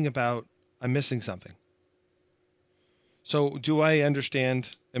 Something about I'm missing something. So do I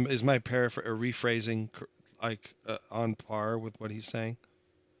understand? Is my rephrasing on par with what he's saying?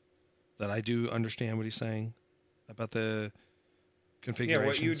 That I do understand what he's saying about the configurations? Yeah,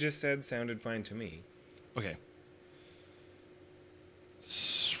 what you just said sounded fine to me. Okay.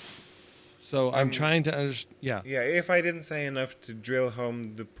 So I'm trying to understand. Yeah. Yeah, if I didn't say enough to drill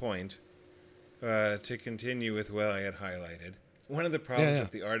home the point, to continue with what I had highlighted. One of the problems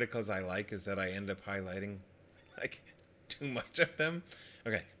with the articles I like is that I end up highlighting too much of them.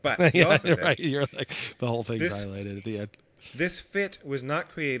 Okay, but he also said, right. You're like the whole thing's highlighted at the end. This fit was not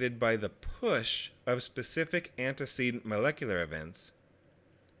created by the push of specific antecedent molecular events,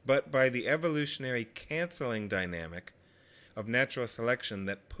 but by the evolutionary canceling dynamic of natural selection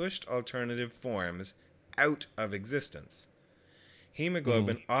that pushed alternative forms out of existence.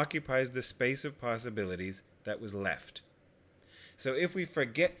 Hemoglobin occupies the space of possibilities that was left. So if we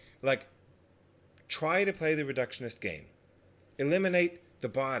forget, try to play the reductionist game. Eliminate the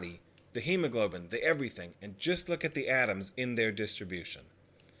body, the hemoglobin, the everything, and just look at the atoms in their distribution.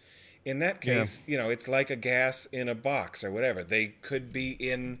 In that case, it's like a gas in a box or whatever. They could be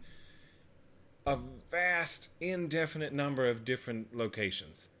in a vast, indefinite number of different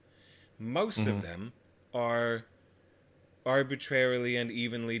locations. Most of them are arbitrarily and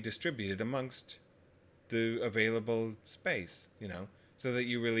evenly distributed amongst the available space, so that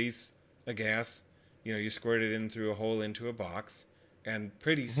you release a gas, you squirt it in through a hole into a box, and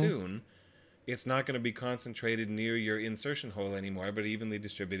pretty soon it's not going to be concentrated near your insertion hole anymore, but evenly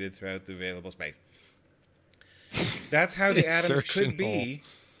distributed throughout the available space. That's how the atoms could be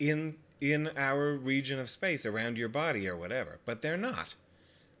in our region of space around your body or whatever, but they're not.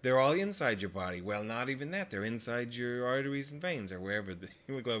 They're all inside your body. Well, not even that. They're inside your arteries and veins or wherever the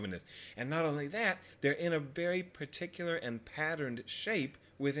hemoglobin is. And not only that, they're in a very particular and patterned shape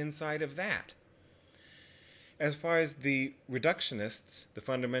with inside of that. As far as the reductionists, the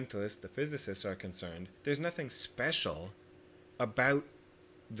fundamentalists, the physicists are concerned, there's nothing special about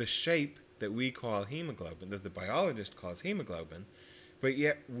the shape that we call hemoglobin, that the biologist calls hemoglobin, but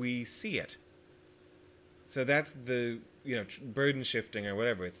yet we see it. So that's the, burden shifting or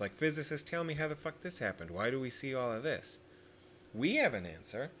whatever. It's like, physicists, tell me how the fuck this happened. Why do we see all of this? We have an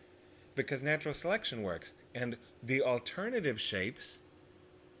answer, because natural selection works. And the alternative shapes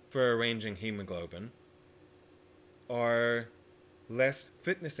for arranging hemoglobin are less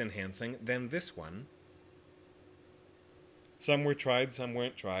fitness enhancing than this one. Some were tried, some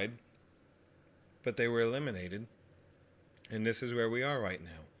weren't tried, but they were eliminated. And this is where we are right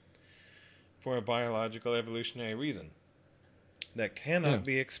now, for a biological evolutionary reason that cannot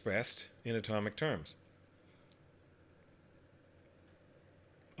be expressed in atomic terms.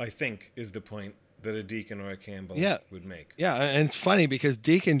 I think is the point that a Deacon or a Campbell would make. Yeah, and it's funny because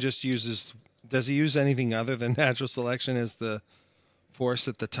Deacon just does he use anything other than natural selection as the force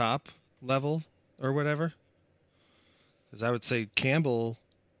at the top level or whatever? Because I would say Campbell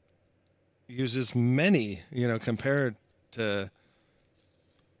uses many, compared to,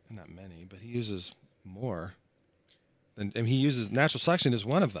 not many, but he uses more. And he uses natural selection as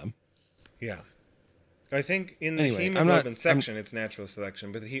one of them. Yeah. I think in the hemoglobin section it's natural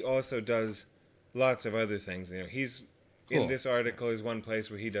selection, but he also does lots of other things. He's in this article is one place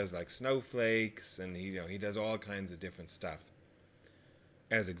where he does like snowflakes, and he does all kinds of different stuff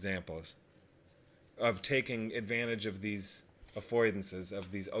as examples of taking advantage of these affordances,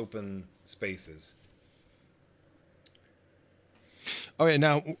 of these open spaces. Okay,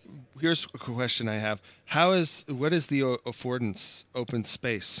 now here's a question I have. What is the affordance open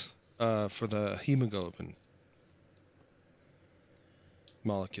space for the hemoglobin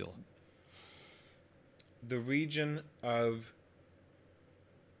molecule? The region of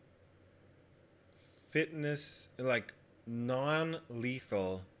fitness, like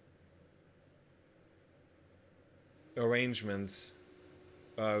non-lethal arrangements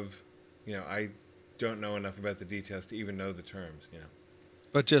of, I don't know enough about the details to even know the terms,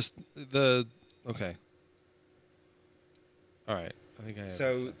 But just okay. All right. I think I have a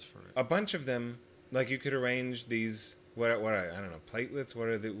So sense for it. a bunch of them, like you could arrange these, I don't know, platelets,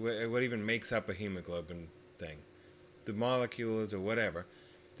 what even makes up a hemoglobin thing? The molecules or whatever.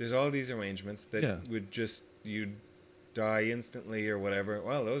 There's all these arrangements that would just, you'd die instantly or whatever.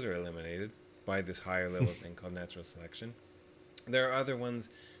 Well, those are eliminated by this higher level thing called natural selection. There are other ones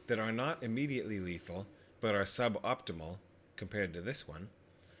that are not immediately lethal, but are suboptimal compared to this one.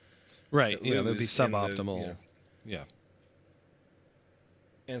 Right. Yeah, they'd be suboptimal. Yeah.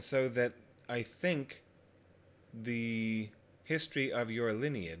 And so that I think the history of your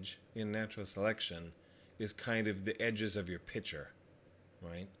lineage in natural selection is kind of the edges of your picture,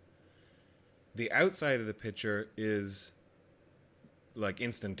 right? The outside of the picture is like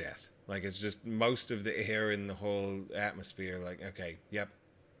instant death. Like it's just most of the air in the whole atmosphere. Like, okay, yep,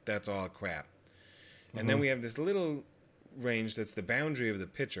 that's all crap. And then we have this little range that's the boundary of the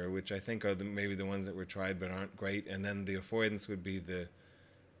picture, which I think are maybe the ones that were tried but aren't great. And then the affordance would be the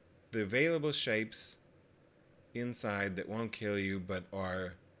available shapes inside that won't kill you but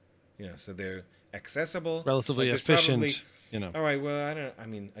are, so they're accessible, relatively efficient. All right, well,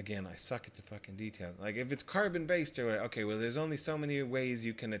 again, I suck at the fucking detail. Like, if it's carbon-based or whatever, okay, well, there's only so many ways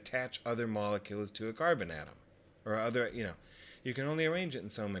you can attach other molecules to a carbon atom. Or other, you can only arrange it in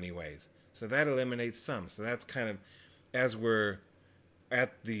so many ways. So that eliminates some. So that's kind of, as we're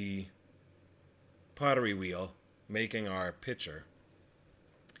at the pottery wheel making our pitcher,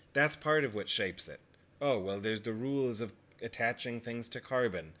 that's part of what shapes it. Oh, well, there's the rules of attaching things to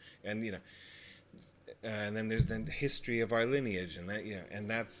carbon. And, and then there's the history of our lineage, and that and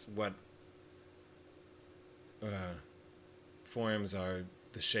that's what forms the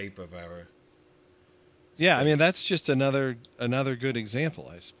shape of our. Yeah, space. I mean that's just another good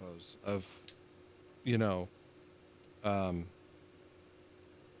example, I suppose, of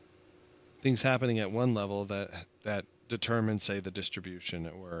things happening at one level that determine, say, the distribution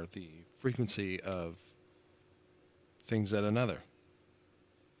or the frequency of things at another.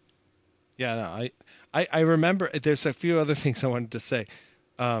 Yeah, no, I remember there's a few other things I wanted to say.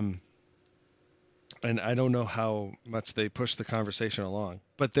 And I don't know how much they pushed the conversation along,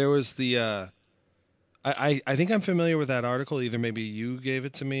 but there was the, I think I'm familiar with that article. Either maybe you gave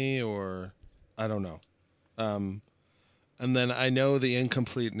it to me or I don't know. And then I know the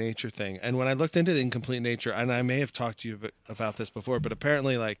incomplete nature thing. And when I looked into the incomplete nature, and I may have talked to you about this before, but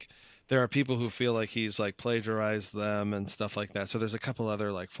apparently like there are people who feel like he's like plagiarized them and stuff like that. So there's a couple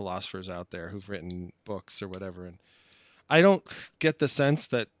other like philosophers out there who've written books or whatever. And I don't get the sense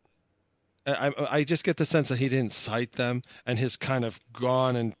that I just get the sense that he didn't cite them and has kind of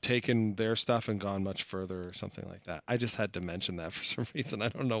gone and taken their stuff and gone much further or something like that. I just had to mention that for some reason. I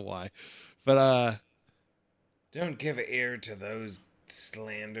don't know why, but don't give ear to those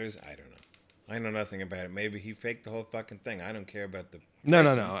slanders. I don't know. I know nothing about it. Maybe he faked the whole fucking thing. I don't care about the no.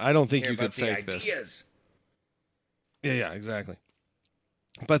 person. I don't think I care you could about fake the ideas. this. Yeah, exactly.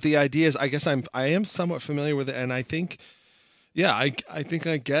 But the ideas, I guess I am somewhat familiar with it, and I think, yeah, I think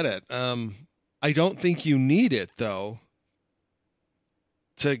I get it. I don't think you need it though.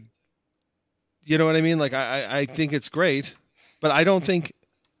 To, you know what I mean? Like I think it's great, but I don't think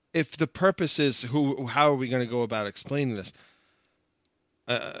if the purpose is how are we going to go about explaining this?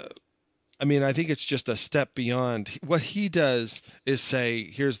 I mean, I think it's just a step beyond. What he does is say,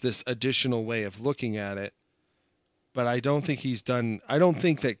 here's this additional way of looking at it, but I don't think I don't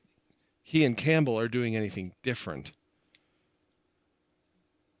think that he and Campbell are doing anything different.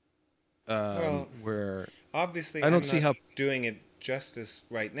 Well, where obviously I don't I'm see not how doing it justice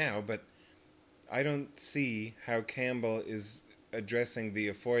right now, but I don't see how Campbell is addressing the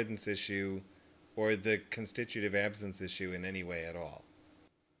affordance issue or the constitutive absence issue in any way at all.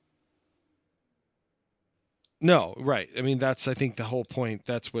 No, right. I mean, that's, I think, the whole point.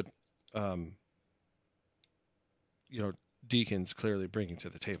 That's what, Deacon's clearly bringing to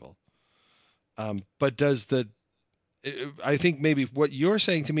the table. But does the I think maybe what you're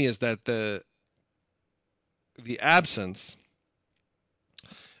saying to me is that the absence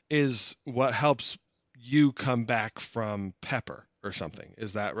is what helps you come back from Pepper or something.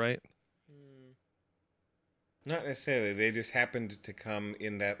 Is that right? Not necessarily. They just happened to come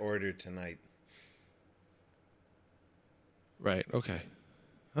in that order tonight. Right. Okay.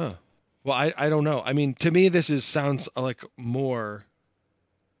 Huh. Well, I don't know. I mean, to me, sounds like more,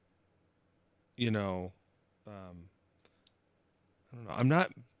 you know, I don't know. I'm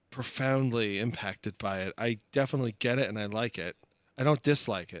not profoundly impacted by it. I definitely get it and I like it. I don't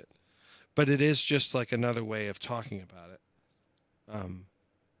dislike it, but it is just like another way of talking about it.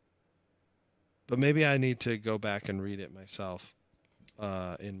 But maybe I need to go back and read it myself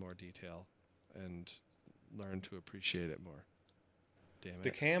in more detail and learn to appreciate it more. Damn it.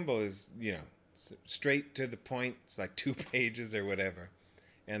 The Campbell is, straight to the point. It's like 2 pages or whatever.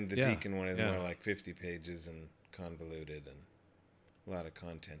 And the Deacon one is more like 50 pages and convoluted and a lot of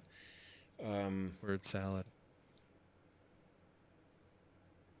content. Word salad.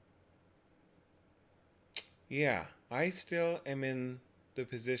 Yeah, I still am in the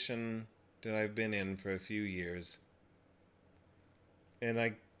position that I've been in for a few years. And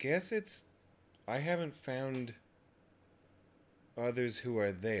I guess I haven't found others who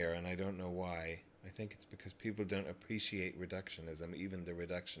are there, and I don't know why. I think it's because people don't appreciate reductionism, even the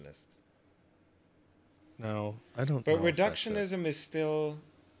reductionists. No, I don't But know. But reductionism is still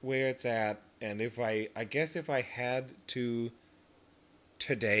where it's at, and if I guess if I had to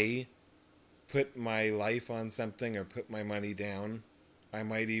today put my life on something or put my money down, I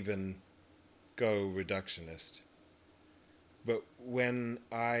might even go reductionist. But when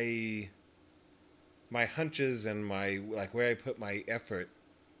my hunches and where I put my effort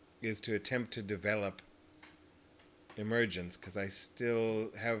is to attempt to develop emergence, because I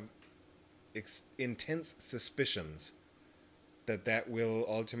still have intense suspicions that will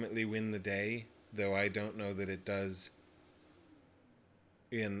ultimately win the day, though I don't know that it does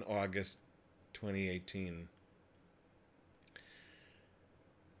in August 2018.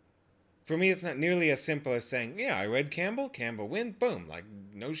 For me, it's not nearly as simple as saying, yeah, I read Campbell win, boom, like,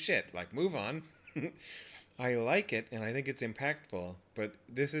 no shit, like, move on. I like it, and I think it's impactful, but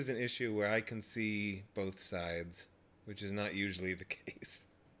this is an issue where I can see both sides, which is not usually the case.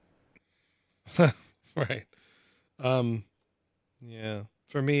 Right. Yeah.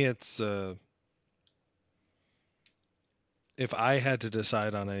 For me, it's if I had to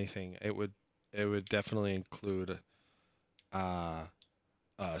decide on anything, it would definitely include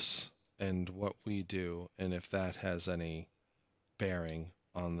us and what we do, and if that has any bearing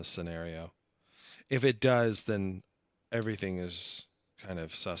on the scenario. If it does, then everything is kind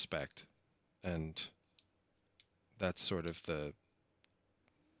of suspect, and that's sort of the.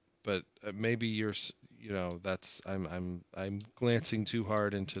 But maybe that's I'm glancing too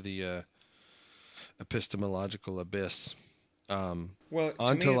hard into the epistemological abyss. Well,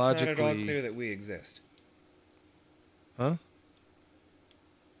 to me, it's not at all clear that we exist. Huh?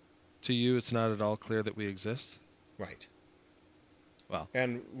 To you, it's not at all clear that we exist? Right. Well,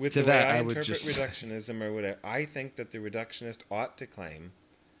 and with the way I interpret reductionism or whatever, I think that the reductionist ought to claim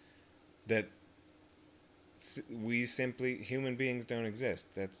that we simply, human beings don't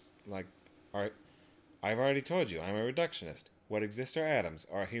exist. That's like, I've already told you, I'm a reductionist. What exists are atoms.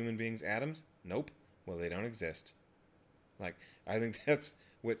 Are human beings atoms? Nope. Well, they don't exist. Like, I think that's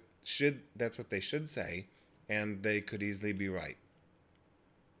what they should say, and they could easily be right.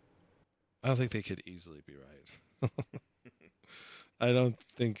 I don't think they could easily be right. I don't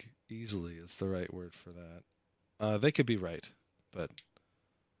think easily is the right word for that. They could be right, but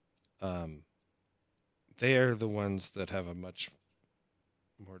they are the ones that have a much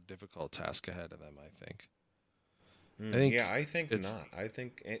more difficult task ahead of them, I think. I think not. I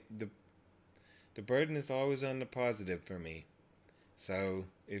think the burden is always on the positive for me. So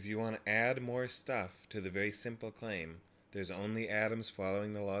if you want to add more stuff to the very simple claim, there's only atoms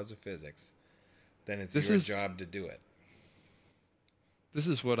following the laws of physics, then it's your job to do it. This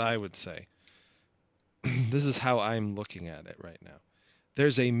is what I would say. This is how I'm looking at it right now.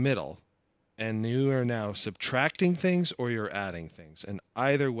 There's a middle, and you are now subtracting things or you're adding things, and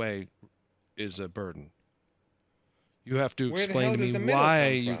either way is a burden. You have to explain to me why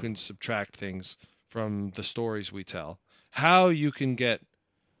you can subtract things from the stories we tell, how you can get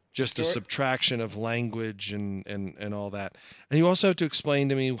just a subtraction of language and all that. And you also have to explain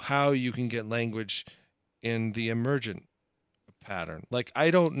to me how you can get language in the emergent pattern. Like,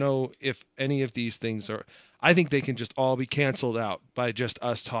 I don't know if any of these things are, I think they can just all be canceled out by just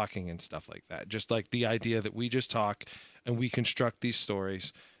us talking and stuff like that. Just like the idea that we just talk and we construct these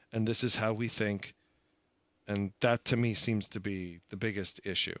stories and this is how we think. And that to me seems to be the biggest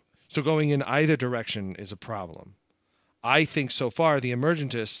issue. So going in either direction is a problem. I think so far the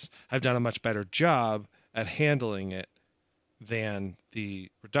emergentists have done a much better job at handling it than the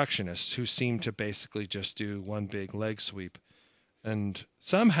reductionists, who seem to basically just do one big leg sweep. And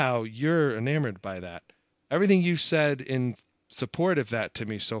somehow you're enamored by that. Everything you said in support of that to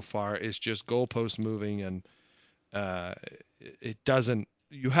me so far is just goalpost moving, and it doesn't.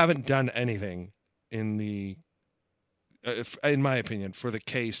 You haven't done anything in the, in my opinion, for the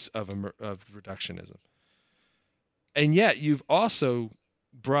case of reductionism. And yet you've also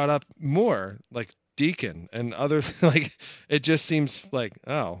brought up more, like Deacon and other, like, it just seems like,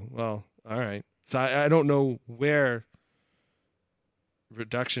 oh, well, all right. So I don't know where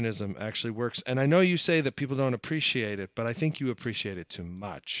reductionism actually works. And I know you say that people don't appreciate it, but I think you appreciate it too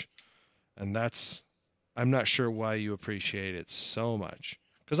much. And I'm not sure why you appreciate it so much.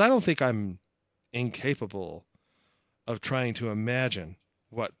 Because I don't think I'm incapable of trying to imagine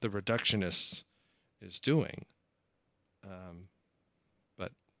what the reductionist is doing.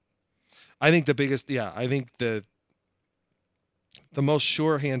 But I think I think the most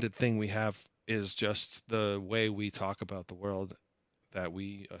sure-handed thing we have is just the way we talk about the world that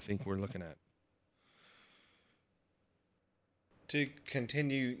I think we're looking at. To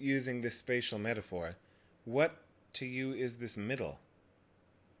continue using this spatial metaphor, what to you is this middle?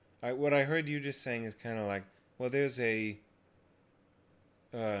 What I heard you just saying is kind of like, well, there's a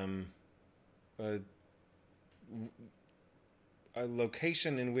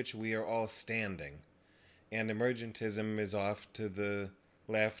location in which we are all standing, and emergentism is off to the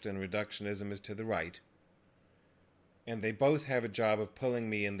left and reductionism is to the right, and they both have a job of pulling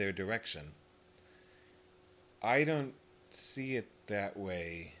me in their direction. I don't see it that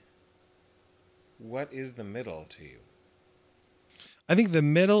way. What is the middle to you? I think the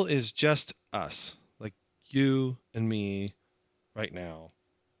middle is just us, like you and me right now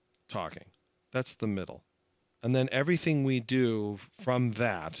talking. That's the middle. And then everything we do from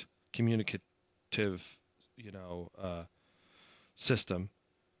that communicative, system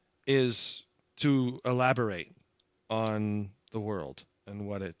is to elaborate on the world and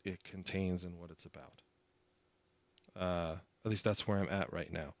what it contains and what it's about. At least that's where I'm at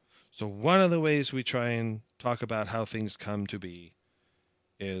right now. So one of the ways we try and talk about how things come to be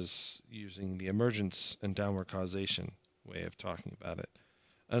is using the emergence and downward causation way of talking about it.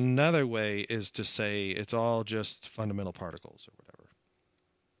 Another way is to say it's all just fundamental particles or whatever.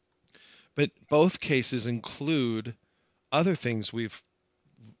 But both cases include other things we've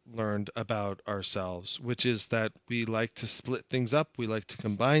learned about ourselves, which is that we like to split things up, we like to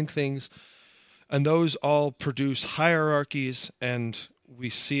combine things, and those all produce hierarchies, and we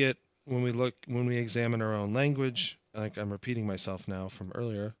see it when we examine our own language. Like I'm repeating myself now from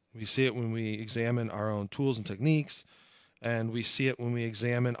earlier. We see it when we examine our own tools and techniques, and we see it when we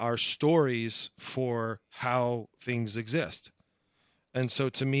examine our stories for how things exist. And so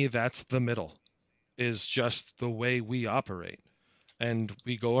to me, that's the middle, is just the way we operate. And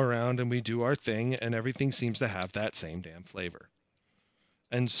we go around and we do our thing, and everything seems to have that same damn flavor.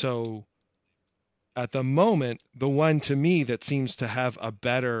 And so at the moment, the one to me that seems to have a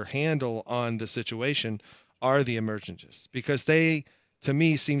better handle on the situation are the emergentists, because they, to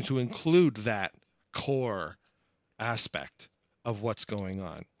me, seem to include that core aspect of what's going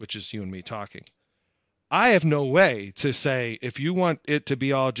on, which is you and me talking. I have no way to say, if you want it to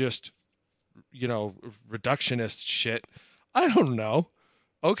be all just, reductionist shit, I don't know.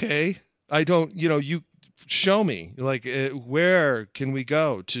 Okay. I don't, you show me, like, where can we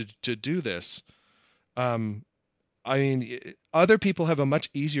go to do this? I mean, other people have a much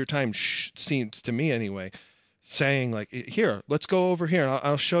easier time, seems to me anyway, saying like, here, let's go over here and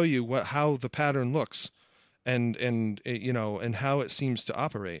I'll show you how the pattern looks and how it seems to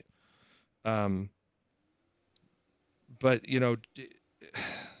operate. But, I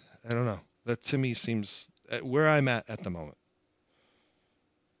don't know. That to me seems where I'm at the moment.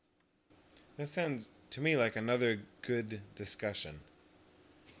 That sounds to me like another good discussion.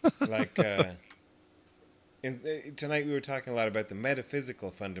 Like, tonight we were talking a lot about the metaphysical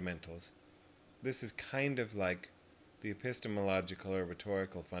fundamentals. This is kind of like the epistemological or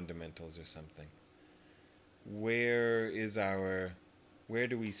rhetorical fundamentals or something. Where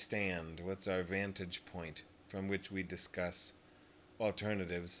do we stand? What's our vantage point from which we discuss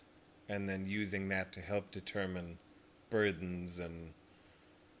alternatives, and then using that to help determine burdens and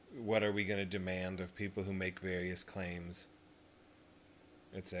what are we going to demand of people who make various claims,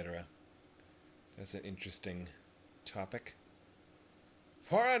 etc. That's an interesting topic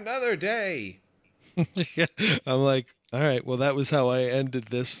for another day. I'm like, all right, well, that was how I ended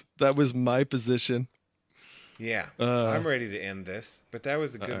this. That was my position. Yeah, I'm ready to end this, but that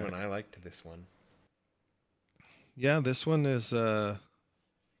was a good one. I liked this one. Yeah, this one is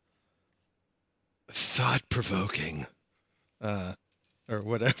thought-provoking, or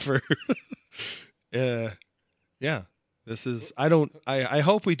whatever. Yeah, this is. I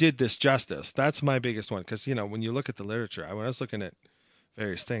hope we did this justice. That's my biggest one, because when you look at the literature, when I was looking at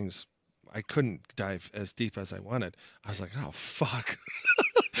various things, I couldn't dive as deep as I wanted. I was like, oh fuck.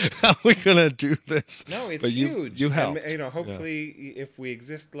 How are we gonna do this? No, it's but huge. You helped. And, hopefully, if we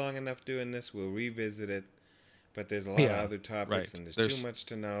exist long enough doing this, we'll revisit it. But there's a lot of other topics, and there's too much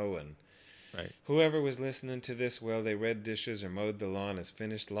to know. And whoever was listening to this while they read dishes or mowed the lawn has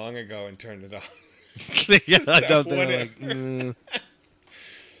finished long ago and turned it off. I don't think.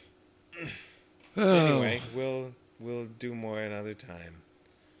 Anyway, we'll do more another time.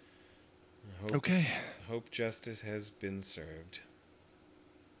 Hope justice has been served.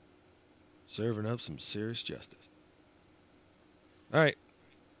 Serving up some serious justice. All right.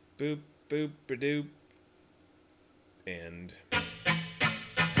 Boop, boop, ba-doop. End.